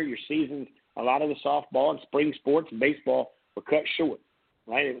 last year, your seasons, a lot of the softball and spring sports and baseball were cut short,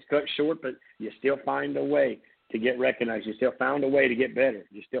 right? It was cut short, but you still find a way to get recognized. You still found a way to get better.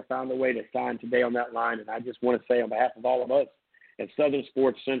 You still found a way to sign today on that line. And I just want to say on behalf of all of us at Southern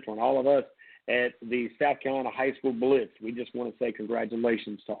Sports Central and all of us at the South Carolina High School Blitz, we just want to say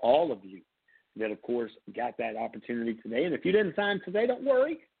congratulations to all of you that, of course, got that opportunity today. And if you didn't sign today, don't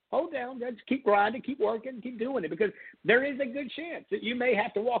worry. Hold down. Just keep grinding, keep working, keep doing it, because there is a good chance that you may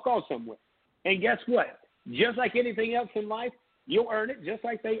have to walk off somewhere. And guess what? Just like anything else in life, you'll earn it just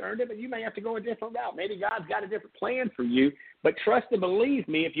like they earned it, but you may have to go a different route. Maybe God's got a different plan for you. But trust and believe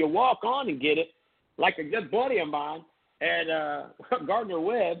me, if you walk on and get it, like a good buddy of mine at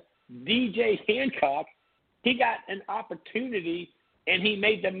Gardner-Webb, DJ Hancock, he got an opportunity and he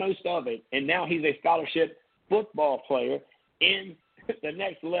made the most of it. And now he's a scholarship football player in the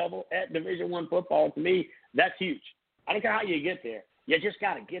next level at Division I football. To me, that's huge. I don't care how you get there. You just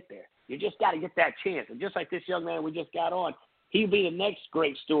got to get there. You just got to get that chance. And just like this young man we just got on, he'll be the next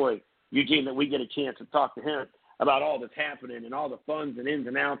great story, Eugene, that we get a chance to talk to him about all that's happening and all the funds and ins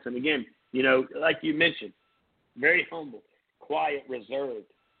and outs. And, again, you know, like you mentioned, very humble, quiet, reserved,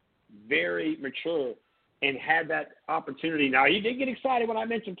 very mature, and had that opportunity. Now, he did get excited when I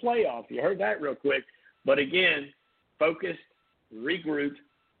mentioned playoffs. You heard that real quick. But, again, focused, regrouped,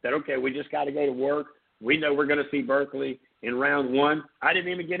 said, okay, we just got to go to work. We know we're going to see Berkeley in round one. I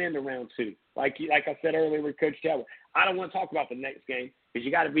didn't even get into round two. Like I said earlier with Coach Chadwell, I don't want to talk about the next game because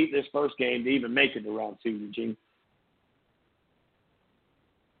you got to beat this first game to even make it to round two, Eugene.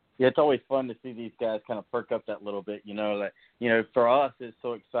 Yeah, it's always fun to see these guys kind of perk up that little bit. You know, that, you know, for us, it's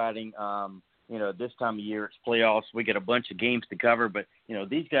so exciting. You know, this time of year, it's playoffs. We get a bunch of games to cover, but, you know,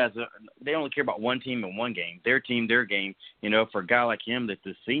 these guys, they only care about one team and one game. Their team, their game. You know, for a guy like him that's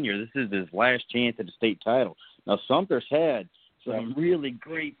a senior, this is his last chance at a state title. Now, Sumter's had some really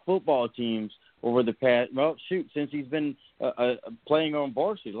great football teams over the past, since he's been playing on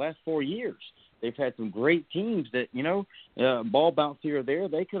varsity the last 4 years. They've had some great teams that, you know, ball bounce here or there.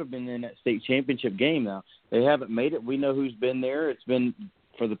 They could have been in that state championship game now. They haven't made it. We know who's been there. It's been,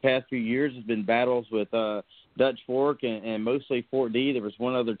 for the past few years, it's been battles with Dutch Fork and mostly Fort D. There was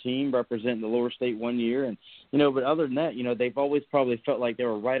one other team representing the lower state one year. And, you know, but other than that, you know, they've always probably felt like they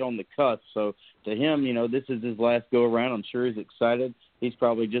were right on the cusp. So to him, you know, this is his last go-around. I'm sure he's excited. He's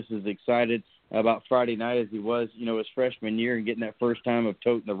probably just as excited about Friday night as he was, you know, his freshman year and getting that first time of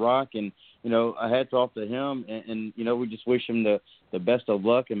toting the rock. And, you know, hats off to him. And you know, we just wish him the best of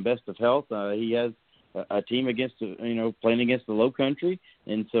luck and best of health. He has a team against, you know, playing against the Low Country.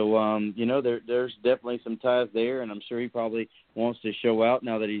 And so, you know, there's definitely some ties there. And I'm sure he probably wants to show out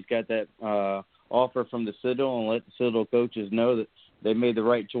now that he's got that offer from the Citadel, and let the Citadel coaches know that they made the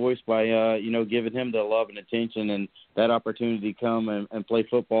right choice by, you know, giving him the love and attention and that opportunity to come and play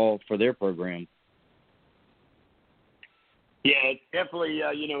football for their program. Yeah, it's definitely,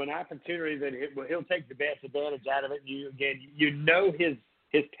 you know, an opportunity that he'll take the best advantage out of it. You know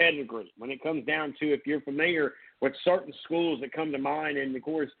his pedigree when it comes down to, if you're familiar with certain schools that come to mind, and, of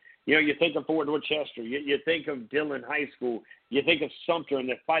course, you know, you think of Fort Dorchester, you think of Dillon High School, you think of Sumter and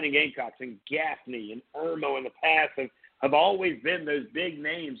the Fighting Gamecocks, and Gaffney and Irmo in the past have always been those big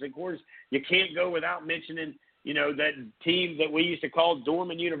names. Of course, you can't go without mentioning, you know, that team that we used to call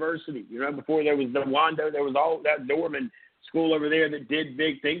Dorman University. You know, before there was the Wando, there was all that Dorman school over there that did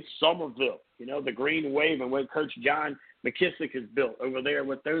big things. Somerville, you know, the Green Wave and what Coach John McKissick has built over there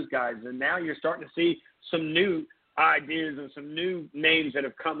with those guys. And now you're starting to see some new ideas and some new names that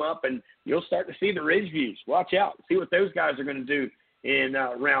have come up, and you'll start to see the Ridgeviews. Watch out. See what those guys are going to do in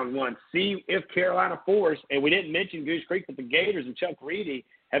round one. See if Carolina Forest, and we didn't mention Goose Creek, but the Gators and Chuck Reedy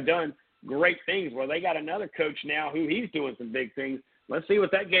have done great things. Well, they got another coach now who he's doing some big things. Let's see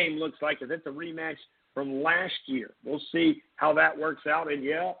what that game looks like, because it's a rematch from last year. We'll see how that works out. And,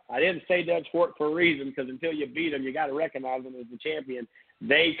 yeah, I didn't say Dutch Fork for a reason, because until you beat them, you got to recognize them as the champion.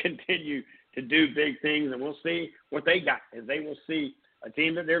 They continue to do big things, and we'll see what they got, as they will see a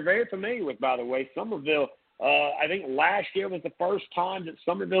team that they're very familiar with, by the way. Somerville, I think last year was the first time that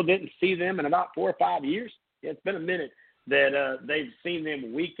Somerville didn't see them in about 4 or 5 years. Yeah, it's been a minute that they've seen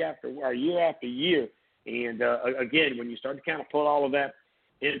them week after or year after year. And, again, when you start to kind of put all of that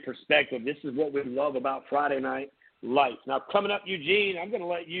in perspective, this is what we love about Friday Night Lights. Now, coming up, Eugene, I'm going to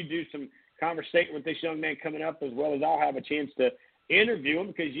let you do some conversation with this young man coming up, as well as I'll have a chance to interview him,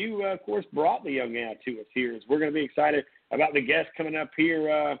 because you, of course, brought the young man to us here. We're going to be excited about the guest coming up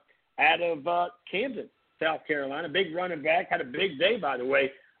here out of Camden, South Carolina. Big running back, had a big day, by the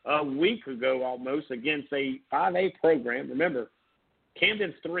way, a week ago almost against a 5A program. Remember,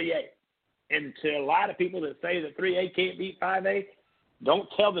 Camden's 3A. And to a lot of people that say that 3A can't beat 5A, don't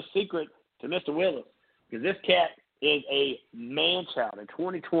tell the secret to Mr. Willis, because this cat is a man-child. In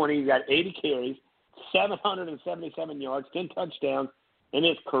 2020, he got 80 carries, 777 yards, 10 touchdowns, and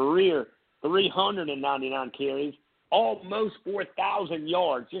his career 399 carries, almost 4,000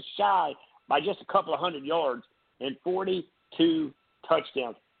 yards, just shy by just a couple of hundred yards, and 42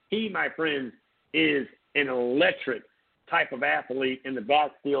 touchdowns. He, my friends, is an electric type of athlete in the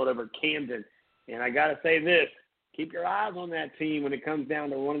backfield over Camden. And I got to say this, keep your eyes on that team when it comes down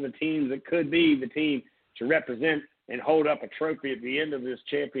to one of the teams that could be the team to represent and hold up a trophy at the end of this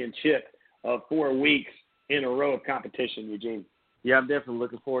championship of 4 weeks in a row of competition, Eugene. Yeah, I'm definitely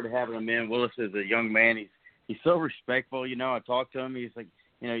looking forward to having him in. Willis is a young man. He's so respectful. You know, I talked to him. He's like,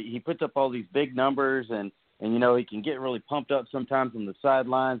 you know, he puts up all these big numbers, and you know, he can get really pumped up sometimes on the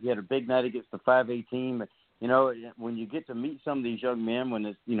sidelines. He had a big night against the 5A team. You know, when you get to meet some of these young men, when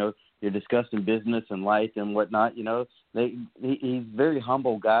it's, you know, you're discussing business and life and whatnot, you know, he's a very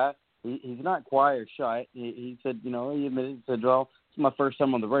humble guy. He's not quiet or shy. He said, you know, he admitted, he said, well, it's my first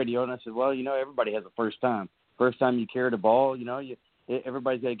time on the radio. And I said, well, you know, everybody has a first time. First time you carried a ball, you know,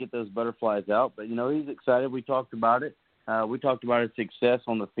 everybody's got to get those butterflies out. But, you know, he's excited. We talked about it. We talked about his success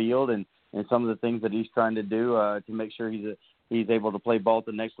on the field and some of the things that he's trying to do to make sure he's able to play ball at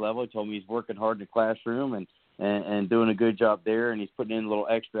the next level. He told me he's working hard in the classroom and doing a good job there, and he's putting in a little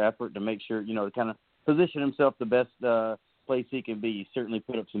extra effort to make sure, you know, to kind of position himself the best place he can be. He certainly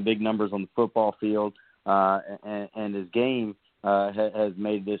put up some big numbers on the football field, and his game has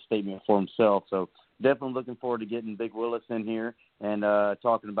made this statement for himself. So definitely looking forward to getting Big Willis in here and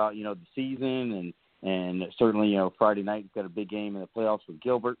talking about, you know, the season and certainly, you know, Friday night he's got a big game in the playoffs with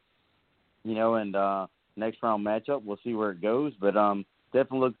Gilbert, you know, and next round matchup, we'll see where it goes. But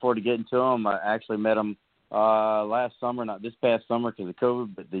definitely looking forward to getting to him. I actually met him last summer, not this past summer because of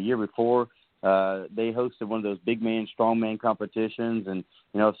COVID, but the year before. They hosted one of those big man, strong man competitions, and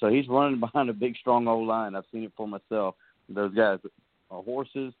you know, so he's running behind a big, strong old line. I've seen it for myself. Those guys are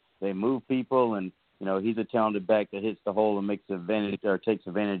horses; they move people, and you know, he's a talented back that hits the hole and takes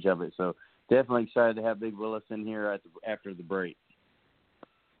advantage of it. So definitely excited to have Big Willis in here after the break.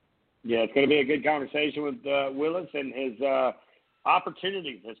 Yeah, it's going to be a good conversation with Willis and his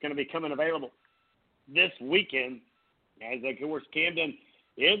opportunity that's going to be coming available this weekend. As of course, Camden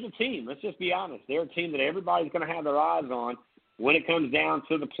is a team. Let's just be honest. They're a team that everybody's going to have their eyes on when it comes down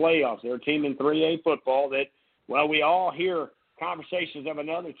to the playoffs. They're a team in 3A football that, well, we all hear conversations of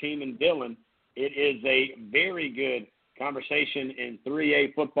another team in Dillon. It is a very good conversation in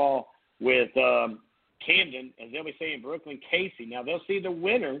 3A football with Camden, as they'll be saying Brooklyn Casey. Now, they'll see the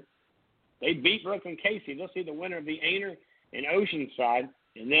winner. They beat Brooklyn Casey. They'll see the winner of the Aner and Oceanside.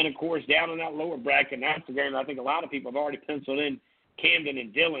 And then, of course, down in that lower bracket, and that's the game I think a lot of people have already penciled in Camden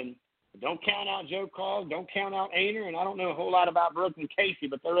and Dillon. Don't count out Joe Carl. Don't count out Aner. And I don't know a whole lot about Brooklyn Casey,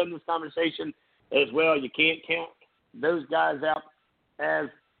 but they're in this conversation as well. You can't count those guys out as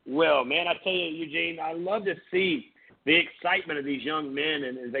well. Man, I tell you, Eugene, I love to see the excitement of these young men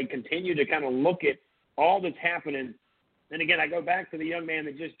and as they continue to kind of look at all that's happening. And, again, I go back to the young man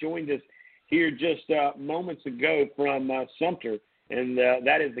that just joined us here just moments ago from Sumter, and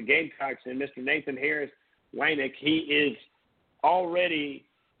that is the Gamecocks and Mr. Nathan Harris Wynick. He is already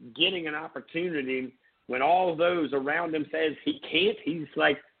getting an opportunity when all those around him says he can't. He's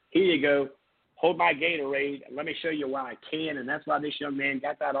like, here you go, hold my Gatorade, let me show you why I can. And that's why this young man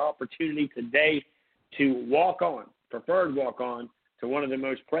got that opportunity today to preferred walk on to one of the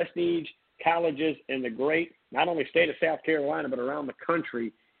most prestige colleges in the great, not only state of South Carolina, but around the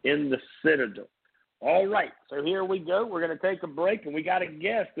country, in the Citadel. All right, so here we go. We're going to take a break, and we got a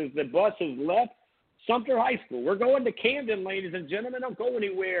guest as the bus has left Sumter High School. We're going to Camden, ladies and gentlemen. Don't go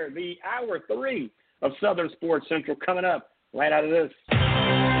anywhere. The Hour 3 of Southern Sports Central coming up right out of this.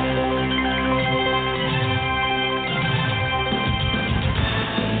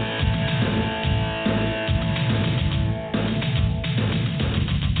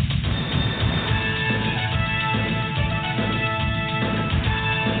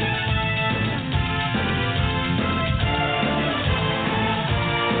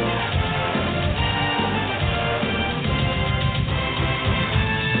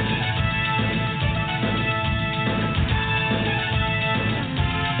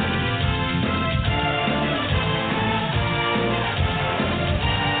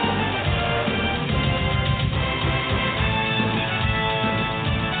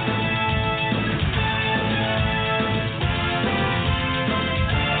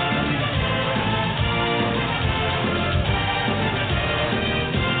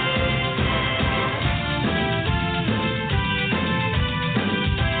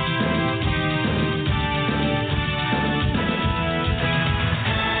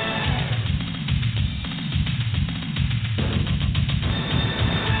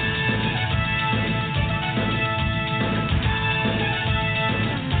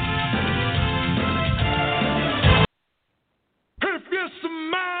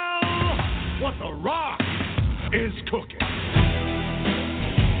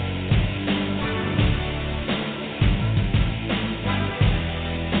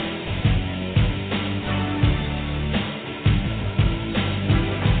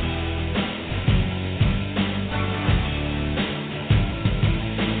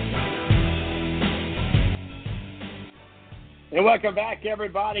 And welcome back,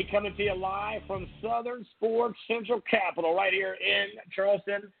 everybody, coming to you live from Southern Sports Central Capital right here in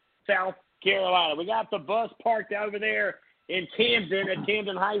Charleston, South Carolina. We got the bus parked over there in Camden at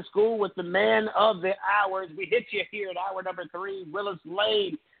Camden High School with the man of the hour. We hit you here at hour number 3, Willis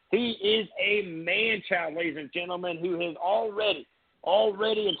Lane. He is a man-child, ladies and gentlemen, who has already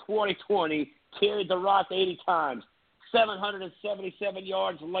in 2020 carried the rock 80 times, 777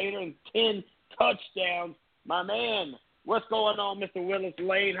 yards later, and 10 touchdowns. My man, what's going on, Mr. Willis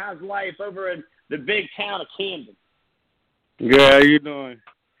Lane? How's life over in the big town of Camden? Good. How you doing?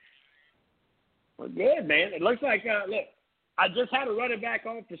 Well, good, man. It looks like, look, I just had a running back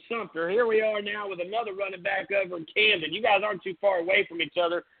on for Sumter. Here we are now with another running back over in Camden. You guys aren't too far away from each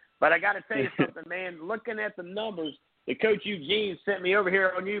other, but I got to tell you something, man. Looking at the numbers that Coach Eugene sent me over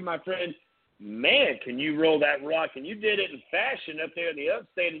here on you, my friend, man, can you roll that rock? And you did it in fashion up there in the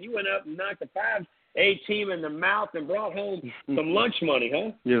upstate, and you went up and knocked the 5A team in the mouth and brought home some lunch money,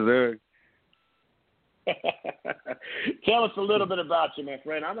 huh? Yes, sir. Tell us a little bit about you, my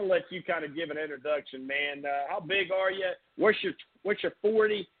friend. I'm gonna let you kind of give an introduction, man. How big are you? What's your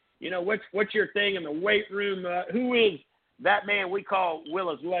 40? You know, what's your thing in the weight room? Who is that man we call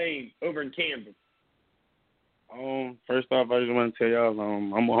Willis Lane over in Camden? First off, I just want to tell y'all,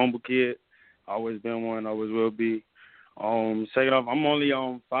 I'm a humble kid. Always been one. Always will be. Second off, I'm only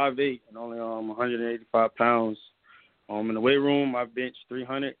 5'8" and only 185 pounds. In the weight room, I bench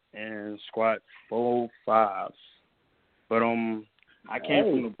 300 and squat 405. But I came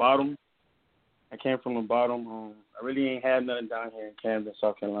from the bottom. I really ain't had nothing down here in Camden,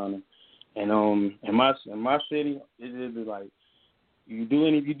 South Carolina. And in my city, it is like you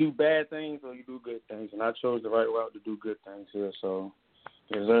do bad things or you do good things. And I chose the right route to do good things here. So,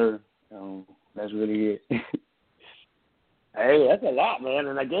 yes, sir. That's really it. Hey, that's a lot, man.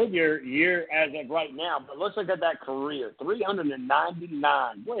 And I gave your year as of right now, but let's look at that career.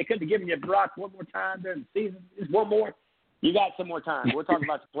 399. Boy, they couldn't have given you a Brock one more time during the season. Just one more. You got some more time. We'll talk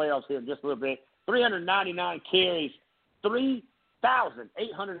about the playoffs here in just a little bit. 399 carries,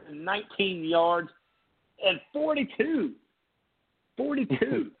 3,819 yards, and 42.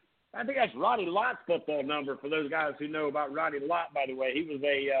 42. I think that's Roddy Lott's football number for those guys who know about Roddy Lott, by the way. He was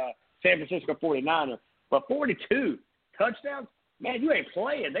a San Francisco 49er. But 42 touchdowns? Man, you ain't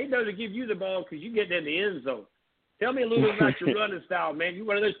playing. They know to give you the ball because you get in the end zone. Tell me a little bit about your running style, man. You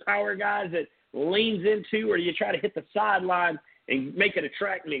one of those power guys that leans into, or do you try to hit the sideline and make it a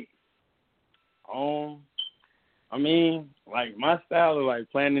track meet? I mean, like, my style of, like,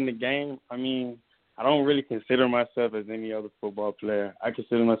 playing in the game, I mean, I don't really consider myself as any other football player. I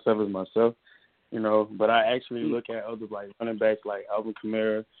consider myself as myself, you know, but I actually look at other, like, running backs like Alvin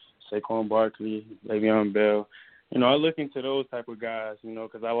Kamara, Saquon Barkley, Le'Veon Bell. You know, I look into those type of guys, you know,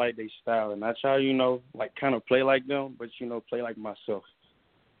 because I like their style. And I try, you know, like, kind of play like them, but, you know, play like myself.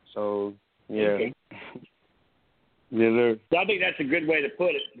 So, yeah. Okay. Yes, sir. So I think that's a good way to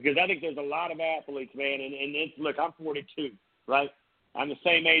put it, because I think there's a lot of athletes, man, and it's, look, I'm 42, right? I'm the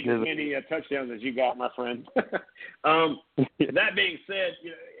same age as many touchdowns as you got, my friend. That being said,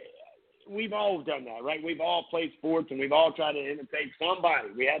 you know, we've all done that, right? We've all played sports, and we've all tried to imitate somebody.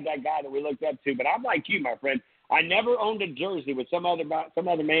 We had that guy that we looked up to, but I'm like you, my friend. I never owned a jersey with some other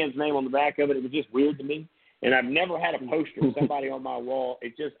man's name on the back of it. It was just weird to me. And I've never had a poster of somebody on my wall.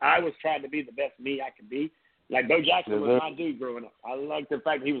 I was trying to be the best me I could be. Like Bo Jackson was my dude growing up. I liked the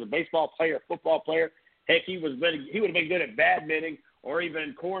fact that he was a baseball player, a football player. Heck, he would have been good at badminton or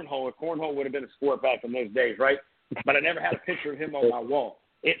even cornhole. If cornhole would have been a sport back in those days, right? But I never had a picture of him on my wall.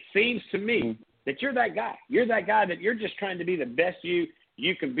 It seems to me that you're that guy. You're that guy that you're just trying to be the best you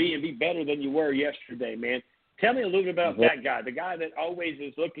can be and be better than you were yesterday, man. Tell me a little bit about that guy, the guy that always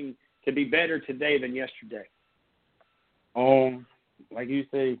is looking to be better today than yesterday. Like you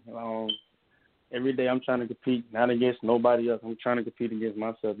say, every day I'm trying to compete, not against nobody else. I'm trying to compete against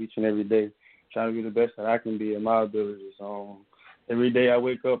myself each and every day, trying to be the best that I can be in my abilities. Every day I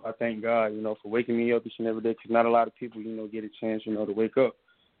wake up, I thank God, you know, for waking me up each and every day, because not a lot of people, you know, get a chance, you know, to wake up.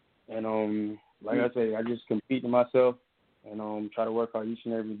 And like I say, I just compete to myself and try to work out each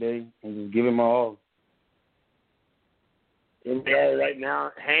and every day and just give it my all. Here we are right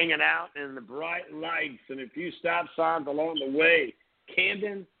now, hanging out in the bright lights and a few stop signs along the way.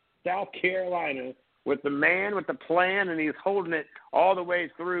 Camden, South Carolina, with the man with the plan, and he's holding it all the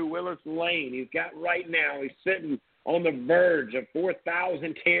way through Willis Lane. He's he's sitting on the verge of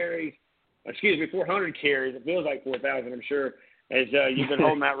 400 carries. It feels like 4,000, I'm sure, as you've been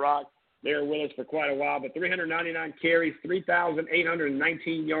holding that rock there, Willis, for quite a while. But 399 carries,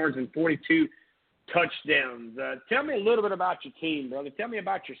 3,819 yards, and 42 touchdowns. Tell me a little bit about your team, brother. Tell me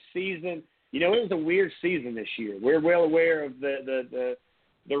about your season. You know, it was a weird season this year. We're well aware of the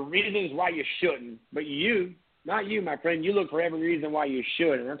reasons why you shouldn't. But you, not you, my friend, you look for every reason why you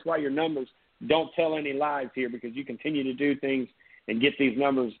should, and that's why your numbers don't tell any lies here, because you continue to do things and get these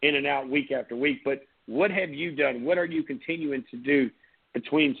numbers in and out week after week. But what have you done? What are you continuing to do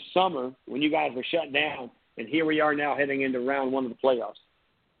between summer, when you guys were shut down, and here we are now heading into round one of the playoffs?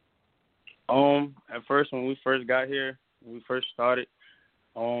 At first, when we first got here, when we first started,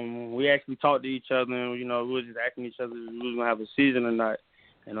 we actually talked to each other, and, you know, we were just asking each other if we was going to have a season or not.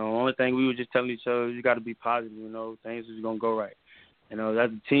 And the only thing we were just telling each other, you got to be positive, you know, things is going to go right. You know, as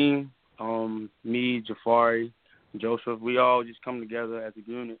a team, me, Jafari, Joseph, we all just come together as a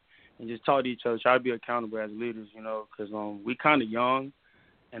unit and just talk to each other, try to be accountable as leaders, you know, because we kind of young.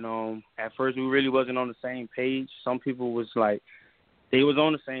 And at first we really wasn't on the same page. Some people was like, they was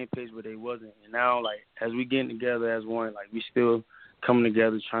on the same page, but they wasn't. And now, like, as we getting together as one, like, we still coming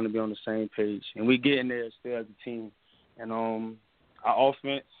together trying to be on the same page. And we getting there still as a team. And our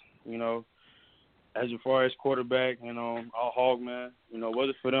offense, you know, as far as quarterback and our hog man, you know, was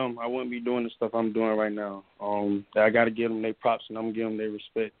it for them, I wouldn't be doing the stuff I'm doing right now. I got to give them their props, and I'm going to give them their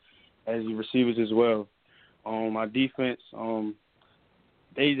respect as the receivers as well. My defense,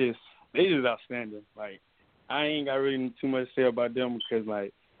 they just outstanding. Like, I ain't got really too much to say about them, because,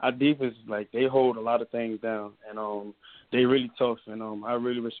 like, our defense, like, they hold a lot of things down, and they really tough, and I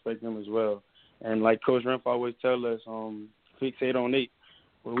really respect them as well. And like Coach Renf always tell us, fix 8 on 8.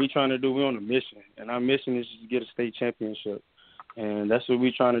 What we trying to do, we're on a mission, and our mission is to get a state championship. And that's what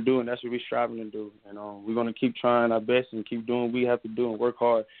we're trying to do, and that's what we're striving to do. And we're going to keep trying our best and keep doing what we have to do and work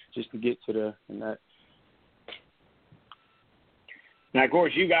hard just to get to there and that. Now, of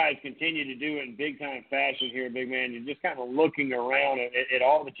course, you guys continue to do it in big-time fashion here, big man. You're just kind of looking around at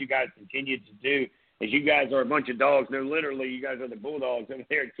all that you guys continue to do, as you guys are a bunch of dogs. No, literally, you guys are the Bulldogs over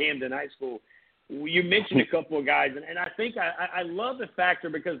there at Camden High School. You mentioned a couple of guys, and I think I love the factor,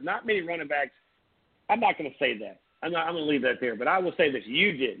 because not many running backs – I'm not going to say that. I'm going to leave that there. But I will say this.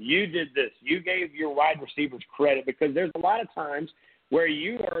 You did this. You gave your wide receivers credit, because there's a lot of times where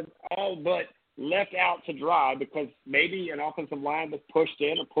you are all but – left out to dry because maybe an offensive line was pushed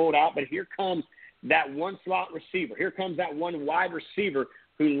in or pulled out, but here comes that one slot receiver. Here comes that one wide receiver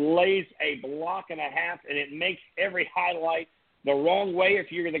who lays a block and a half, and it makes every highlight the wrong way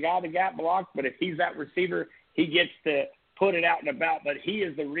if you're the guy that got blocked, but if he's that receiver, he gets to put it out and about, but he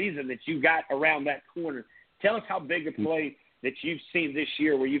is the reason that you got around that corner. Tell us how big a play that you've seen this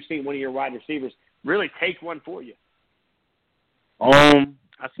year where you've seen one of your wide receivers really take one for you.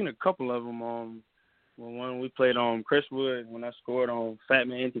 I've seen a couple of them. When we played on Crestwood, when I scored on Fat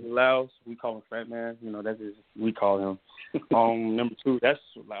Man Anthony Laos, we call him Fat Man. You know, that's just, we call him. Number 2, that's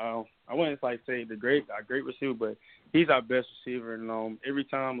I wouldn't say our great receiver, but he's our best receiver. And every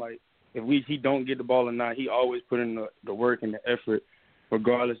time, like, if he don't get the ball or not, he always put in the work and the effort,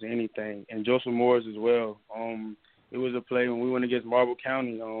 regardless of anything. And Joseph Morris as well. it was a play when we went against Marble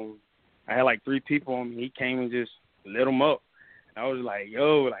County. I had like 3 people on me. He came and just lit them up. And I was like,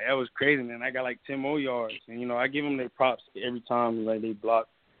 yo, like that was crazy. And I got like 10 more yards. And, I give them their props every time like they block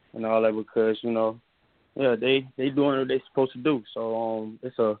and all that because, yeah, they doing what they supposed to do. So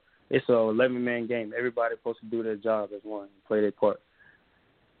it's a 11-man game. Everybody's supposed to do their job as one, play their part.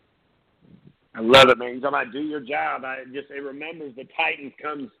 I love it, man. You're talking about do your job. It remembers the Titans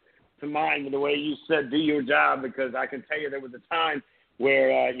comes to mind with the way you said do your job because I can tell you there was a time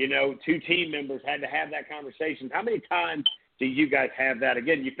where, 2 team members had to have that conversation. How many times do you guys have that?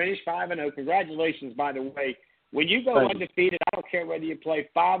 Again, you finished 5-0. Congratulations, by the way. When you go undefeated, I don't care whether you play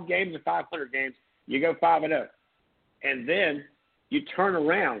 5 games or 500 games, you go 5-0. And then you turn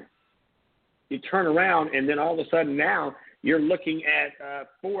around. And then all of a sudden now you're looking at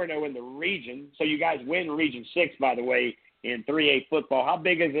 4-0 in the region. So you guys win Region 6, by the way, in 3A football. How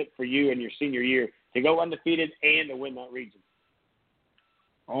big is it for you in your senior year to go undefeated and to win that region?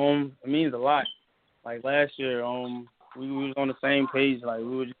 It means a lot. Like last year, we was on the same page. Like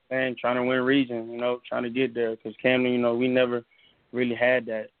we were just saying, trying to win region, trying to get there. Because Camden, we never really had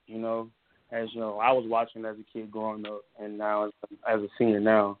that, as I was watching as a kid growing up, and now as a senior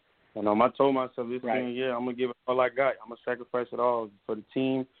now. And I told myself this senior year, I'm gonna give it all I got. I'm gonna sacrifice it all for the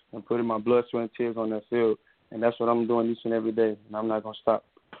team and put in my blood, sweat, and tears on that field. And that's what I'm doing each and every day. And I'm not gonna stop.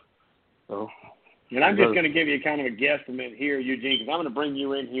 So. And I'm just going to give you kind of a guesstimate here, Eugene, because I'm going to bring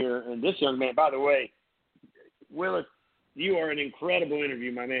you in here. And this young man, by the way, Willis, you are an incredible interview,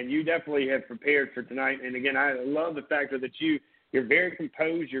 my man. You definitely have prepared for tonight. And, again, I love the fact that you're very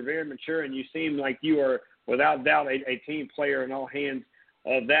composed, you're very mature, and you seem like you are, without doubt, a team player in all hands.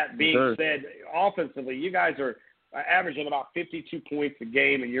 That being said, offensively, you guys are averaging about 52 points a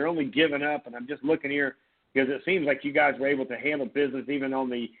game, and you're only giving up. And I'm just looking here because it seems like you guys were able to handle business even on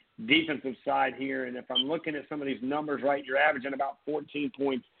the defensive side here. And if I'm looking at some of these numbers right, you're averaging about 14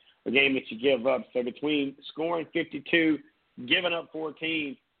 points a game that you give up. So between scoring 52, giving up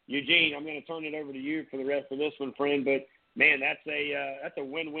 14, Eugene, I'm going to turn it over to you for the rest of this one, friend. But, man, that's a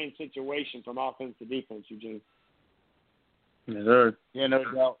win-win situation from offense to defense, Eugene. Yes, sir. Yeah, no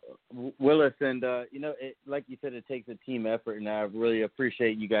doubt, Willis, and like you said, it takes a team effort, and I really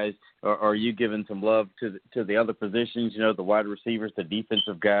appreciate you guys, or you giving some love to the other positions. The wide receivers, the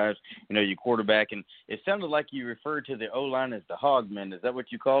defensive guys, your quarterback, and it sounded like you referred to the O-line as the hogmen. Is that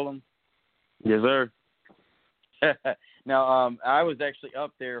what you call them? Yes, sir. Now, I was actually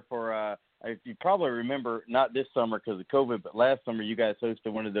up there for. If you probably remember, not this summer because of COVID, but last summer you guys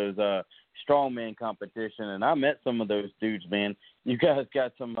hosted one of those strongman competition, and I met some of those dudes, man. You guys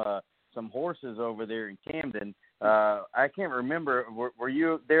got some horses over there in Camden. I can't remember. Were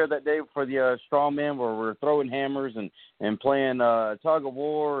you there that day for the strongman where we're throwing hammers and playing tug of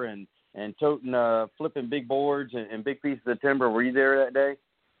war and toting, flipping big boards and big pieces of timber? Were you there that day?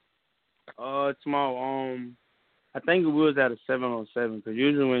 Small. I think we was at a 7-on-7 because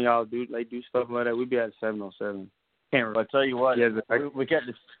usually when y'all do stuff like that, we be at a 7-on-7. Can't remember. I tell you what, we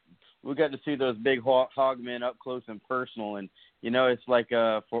got to see those big hog men up close and personal, and it's like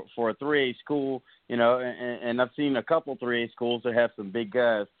for a 3A school, and I've seen a couple 3A schools that have some big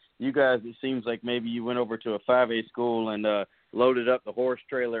guys. You guys, it seems like maybe you went over to a 5A school and loaded up the horse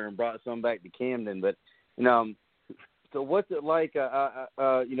trailer and brought some back to Camden, but So what's it like, kind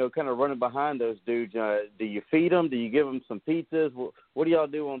of running behind those dudes? Do you feed them? Do you give them some pizzas? What do y'all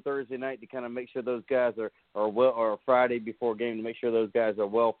do on Thursday night to kind of make sure those guys are well, or Friday before game to make sure those guys are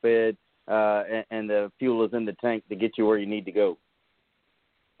well fed and the fuel is in the tank to get you where you need to go?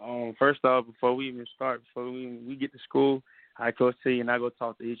 First off, before we even start, before we get to school, I Coach T and I go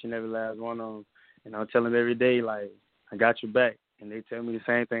talk to each and every last one of them, and I'll tell them every day, like, I got your back, and they tell me the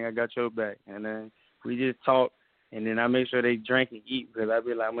same thing, I got your back, and then we just talk. And then I make sure they drink and eat because I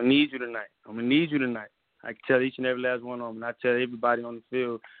be like, I'm going to need you tonight. I can tell each and every last one of them. And I tell everybody on the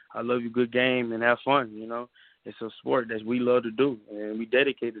field, I love you, good game, and have fun, It's a sport that we love to do and we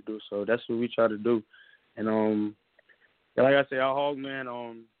dedicate to do. So that's what we try to do. And, like I say, our hog, man,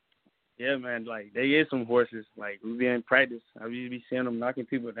 yeah, man, like, they is some horses. Like, we be in practice. I used to be seeing them knocking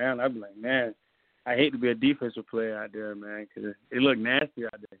people down. I be like, man, I hate to be a defensive player out there, man, because it look nasty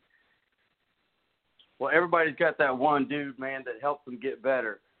out there. Well, everybody's got that one dude, man, that helps them get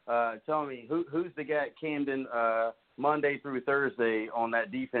better. Tell me, who's the guy at Camden Monday through Thursday on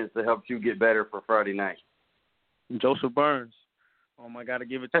that defense that helps you get better for Friday night? Joseph Burns. I got to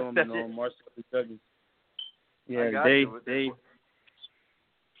give it to him. Marcel Douglas. Yeah, they. What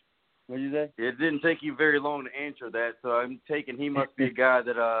did you say? It didn't take you very long to answer that, so I'm taking he must be a guy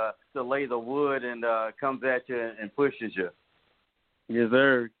that to lay the wood and comes at you and pushes you. Yes,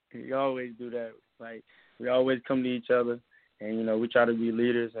 sir. He always do that. Like, we always come to each other, and, you know, we try to be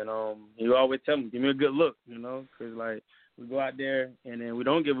leaders. And he always tell me, give me a good look, you know, because, like, we go out there and then we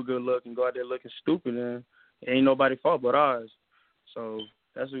don't give a good look and go out there looking stupid, and it ain't nobody's fault but ours. So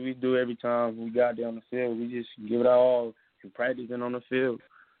that's what we do every time we go out there on the field. We just give it our all and practice and on the field.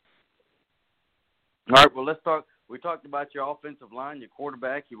 All right, well, let's talk. We talked about your offensive line, your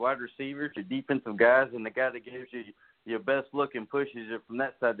quarterback, your wide receivers, your defensive guys, and the guy that gives you your best look and pushes you from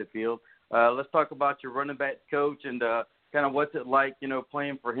that side of the field. Let's talk about your running back coach and kind of what's it like, you know,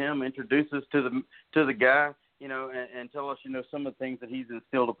 playing for him. Introduce us to the guy, you know, and tell us, you know, some of the things that he's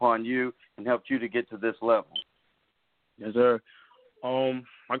instilled upon you and helped you to get to this level. Yes, sir.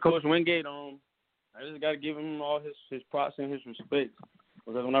 My coach Wingate, I just got to give him all his props and his respect.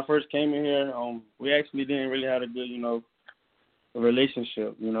 Because when I first came in here, we actually didn't really have a good, you know, a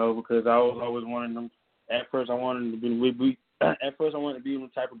relationship, you know, because I was always one of them. At first, I wanted to be the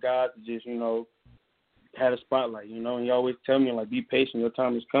type of guy that just, you know, had a spotlight, you know. And he always tell me, like, be patient, your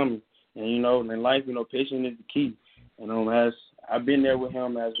time is coming. And, you know, in life, you know, patience is the key. And as I've been there with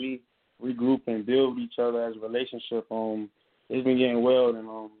him, as we regroup and build each other as a relationship, it's been getting well.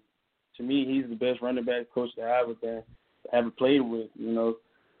 And to me, he's the best running back coach that I ever played with, you know.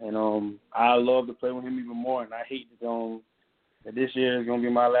 And I love to play with him even more. And I hate that this year is going to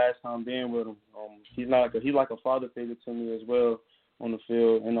be my last time being with him. He's like a father figure to me as well on the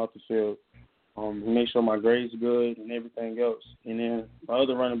field and off the field. He makes sure my grades are good and everything else. And then my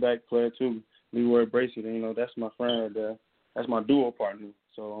other running back player, too, Leroy Bracey, you know, that's my friend right there. That's my duo partner.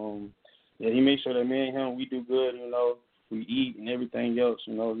 So, yeah, he makes sure that me and him, we do good, you know. We eat and everything else,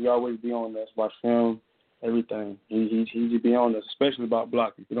 you know. He always be on us, watch film, everything. He just be on us, especially about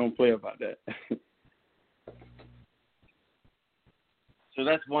blocking. We don't play about that. So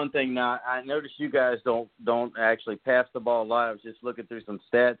that's one thing. Now, I noticed you guys don't actually pass the ball a lot. I was just looking through some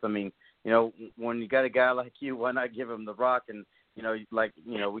stats. I mean, you know, when you got a guy like you, why not give him the rock? And, you know, like,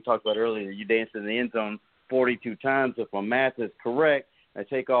 you know, we talked about earlier, you danced in the end zone 42 times. If my math is correct, I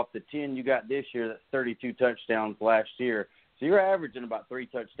take off the 10 you got this year, that's 32 touchdowns last year. So you're averaging about 3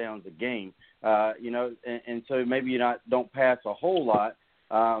 touchdowns a game, you know, and so maybe don't pass a whole lot,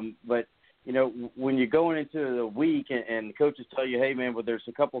 but, you know, when you're going into the week and the coaches tell you, hey, man, well, there's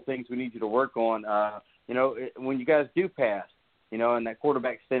a couple things we need you to work on, you know, when you guys do pass, you know, and that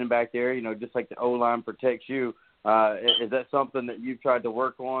quarterback's standing back there, you know, just like the O-line protects you, is that something that you've tried to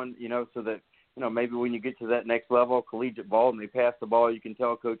work on, you know, so that, you know, maybe when you get to that next level, collegiate ball, and they pass the ball, you can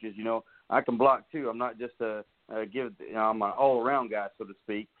tell coaches, you know, I can block too. I'm not just I'm an all-around guy, so to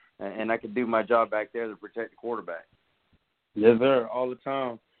speak, and I can do my job back there to protect the quarterback. Yes, sir, all the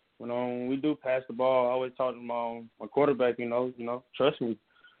time. When we do pass the ball, I always talk to my quarterback, you know, trust me,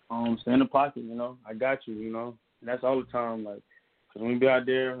 stay in the pocket, you know, I got you, you know, and that's all the time, like, because when we be out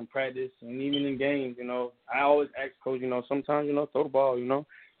there in practice and even in games, you know, I always ask coach, you know, sometimes, you know, throw the ball, you know,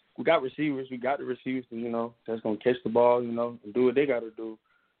 we got the receivers, you know, that's going to catch the ball, you know, and do what they got to do,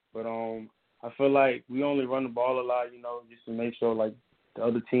 but I feel like we only run the ball a lot, you know, just to make sure, like, the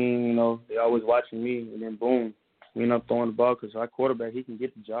other team, you know, they always watching me, and then boom, we end up throwing the ball because our quarterback, he can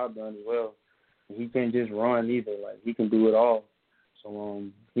get the job done as well. And he can't just run either. Like, he can do it all. So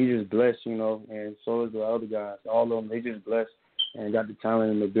he's just blessed, you know, and so is the other guys. All of them, they just blessed and got the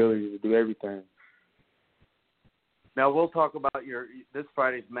talent and the ability to do everything. Now, we'll talk about this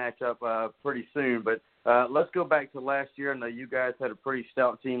Friday's matchup pretty soon, but let's go back to last year. I know you guys had a pretty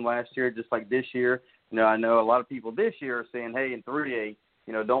stout team last year, just like this year. You know, I know a lot of people this year are saying, hey, in 3A,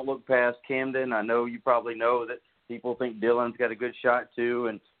 you know, don't look past Camden. I know you probably know that people think Dillon's got a good shot too,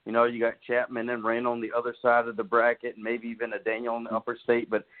 and, you know, you got Chapman and Randall on the other side of the bracket, and maybe even a Daniel in the upper state.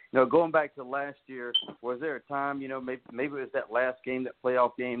 But, you know, going back to last year, was there a time, you know, maybe it was that last game, that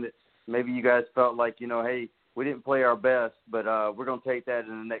playoff game, that maybe you guys felt like, you know, hey, we didn't play our best, but we're going to take that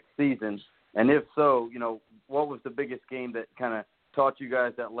in the next season? And if so, you know, what was the biggest game that kind of taught you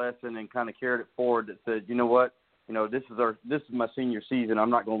guys that lesson and kind of carried it forward, that said, you know what, you know, this is my senior season, I'm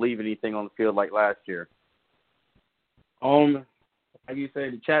not going to leave anything on the field like last year? Like you say,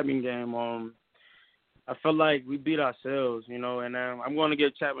 the Chapman game, I felt like we beat ourselves, you know, and I'm going to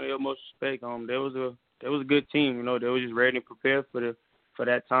give Chapman the most respect. There was a good team, you know, they were just ready and prepared for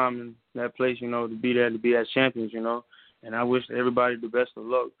that time and that place, you know, to be there, to be as champions, you know, and I wish everybody the best of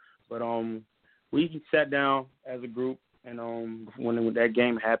luck. But we sat down as a group, and when that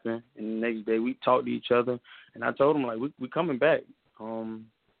game happened, and the next day we talked to each other, and I told them, like, we coming back.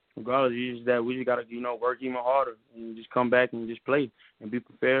 Regardless, we just got to, you know, work even harder and just come back and just play and be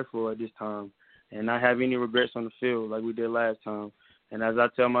prepared for it this time and not have any regrets on the field like we did last time. And as I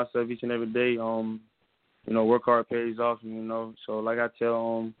tell myself each and every day, you know, work hard pays off, you know. So like I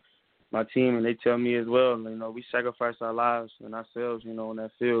tell my team, and they tell me as well, you know, we sacrifice our lives and ourselves, you know, on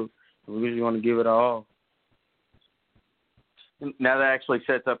that field. And we really want to give it our all. Now that actually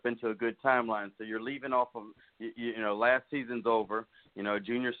sets up into a good timeline. So you're leaving off of, you know, last season's over. You know,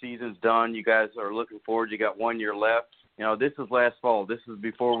 junior season's done. You guys are looking forward. You got 1 year left. You know, this is last fall. This is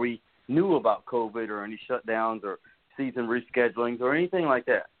before we knew about COVID or any shutdowns or season reschedulings or anything like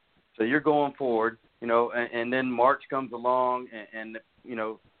that. So you're going forward, you know, and then March comes along and you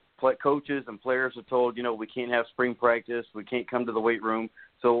know, coaches and players are told, you know, we can't have spring practice. We can't come to the weight room.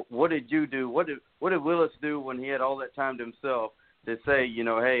 So what did you do? What did Willis do when he had all that time to himself to say, you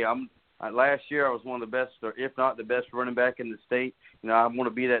know, hey, last year I was one of the best, or if not the best running back in the state. You know, I want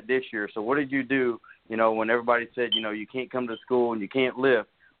to be that this year. So what did you do, you know, when everybody said, you know, you can't come to school and you can't lift?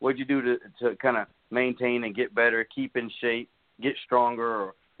 What did you do to kind of maintain and get better, keep in shape, get stronger,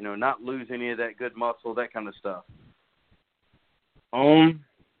 or, you know, not lose any of that good muscle, that kind of stuff?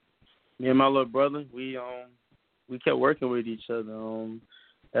 Me and my little brother, we kept working with each other.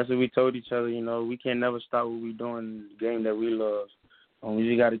 That's what we told each other, you know, we can't never stop what we're doing in the game that we love. We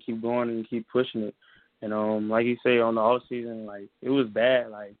just got to keep going and keep pushing it. And like you say, on the off season, like, it was bad,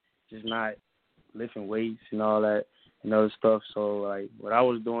 like, just not lifting weights and all that and other stuff. So, like, what I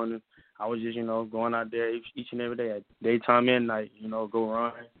was doing, I was just, you know, going out there each and every day, at daytime and night, you know, go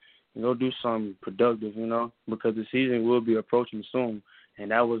run, you know, do something productive, you know, because the season will be approaching soon.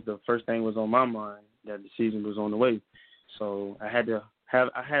 And that was the first thing was on my mind, that the season was on the way. So I had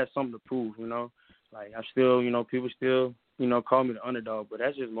something to prove, you know. Like, I still, you know, people still, you know, call me the underdog, but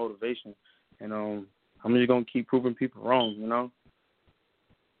that's just motivation. And I'm just going to keep proving people wrong, you know.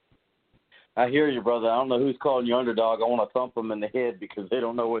 I hear you, brother. I don't know who's calling you underdog. I want to thump them in the head because they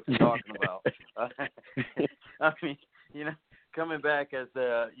don't know what they're talking about. I mean, you know, coming back as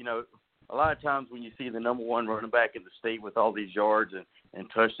you know, a lot of times when you see the number one running back in the state with all these yards and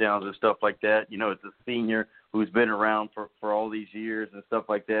touchdowns and stuff like that, you know, it's a senior who's been around for all these years and stuff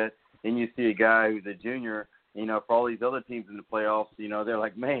like that. And you see a guy who's a junior, you know, for all these other teams in the playoffs, you know, they're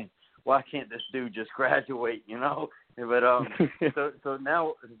like, man, why can't this dude just graduate, you know? But so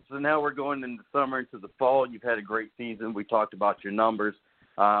now we're going into summer, into the fall. You've had a great season. We talked about your numbers,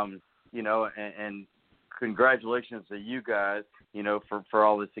 you know, and congratulations to you guys, you know, for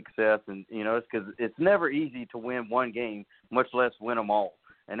all the success. And, you know, it's because it's never easy to win one game, much less win them all.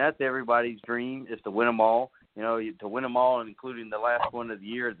 And that's everybody's dream, is to win them all, you know, to win them all, including the last one of the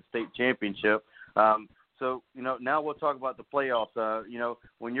year, the state championship. So, you know, now we'll talk about the playoffs. You know,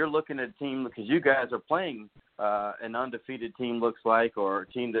 when you're looking at a team, because you guys are playing an undefeated team, looks like, or a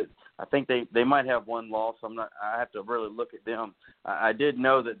team that I think they might have one loss. I have to really look at them. I did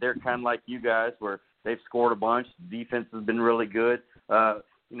know that they're kind of like you guys, where they've scored a bunch. The defense has been really good.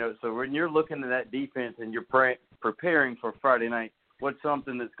 You know, so when you're looking at that defense and you're preparing for Friday night, what's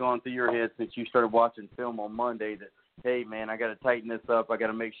something that's gone through your head since you started watching film on Monday that, hey, man, I got to tighten this up. I got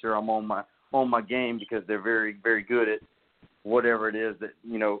to make sure I'm on my game, because they're very, very good at whatever it is that,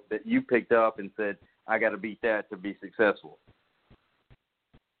 you know, that you picked up and said, I got to beat that to be successful?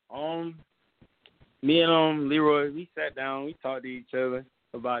 Me and Leroy, we sat down, we talked to each other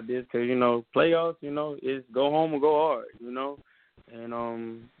about this, because, you know, playoffs, you know, is go home or go hard, you know.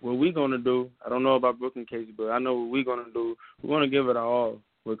 And what we're going to do, I don't know about Brooke and Casey, but I know what we're going to do. We're going to give it our all,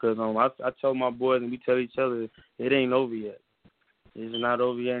 because I tell my boys and we tell each other it ain't over yet. It's not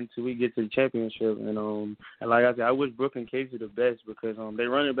over yet until we get to the championship. And like I said, I wish Brooke and Casey the best, because they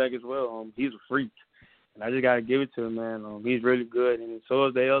running back as well. He's a freak. And I just got to give it to him, man. He's really good. And so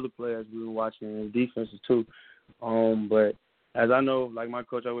is the other players we were watching, and defenses too. But as I know, like my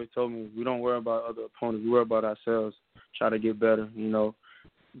coach always told me, we don't worry about other opponents. We worry about ourselves, try to get better, you know,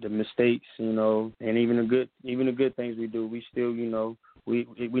 the mistakes, you know, and even the good things we do, we still, you know, we're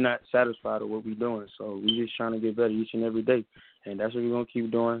not satisfied with what we're doing. So we're just trying to get better each and every day. And that's what we're going to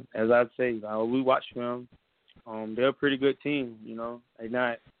keep doing. As I say, we watch film. They're a pretty good team, you know.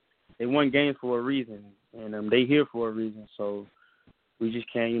 They won games for a reason, and they here for a reason. So we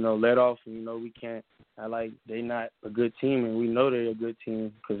just can't, you know, let off. And, you know, we can't act like they're not a good team, and we know they're a good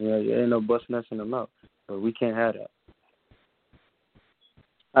team, because, you know, there ain't no busting us in the mouth. But we can't have that.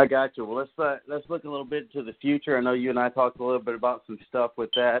 I got you. Well, let's look a little bit to the future. I know you and I talked a little bit about some stuff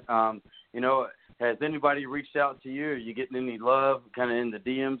with that. You know, has anybody reached out to you? Are you getting any love kind of in the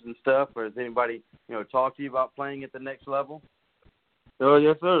DMs and stuff? Or has anybody, you know, talked to you about playing at the next level? Oh,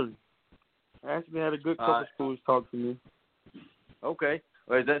 yes, sir. I actually had a good couple schools talk to me. Okay.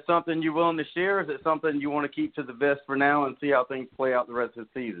 Well, is that something you're willing to share, or is it something you want to keep to the vest for now and see how things play out the rest of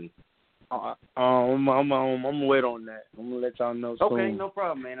the season? I'm gonna wait on that. I'm gonna let y'all know soon. Okay, no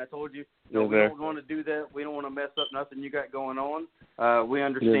problem, man. I told you. No, we don't want to do that. We don't want to mess up nothing you got going on. We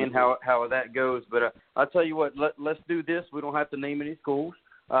understand how that goes, but I'll tell you what. Let's do this. We don't have to name any schools.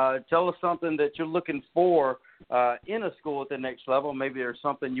 Tell us something that you're looking for in a school at the next level. Maybe there's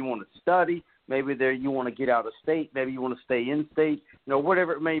something you want to study. Maybe you want to get out of state. Maybe you want to stay in state.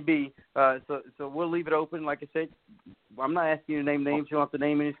 Whatever it may be. So we'll leave it open. Like I said, I'm not asking you to name names. You don't have to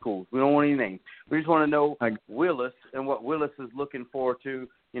name any schools. We don't want any names. We just want to know Willis and what Willis is looking forward to,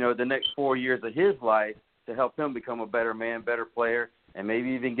 the next 4 years of his life to help him become a better man, better player, and maybe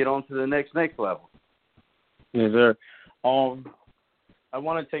even get on to the next level. Yes, sir. I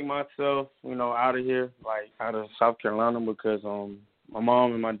want to take myself, out of here, like out of South Carolina, because my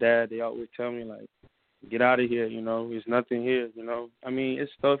mom and my dad, they always tell me, like, get out of here, there's nothing here, I mean,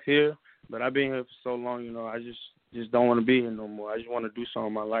 it's stuff here, but I've been here for so long, I just don't want to be here no more. I just want to do something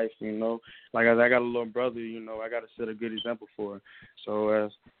in my life, Like, as I got a little brother, I got to set a good example for him. So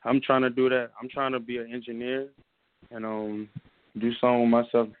as I'm trying to do that, I'm trying to be an engineer and do something with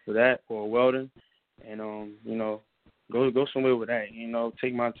myself for that, or welding, and, go somewhere with that,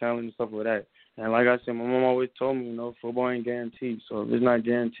 take my talent and stuff with that. And like I said, my mom always told me, football ain't guaranteed. So if it's not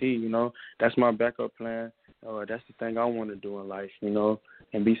guaranteed, that's my backup plan. That's the thing I want to do in life,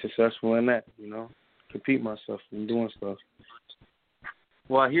 and be successful in that, compete myself and doing stuff.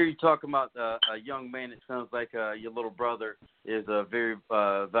 Well, I hear you talking about a young man. It sounds like your little brother is a very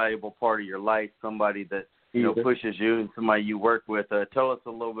valuable part of your life, somebody that, pushes you and somebody you work with. Tell us a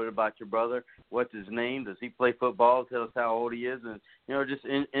little bit about your brother. What's his name? Does he play football? Tell us how old he is, and just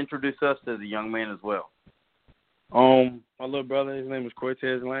introduce us to the young man as well. My little brother, his name is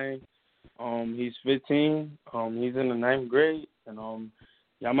Cortez Lane. He's 15. He's in the 9th grade, and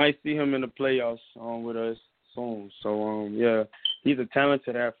y'all might see him in the playoffs with us soon. So he's a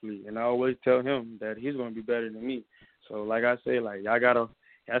talented athlete, and I always tell him that he's going to be better than me. So like I say,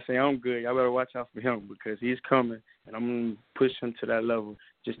 I say I'm good. Y'all better watch out for him, because he's coming, and I'm going to push him to that level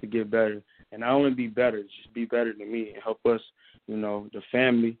just to get better. And not only be better, just be better than me and help us, the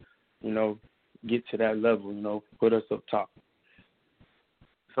family, get to that level, put us up top.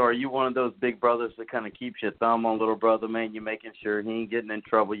 So are you one of those big brothers that kind of keeps your thumb on little brother, man? You're making sure he ain't getting in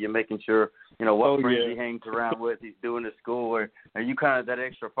trouble. You're making sure, what friends he hangs around with, he's doing at school. Or are you kind of that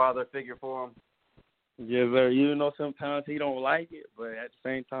extra father figure for him? Yeah, very. Sometimes he don't like it, but at the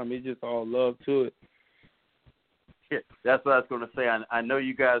same time, it's just all love to it. Yeah, that's what I was going to say. I know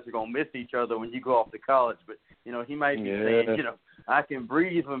you guys are going to miss each other when you go off to college, but, he might be saying, I can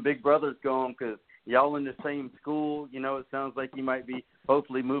breathe when big brother's gone, because y'all in the same school. It sounds like he might be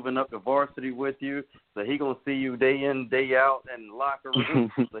hopefully moving up to varsity with you, so he going to see you day in, day out in the locker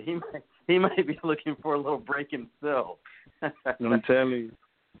room. So he might be looking for a little break himself. I'm telling you.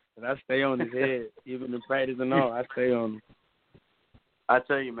 And I stay on his head, even in practice and all. I stay on him. I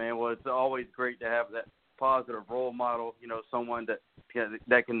tell you, man. Well, it's always great to have that positive role model. Someone that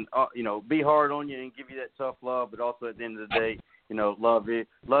can be hard on you and give you that tough love, but also at the end of the day, love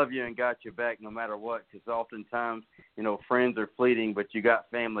you and got your back no matter what. Because oftentimes, friends are fleeting, but you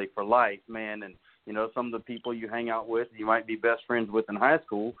got family for life, man. And some of the people you hang out with, you might be best friends with in high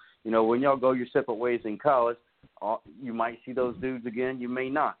school. When y'all go your separate ways in college, you might see those dudes again. You may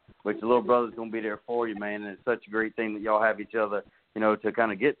not, but your little brother's going to be there for you, man. And it's such a great thing that y'all have each other, to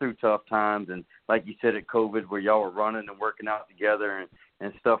kind of get through tough times. And like you said at COVID, where y'all were running and working out together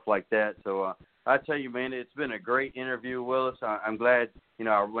and stuff like that. So I tell you, man, it's been a great interview, Willis. I'm glad,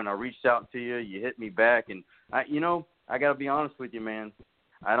 when I reached out to you, you hit me back. And, I got to be honest with you, man.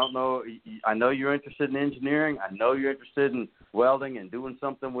 I don't know. I know you're interested in engineering. I know you're interested in welding and doing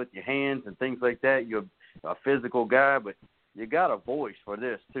something with your hands and things like that. You're a physical guy, but you got a voice for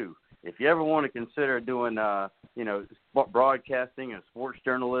this too. If you ever want to consider doing, broadcasting and sports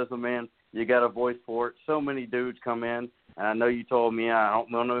journalism, man, you got a voice for it. So many dudes come in, and I know you told me, I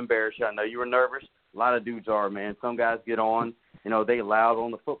don't want to embarrass you. I know you were nervous. A lot of dudes are, man. Some guys get on, they loud on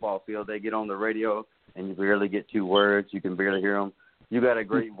the football field. They get on the radio, and you barely get 2 words. You can barely hear them. You got a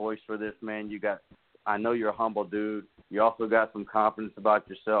great voice for this, man. I know you're a humble dude. You also got some confidence about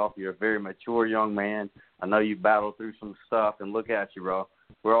yourself. You're a very mature young man. I know you battled through some stuff, and look at you, bro.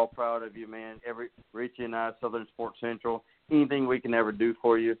 We're all proud of you, man. Richie and I, Southern Sports Central, anything we can ever do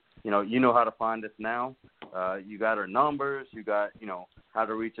for you, you know how to find us now. You got our numbers. You got, how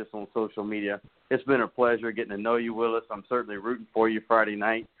to reach us on social media. It's been a pleasure getting to know you, Willis. I'm certainly rooting for you Friday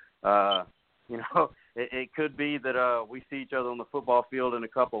night. It could be that we see each other on the football field in a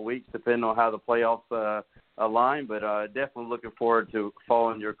couple of weeks, depending on how the playoffs align. But definitely looking forward to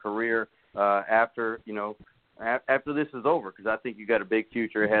following your career after, after this is over, because I think you got a big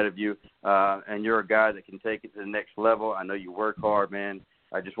future ahead of you, and you're a guy that can take it to the next level. I know you work hard, man.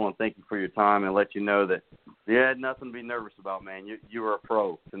 I just want to thank you for your time and let you know that you had nothing to be nervous about, man. You were a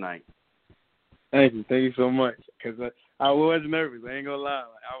pro tonight. Thank you so much. Because I was nervous. I ain't gonna lie.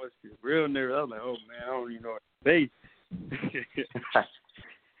 Like, I was real nervous. I was like, oh man, I don't even know what to say.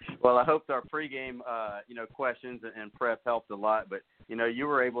 Well, I hope our pregame, questions and prep helped a lot. But you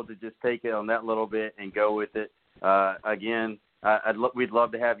were able to just take it on that little bit and go with it. Again, we'd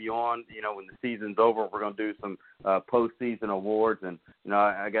love to have you on. When the season's over, we're going to do some postseason awards, and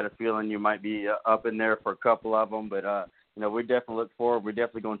I got a feeling you might be up in there for a couple of them. But we definitely look forward. We're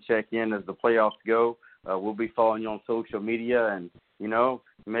definitely going to check in as the playoffs go. We'll be following you on social media, and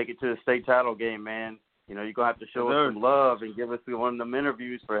make it to the state title game, man. You're going to have to show us some love and give us one of them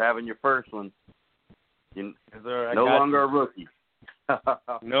interviews for having your first one. No longer a rookie.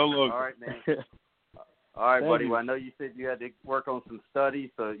 No longer. All right, man. All right, buddy. Well, I know you said you had to work on some studies,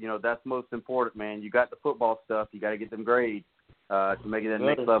 so, that's most important, man. You got the football stuff. You got to get them grades to make it to the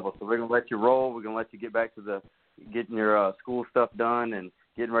next level. So we're going to let you roll. We're going to let you get back to getting your school stuff done and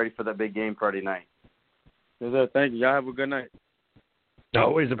getting ready for that big game Friday night. Yes, sir. Thank you. Y'all have a good night.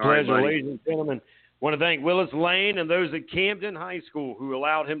 Always a pleasure, right, ladies and gentlemen. Want to thank Willis Lane and those at Camden High School who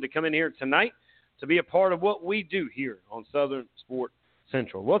allowed him to come in here tonight to be a part of what we do here on Southern Sports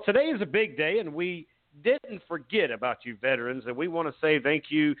Central. Well, today is a big day, and we didn't forget about you veterans, and we want to say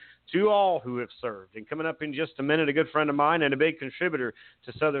thank you to all who have served. And coming up in just a minute, a good friend of mine and a big contributor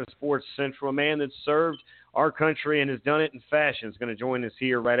to Southern Sports Central, a man that served our country and has done it in fashion, is going to join us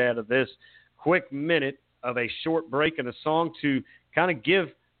here right out of this quick minute of a short break and a song to kind of give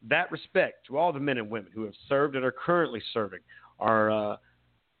that respect to all the men and women who have served and are currently serving our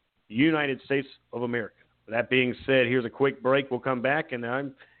United States of America. With that being said, here's a quick break. We'll come back, and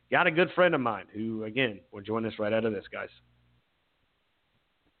I've got a good friend of mine who, again, will join us right out of this, guys.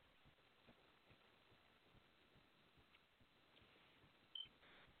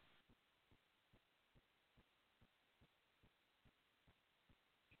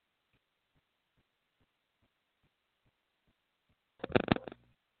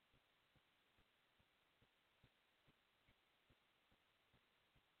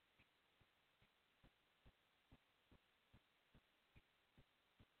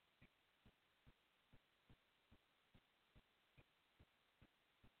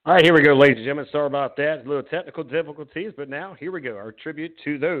 All right, here we go, ladies and gentlemen. Sorry about that. A little technical difficulties, but now here we go. Our tribute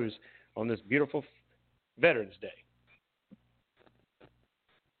to those on this beautiful Veterans Day.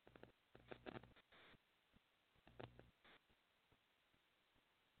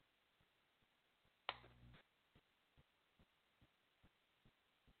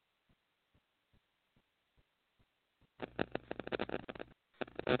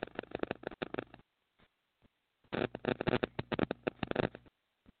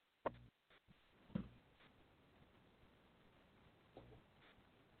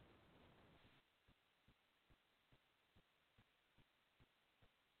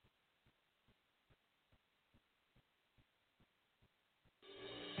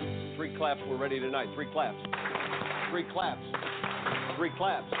 Three claps, we're ready tonight. Three claps. Three claps. Three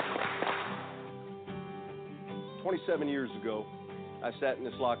claps. 27 years ago, I sat in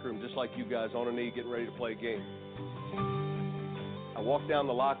this locker room just like you guys, on a knee, getting ready to play a game. I walked down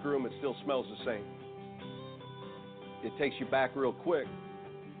the locker room, it still smells the same. It takes you back real quick.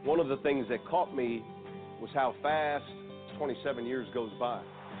 One of the things that caught me was how fast 27 years goes by.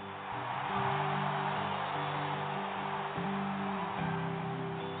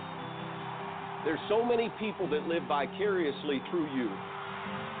 There's so many people that live vicariously through you.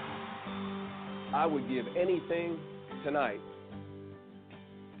 I would give anything tonight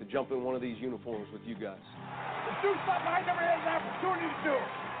to jump in one of these uniforms with you guys. To do something I never had an opportunity to do.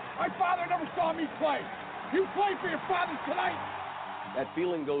 My father never saw me play. You play for your father tonight. That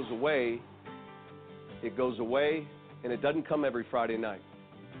feeling goes away. It goes away, and it doesn't come every Friday night.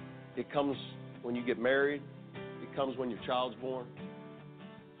 It comes when you get married. It comes when your child's born.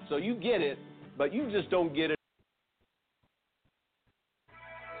 So you get it, but you just don't get it.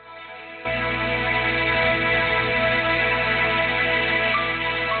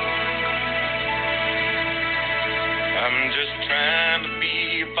 I'm just trying to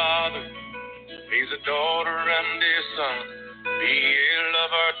be a father, raise a daughter and a son, be a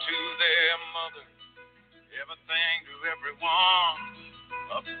lover to their mother, everything to everyone,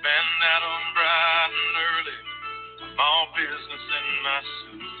 up and at 'em bright and early, small business in my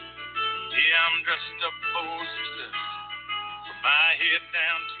suit. Yeah, I'm dressed up for success, from my head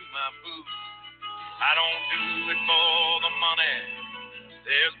down to my boots. I don't do it for the money,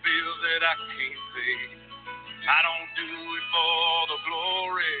 there's bills that I can't pay. I don't do it for the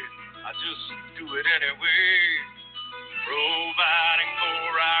glory, I just do it anyway. Providing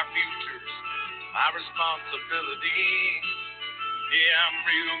for our futures, my responsibility. Yeah, I'm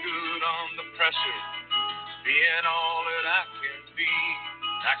real good under pressure, being all that I can be.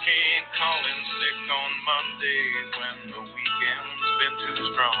 I can't call in sick on Mondays when the weekend's been too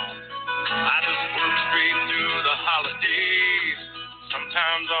strong. I just work straight through the holidays,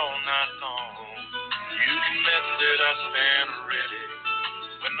 sometimes all night long. You can bet that I stand ready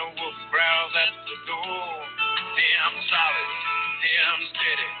when the wolf growls at the door. Yeah, I'm solid, yeah, I'm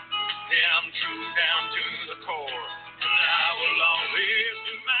steady, yeah, I'm true down to the core. And I will always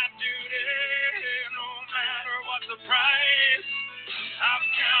do my duty, no matter what the price. I've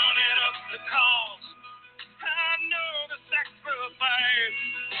counted up the cost, I know the sacrifice.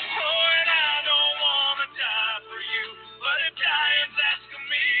 Oh, and I don't want to die for you, but if dying's asking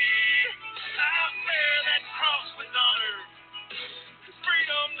me, I'll bear that cross with honor, 'cause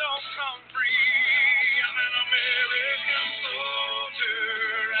freedom don't come free. I'm an American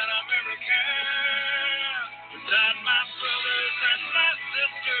soldier, an American. Beside my brothers and my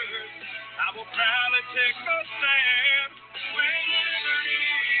sisters, I will proudly take a stand. When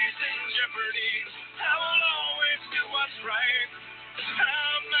liberty's in jeopardy, I will always do what's right.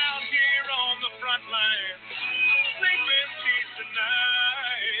 I'm out here on the front line, sleep in peace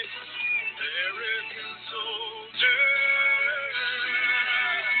tonight. American soldier,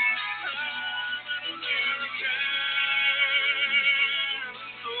 I'm an American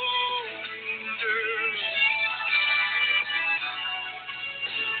soldier.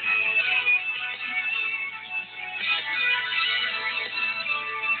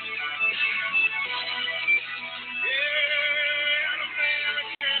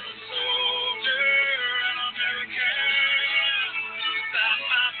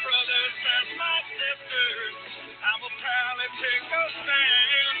 Take a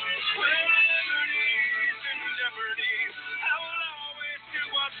stand when liberty's in jeopardy. I will always do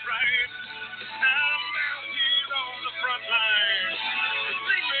what's right. I'm out here on the front line,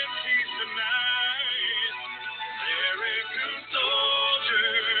 sleep in peace tonight. American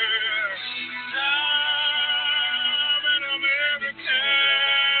soldier, I'm an American.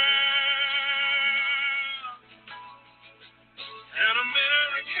 An American.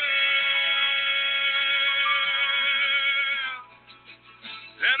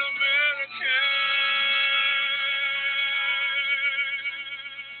 An American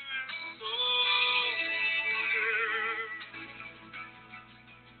soldier.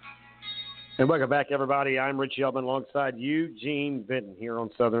 And welcome back, everybody. I'm Rich Yelman alongside Eugene Benton here on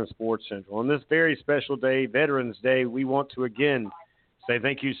Southern Sports Central. On this very special day, Veterans Day, we want to again say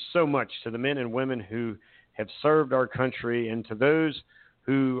thank you so much to the men and women who have served our country and to those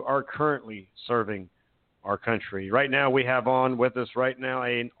who are currently serving our country. Right now, we have on with us right now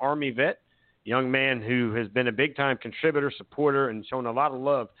an Army vet, young man who has been a big-time contributor, supporter, and shown a lot of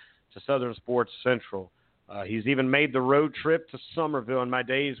love to Southern Sports Central. He's even made the road trip to Somerville in my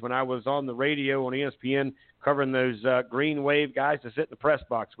days when I was on the radio on ESPN covering those Green Wave guys to sit in the press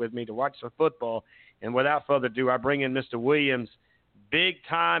box with me to watch some football. And without further ado, I bring in Mr. Williams, big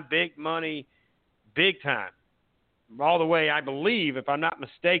time, big money, big time. All the way, I believe, if I'm not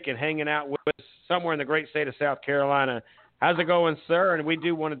mistaken, hanging out with us somewhere in the great state of South Carolina. How's it going, sir? And we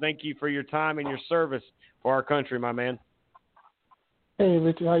do want to thank you for your time and your service for our country, my man. Hey,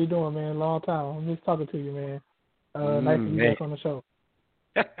 Richard, how you doing, man? Long time. I'm just talking to you, man. Nice to be back on the show.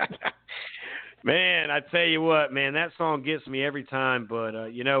 Man, I tell you what, man, that song gets me every time. But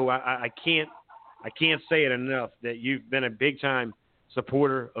I can't say it enough that you've been a big time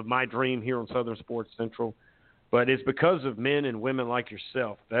supporter of my dream here on Southern Sports Central. But it's because of men and women like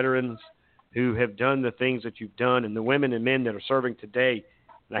yourself, veterans who have done the things that you've done, and the women and men that are serving today.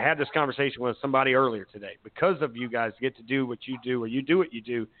 And I had this conversation with somebody earlier today. Because of you guys get to do what you do, or you do what you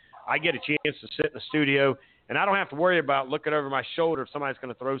do, I get a chance to sit in the studio, and I don't have to worry about looking over my shoulder if somebody's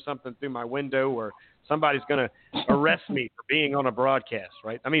going to throw something through my window or somebody's going to arrest me for being on a broadcast,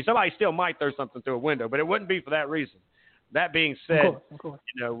 right? I mean, somebody still might throw something through a window, but it wouldn't be for that reason. That being said, of course.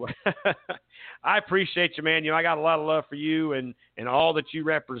 I appreciate you, man. I got a lot of love for you and all that you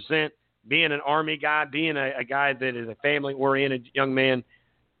represent, being an Army guy, being a guy that is a family-oriented young man.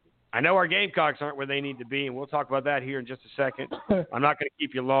 I know our Gamecocks aren't where they need to be, and we'll talk about that here in just a second. I'm not going to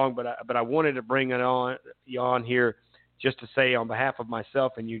keep you long, but I wanted to bring you on here just to say on behalf of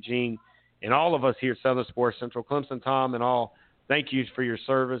myself and Eugene and all of us here at Southern Sports Central, Clemson, Tom, and all, thank you for your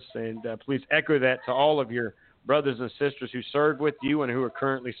service, and please echo that to all of your brothers and sisters who served with you and who are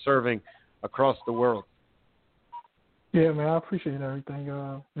currently serving across the world. Yeah, man, I appreciate everything.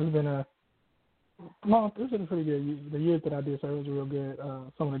 It's been a This was pretty good. The years that I did serve was real good.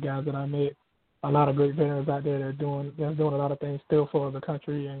 Some of the guys that I met, a lot of great veterans out there that are doing a lot of things still for the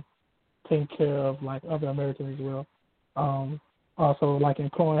country and taking care of like other Americans as well. Also like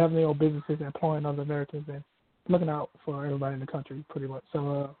having their own businesses, employing other Americans and looking out for everybody in the country pretty much.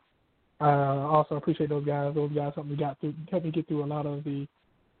 So I also appreciate those guys. Those guys helped me get through a lot of the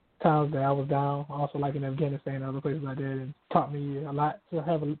times that I was down. Also like in Afghanistan and other places I did, and taught me a lot to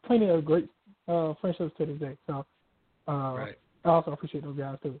have plenty of great friendships to this day. So I also appreciate those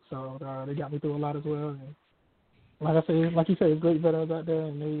guys too. So they got me through a lot as well. And like you said, it's great veterans out there,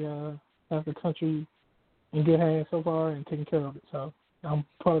 and they have the country in good hands so far and taking care of it. So I'm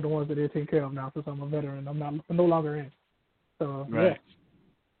part of the ones that they're taking care of now since I'm a veteran. I'm no longer in. So yeah.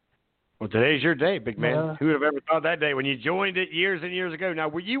 Well, today's your day, big man. Who would have ever thought that day when you joined it years and years ago? Now,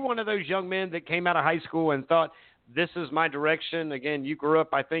 were you one of those young men that came out of high school and thought, this is my direction? Again, you grew up,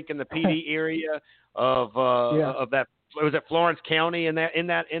 I think, in the PD area of that. Was it Florence County in that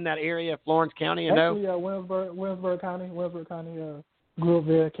area, Florence County? Actually, Williamsburg County. Grew up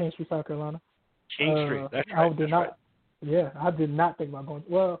there, King Street, South Carolina. King Street. That's right. I did not think about going.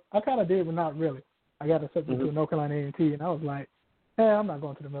 Well, I kind of did, but not really. I got accepted to North Carolina A&T, and I was like, hey, I'm not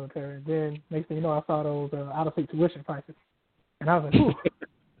going to the military. And then next thing you know, I saw those out-of-state tuition prices. And I was like, ooh,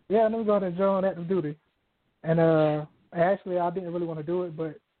 yeah, let me go ahead and join active duty. And actually, I didn't really want to do it,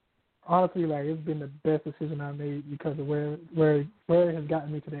 but honestly, like, it's been the best decision I made because of where it has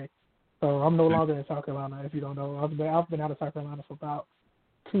gotten me today. So I'm no longer in South Carolina, if you don't know. I've been out of South Carolina for about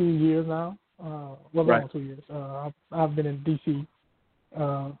 2 years now. Going on 2 years. I've been in D.C.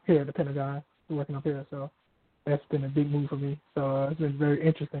 Here at the Pentagon, working up here, so that's been a big move for me. So it's been very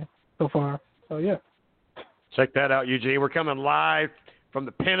interesting so far. So, yeah. Check that out, Eugene. We're coming live from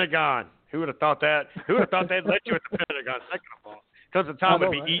the Pentagon. Who would have thought that? Who would have thought they'd let you at the Pentagon? Second of all, comes a time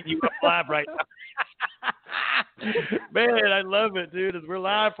we'd be eating you up live right now. Man, I love it, dude. As we're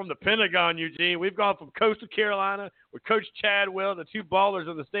live from the Pentagon, Eugene. We've gone from coastal Carolina with Coach Chadwell, the two ballers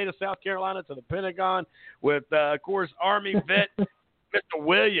of the state of South Carolina, to the Pentagon with, of course, Army vet Mr.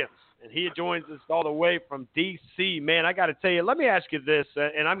 Williams. And he joins us all the way from D.C. Man, I got to tell you, let me ask you this,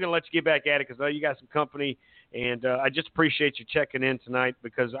 and I'm going to let you get back at it because I know you got some company, and I just appreciate you checking in tonight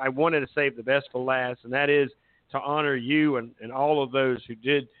because I wanted to save the best for last, and that is to honor you and all of those who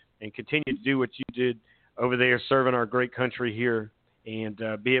did and continue to do what you did over there serving our great country here, and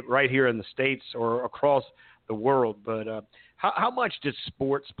be it right here in the States or across the world. But how much does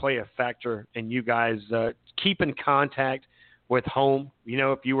sports play a factor in you guys keep in contact with home? You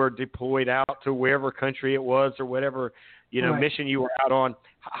know, if you were deployed out to wherever country it was or whatever, mission you were out on,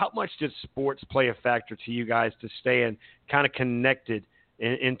 how much does sports play a factor to you guys to stay and kind of connected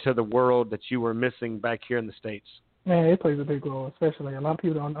into the world that you were missing back here in the States? Man, it plays a big role, especially. A lot of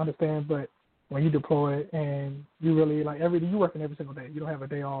people don't understand, but when you deploy and you really, you're working every single day. You don't have a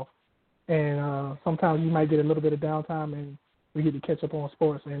day off. And sometimes you might get a little bit of downtime and we get to catch up on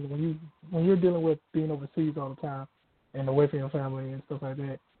sports. And when you're dealing with being overseas all the time, and away from your family and stuff like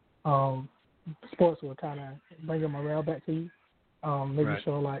that, sports will kind of bring your morale back to you. Maybe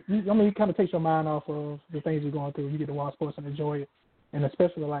show it kind of takes your mind off of the things you're going through. You get to watch sports and enjoy it. And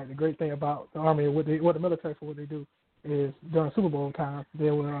especially the great thing about the Army or the military for what they do is during Super Bowl time,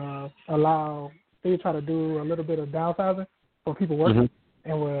 they will they try to do a little bit of downsizing for people working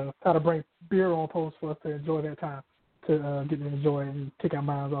and will try to bring beer on post for us to enjoy that time, to get to enjoy it and take our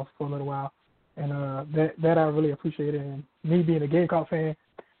minds off for a little while. And that I really appreciated. And me being a Gamecock fan,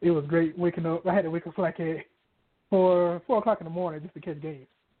 it was great waking up. I had to wake up like at 4 o'clock in the morning just to catch games.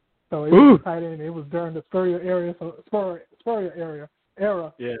 So it was exciting. It was during the Spurrier era.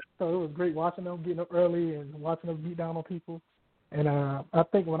 Yeah. So it was great watching them getting up early and watching them beat down on people. And I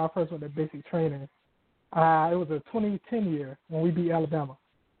think when I first went to basic training, it was a 2010 year when we beat Alabama,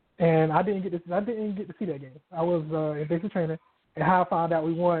 and I didn't get to see that game. I was in basic training. And how I found out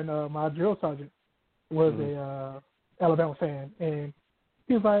we won, my drill sergeant was a Alabama fan, and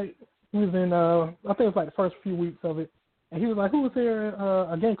he was in I think it was the first few weeks of it, and he was like, "Who was here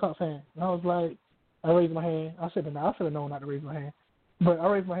a Gamecock fan?" And I was like, I raised my hand. I should have known not to raise my hand, but I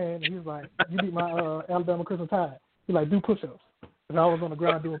raised my hand, and he was like, "You beat my Alabama Crimson Tide." He do push-ups, and I was on the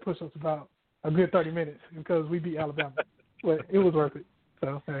ground doing push-ups about a good 30 minutes because we beat Alabama, but it was worth it.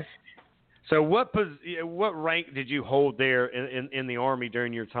 So. Hey. So what rank did you hold there in the Army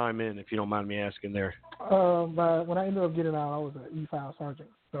during your time in, if you don't mind me asking there? When I ended up getting out, I was an E5 sergeant.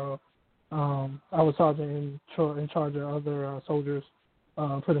 So I was sergeant in charge of other soldiers,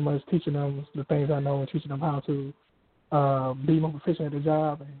 pretty much teaching them the things I know and teaching them how to be more proficient at the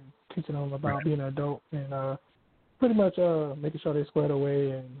job and teaching them about being an adult and pretty much making sure they're squared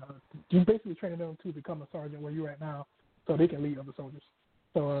away, and you basically training them to become a sergeant where you're at now, so they can lead other soldiers.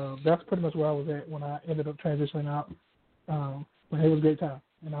 So that's pretty much where I was at when I ended up transitioning out. But it was a great time,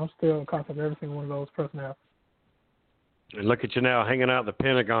 and I'm still in contact with every single one of those personnel. And look at you now hanging out in the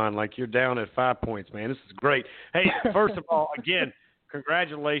Pentagon like you're down at 5 points, man. This is great. Hey, first of all, again,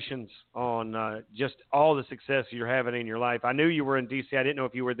 congratulations on just all the success you're having in your life. I knew you were in D.C. I didn't know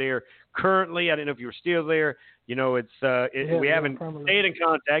if you were there currently. I didn't know if you were still there. You know, we haven't stayed in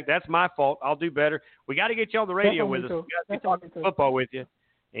contact. That's my fault. I'll do better. We got to get you on the radio with us. We got to be talking football with you.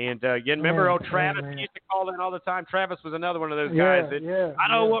 And, again, remember Travis used to call in all the time? Travis was another one of those guys that I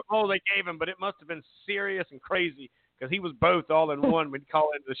don't know what role they gave him, but it must have been serious and crazy because he was both all in one when he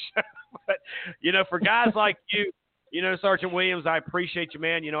called into the show. But, you know, for guys like you, you know, Sergeant Williams, I appreciate you,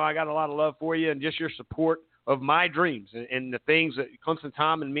 man. You know, I got a lot of love for you and just your support of my dreams and the things that Clemson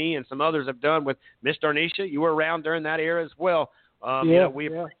Tom and me and some others have done with Miss Darnisha. You were around during that era as well. You know, we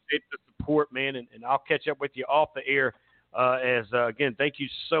appreciate the support, man, and I'll catch up with you off the air. Again, thank you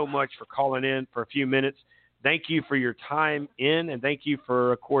so much for calling in for a few minutes. Thank you for your time in, and thank you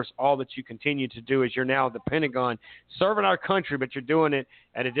for, of course, all that you continue to do as you're now at the Pentagon, serving our country, but you're doing it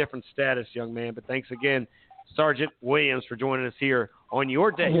at a different status, young man. But thanks again, Sergeant Williams, for joining us here on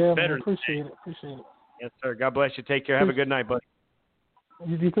your day. Yeah, man, appreciate it. Yes, sir. God bless you. Take care. Have a good night, buddy.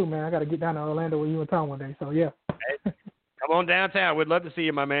 You too, man. I got to get down to Orlando with you in town one day, so yeah. Hey, come on downtown. We'd love to see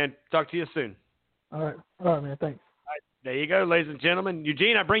you, my man. Talk to you soon. All right, man. Thanks. There you go, ladies and gentlemen.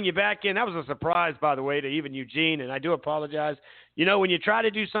 Eugene, I bring you back in. That was a surprise, by the way, to even Eugene, and I do apologize. You know, when you try to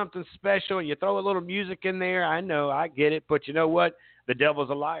do something special and you throw a little music in there, I know, I get it, but you know what? The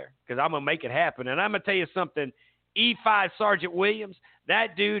devil's a liar because I'm going to make it happen. And I'm going to tell you something, E5 Sergeant Williams,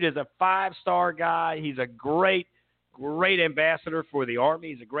 that dude is a 5-star guy. He's a great ambassador for the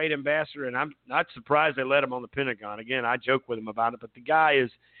Army. He's a great ambassador, and I'm not surprised they let him on the Pentagon. Again, I joke with him about it, but the guy is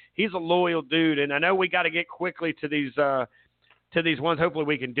 – he's a loyal dude, and I know we got to get quickly to these ones. Hopefully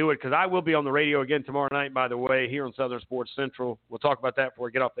we can do it because I will be on the radio again tomorrow night, by the way, here on Southern Sports Central. We'll talk about that before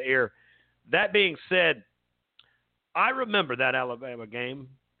we get off the air. That being said, I remember that Alabama game.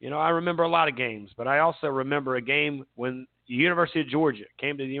 You know, I remember a lot of games, but I also remember a game when the University of Georgia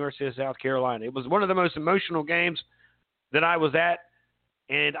came to the University of South Carolina. It was one of the most emotional games that I was at,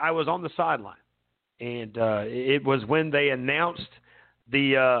 and I was on the sideline. And it was when they announced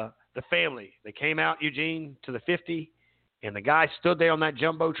the family. They came out, Eugene, to the 50, and the guy stood there on that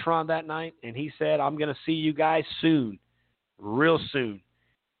Jumbotron that night, and he said, I'm going to see you guys soon, real soon.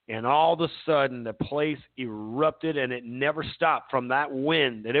 And all of a sudden, the place erupted, and it never stopped from that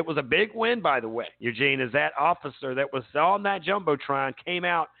win. And it was a big win, by the way, Eugene, as that officer that was on that Jumbotron came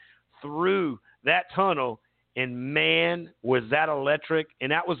out through that tunnel, and, man, was that electric.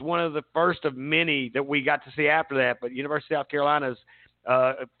 And that was one of the first of many that we got to see after that. But University of South Carolina's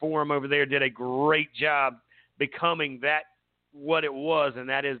forum over there did a great job becoming that what it was, and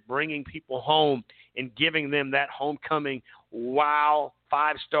that is bringing people home and giving them that homecoming, wow,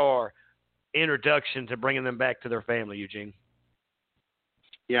 5-star introduction to bringing them back to their family, Eugene.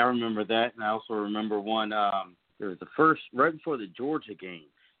 Yeah, I remember that, and I also remember one, there was the first, right before the Georgia game.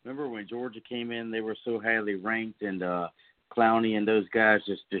 Remember when Georgia came in, they were so highly ranked, and Clowney and those guys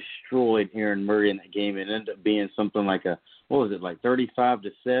just destroyed Aaron Murray in that game. It ended up being something like 35-7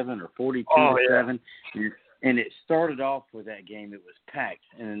 or 42-7. And it started off with that game. It was packed,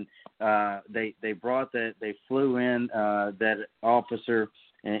 and they brought that. They flew in that officer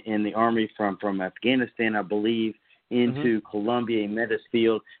in the Army from Afghanistan, I believe, into Columbia and Metis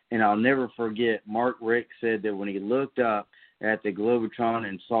Field. And I'll never forget, Mark Rick said that when he looked up at the Globotron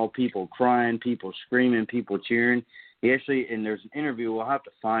and saw people crying, people screaming, people cheering, he actually, and there's an interview, we'll have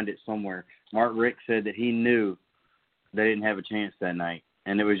to find it somewhere. Mark Rick said that he knew they didn't have a chance that night.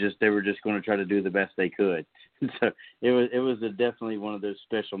 And it was just they were just going to try to do the best they could. So it was definitely one of those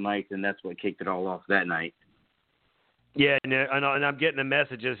special nights, and that's what kicked it all off that night. Yeah, and I'm getting the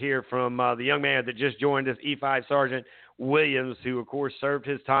messages here from the young man that just joined us, E5 Sergeant Williams, who, of course, served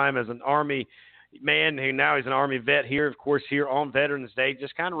his time as an Army man, who now he's an Army vet here, of course, here on Veterans Day,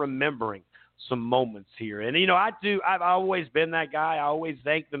 just kind of remembering some moments here. And, you know, I've always been that guy. I always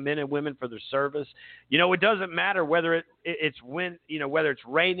thank the men and women for their service. You know, it doesn't matter whether it's when, you know, whether it's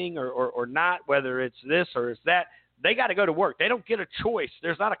raining or not, whether it's this or it's that. They got to go to work. They don't get a choice.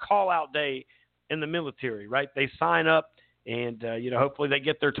 There's not a call-out day in the military, right? They sign up and, you know, hopefully they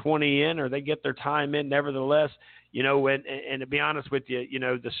get their 20 in or they get their time in nevertheless. You know, and to be honest with you, you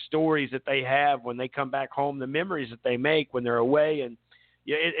know, the stories that they have when they come back home, the memories that they make when they're away, and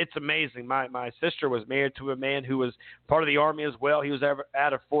yeah, it's amazing. My sister was married to a man who was part of the Army as well. He was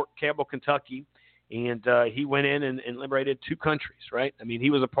out of Fort Campbell, Kentucky, And he went in and liberated 2 countries, right? I mean, he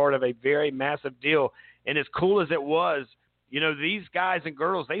was a part of a very massive deal. And as cool as it was, these guys and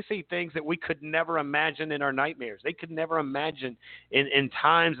girls, they see things that we could never imagine in our nightmares. They could never imagine in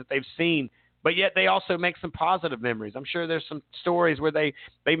times that they've seen. But yet they also make some positive memories. I'm sure there's some stories where they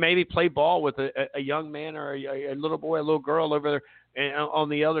maybe play ball with a young man or a little boy, a little girl over there on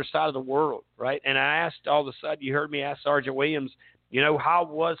the other side of the world, right? And I asked all of a sudden, you heard me ask Sergeant Williams, how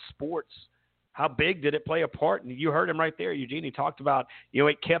was sports? How big did it play a part? And you heard him right there, Eugene. He talked about,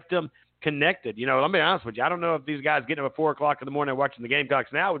 it kept them connected. Let me be honest with you. I don't know if these guys getting up at 4 o'clock in the morning watching the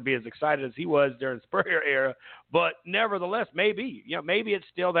Gamecocks now would be as excited as he was during the Spurrier era. But nevertheless, maybe it's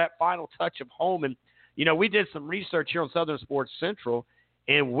still that final touch of home. And, we did some research here on Southern Sports Central,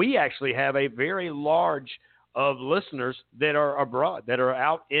 and we actually have a very large of listeners that are abroad, that are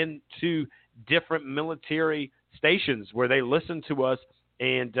out into different military stations where they listen to us.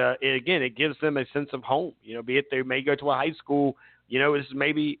 And, again, it gives them a sense of home, be it they may go to a high school, this is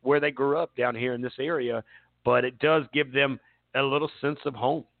maybe where they grew up down here in this area, but it does give them a little sense of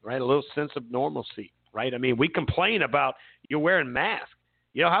home, right? A little sense of normalcy, right? I mean, we complain about you're wearing masks.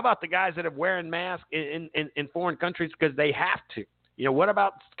 How about the guys that are wearing masks in foreign countries because they have to? What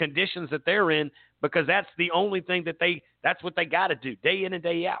about conditions that they're in because that's the only thing that's what they got to do day in and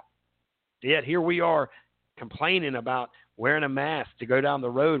day out. Yet here we are complaining about wearing a mask to go down the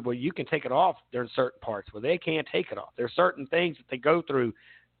road. Well, you can take it off during certain parts. Well, they can't take it off. There are certain things that they go through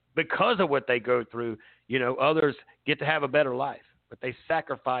because of what they go through. Others get to have a better life, but they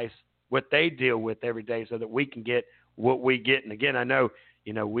sacrifice what they deal with every day so that we can get what we get. And again, I know,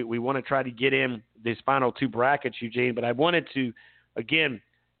 we want to try to get in these final 2 brackets, Eugene, but I wanted to, again,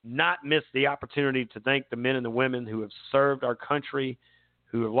 not miss the opportunity to thank the men and the women who have served our country,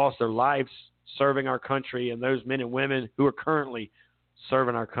 who have lost their lives serving our country, and those men and women who are currently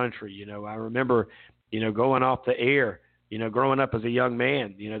serving our country. I remember, going off the air, growing up as a young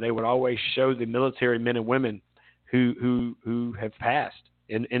man, they would always show the military men and women who have passed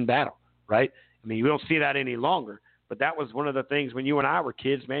in battle, right? I mean, we don't see that any longer, but that was one of the things when you and I were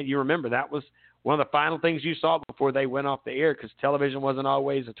kids, man, you remember that was one of the final things you saw before they went off the air because television wasn't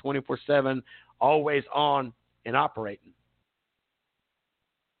always a 24/7, always on and operating.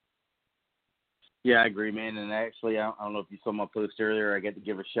 Yeah, I agree, man. And actually, I don't know if you saw my post earlier. I got to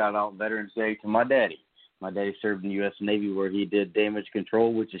give a shout-out Veterans Day to my daddy. My daddy served in the U.S. Navy where he did damage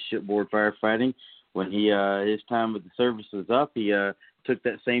control, which is shipboard firefighting. When his time with the service was up, he took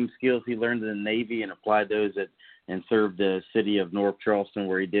that same skills he learned in the Navy and applied those and served the city of North Charleston,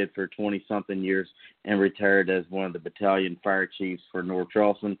 where he did for 20-something years and retired as one of the battalion fire chiefs for North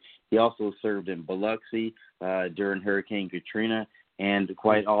Charleston. He also served in Biloxi during Hurricane Katrina. And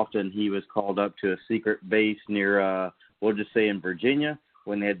quite often he was called up to a secret base near, we'll just say in Virginia,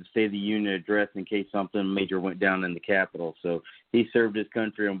 when they had the State of the Union address in case something major went down in the Capitol. So he served his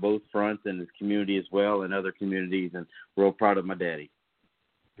country on both fronts and his community as well and other communities, and real proud of my daddy.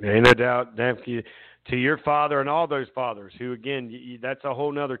 Ain't no doubt. Thank you to your father and all those fathers who, again, that's a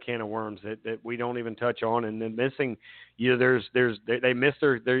whole nother can of worms that we don't even touch on. And then missing, they miss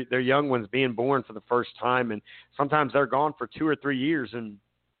their young ones being born for the first time, and sometimes they're gone for 2 or 3 years, and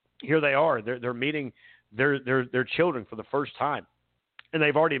here they are. They're meeting their children for the first time, and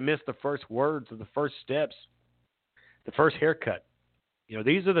they've already missed the first words or the first steps, the first haircut.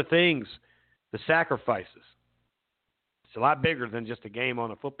 These are the things, the sacrifices. It's a lot bigger than just a game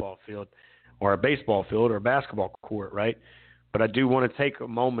on a football field or a baseball field or a basketball court, right? But I do want to take a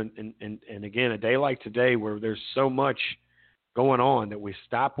moment and again, a day like today where there's so much going on that we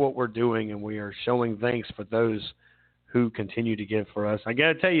stop what we're doing and we are showing thanks for those who continue to give for us. I got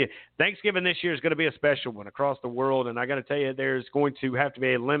to tell you, Thanksgiving this year is going to be a special one across the world, and I got to tell you, there's going to have to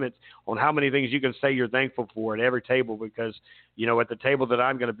be a limit on how many things you can say you're thankful for at every table because, at the table that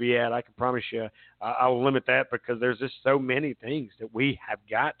I'm going to be at, I can promise you I will limit that because there's just so many things that we have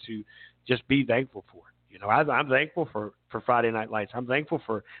got to just be thankful for. I'm thankful for Friday Night Lights. I'm thankful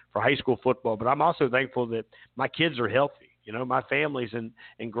for high school football, but I'm also thankful that my kids are healthy. My family's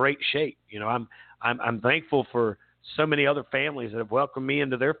in great shape. I'm thankful for so many other families that have welcomed me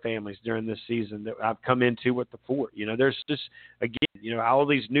into their families during this season that I've come into with the fort. There's just, again, all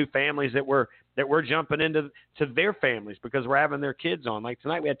these new families that we're jumping into their families because we're having their kids on. Like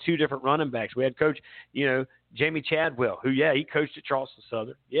tonight we had 2 different running backs. We had Coach, Jamey Chadwell, who, he coached at Charleston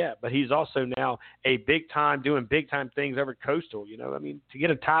Southern. Yeah, but he's also now doing big-time things over at Coastal. To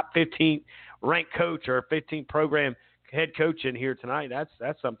get a top 15 ranked coach or a 15 program head coach in here tonight,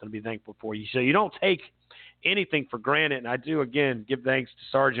 that's something to be thankful for. So you don't take anything for granted. And I do, again, give thanks to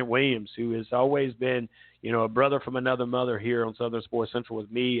Sergeant Williams, who has always been, a brother from another mother here on Southern Sports Central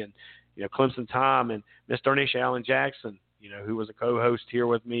with me and, Clemson Tom and Mr. Ernisha Allen Jackson, who was a co-host here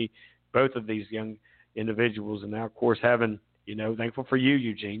with me, both of these young individuals. And now, of course, having, thankful for you,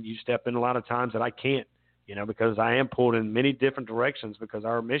 Eugene. You step in a lot of times that I can't, because I am pulled in many different directions because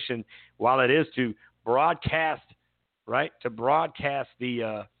our mission, while it is to broadcast, right, to broadcast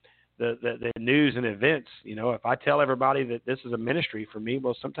the news and events, if I tell everybody that this is a ministry for me,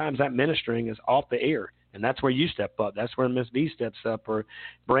 well, sometimes that ministering is off the air. And that's where you step up. That's where Miss V steps up, or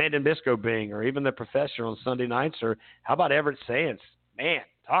Brandon Bisco Bing, or even the professor on Sunday nights, or how about Everett Sands? Man,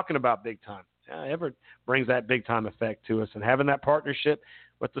 talking about big time. Everett brings that big time effect to us, and having that partnership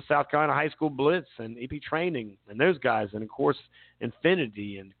with the South Carolina High School Blitz and EP Training and those guys, and of course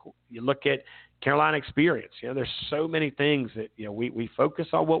Infinity, and you look at Carolina Experience. There's so many things that we focus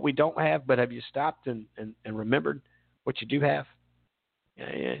on what we don't have, but have you stopped and remembered what you do have?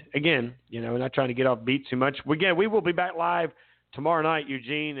 Again, not trying to get off beat too much. Again, we will be back live tomorrow night,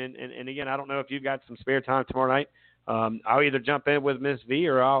 Eugene, and again, I don't know if you've got some spare time tomorrow night. I'll either jump in with Miss V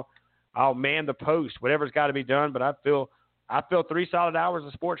or I'll man the post, whatever's got to be done. But I feel 3 solid hours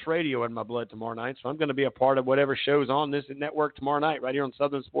of sports radio in my blood tomorrow night, so I'm going to be a part of whatever shows on this network tomorrow night, right here on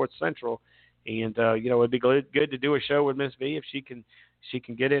Southern Sports Central. And it'd be good to do a show with Miss V if she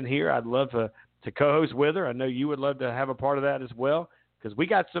can get in here. I'd love to co-host with her. I know you would love to have a part of that as well, because we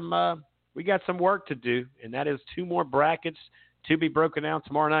got some work to do, and that is 2 more brackets to be broken down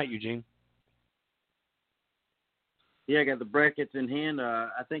tomorrow night, Eugene. Yeah, I got the brackets in hand.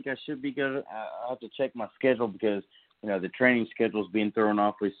 I think I should be good. I'll have to check my schedule because, the training schedule is being thrown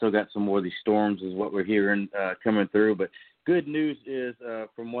off. We still got some more of these storms is what we're hearing coming through. But good news is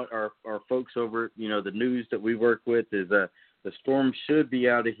from what our folks over, the news that we work with is the storm should be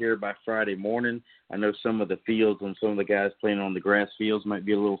out of here by Friday morning. I know some of the fields and some of the guys playing on the grass fields might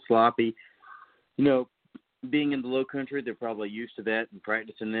be a little sloppy. Being in the low country, they're probably used to that and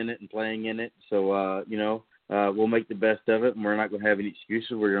practicing in it and playing in it. So, we'll make the best of it, and we're not going to have any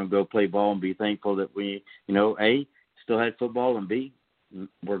excuses. We're going to go play ball and be thankful that we, A, still had football, and B,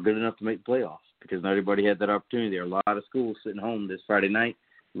 we're good enough to make the playoffs because not everybody had that opportunity. There are a lot of schools sitting home this Friday night.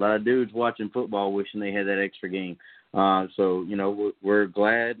 A lot of dudes watching football wishing they had that extra game. So, we're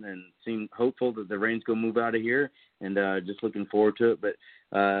glad and seem hopeful that the rain's going to move out of here and just looking forward to it. But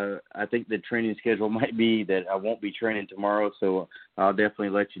I think the training schedule might be that I won't be training tomorrow, so I'll definitely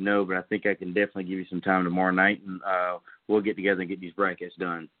let you know. But I think I can definitely give you some time tomorrow night, and we'll get together and get these brackets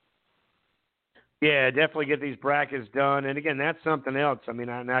done. Yeah, definitely get these brackets done. And, again, that's something else. I mean,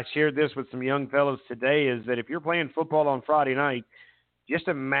 I shared this with some young fellows today, is that if you're playing football on Friday night, just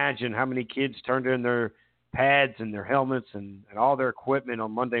imagine how many kids turned in their pads and their helmets and all their equipment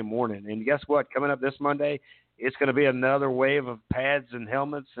on Monday morning. And guess what? Coming up this Monday, it's going to be another wave of pads and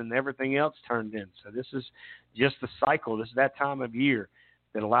helmets and everything else turned in. So this is just the cycle. This is that time of year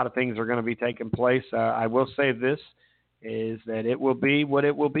that a lot of things are going to be taking place. I will say this, is that it will be what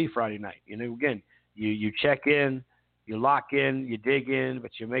it will be Friday night. Again, you check in, you lock in, you dig in,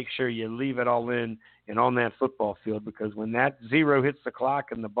 but you make sure you leave it all in and on that football field, because when that 0 hits the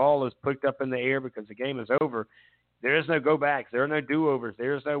clock and the ball is picked up in the air because the game is over, there is no go backs. There are no do-overs.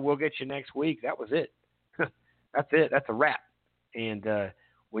 There's no we'll get you next week. That was it. That's it. That's a wrap. And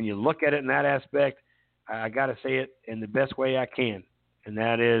when you look at it in that aspect, I got to say it in the best way I can, and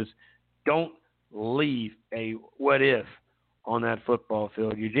that is don't leave a what if on that football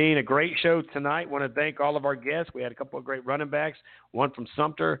field. Eugene, a great show tonight. Want to thank all of our guests. We had a couple of great running backs, one from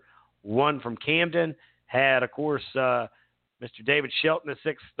Sumter, one from Camden. Had, of course, Mr. David Shelton at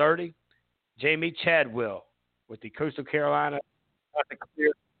 6:30. Jamey Chadwell with the Coastal Carolina.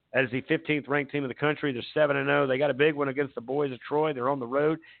 That is the 15th ranked team in the country. They're 7-0. They got a big one against the boys of Troy. They're on the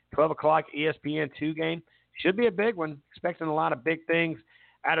road. 12 o'clock ESPN2 game. Should be a big one. Expecting a lot of big things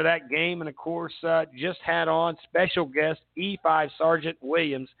out of that game. And, of course, just had on special guest E5 Sergeant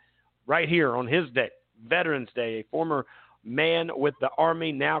Williams right here on his day, Veterans Day, a former man with the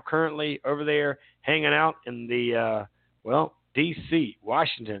Army, now currently over there hanging out in the, D.C.,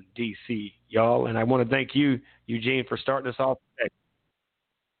 Washington, D.C., y'all. And I want to thank you, Eugene, for starting us off today.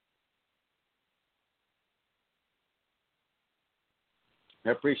 I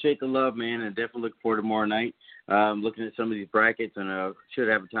appreciate the love, man, and definitely look forward to tomorrow night. Looking at some of these brackets, and should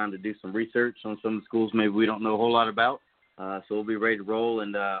have time to do some research on some of the schools maybe we don't know a whole lot about. So we'll be ready to roll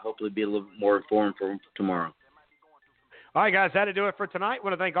and hopefully be a little bit more informed for tomorrow. All right, guys, that'll do it for tonight. I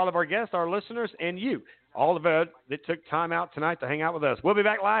want to thank all of our guests, our listeners, and you, all of it that took time out tonight to hang out with us. We'll be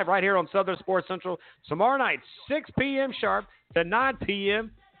back live right here on Southern Sports Central tomorrow night, 6 p.m. sharp to 9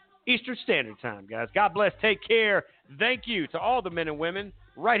 p.m. Eastern Standard Time, guys. God bless. Take care. Thank you to all the men and women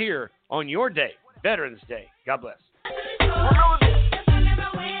right here on your day. Veterans Day. God bless.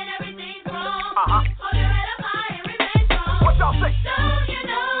 What y'all say?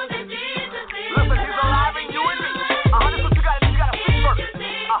 Listen, he's alive in you and me. This is what you gotta speak first.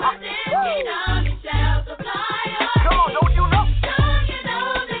 Come on, don't you know?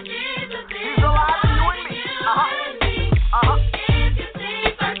 He's alive in you and me.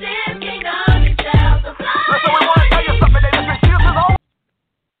 Listen, we want to tell you something today. Listen, Jesus is over.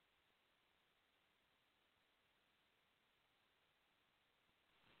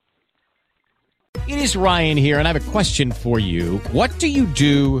 It is Ryan here, and I have a question for you. What do you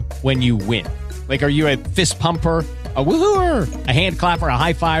do when you win? Like, are you a fist pumper, a woohooer, a hand clapper, a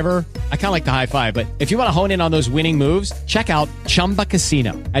high fiver? I kind of like the high five, but if you want to hone in on those winning moves, check out Chumba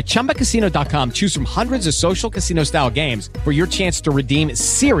Casino. At ChumbaCasino.com, choose from hundreds of social casino-style games for your chance to redeem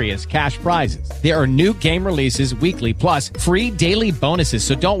serious cash prizes. There are new game releases weekly, plus free daily bonuses,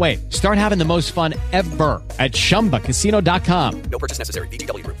 so don't wait. Start having the most fun ever at ChumbaCasino.com. No purchase necessary.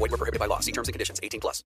 VGW Group. Void where prohibited by law. See terms and conditions. 18+.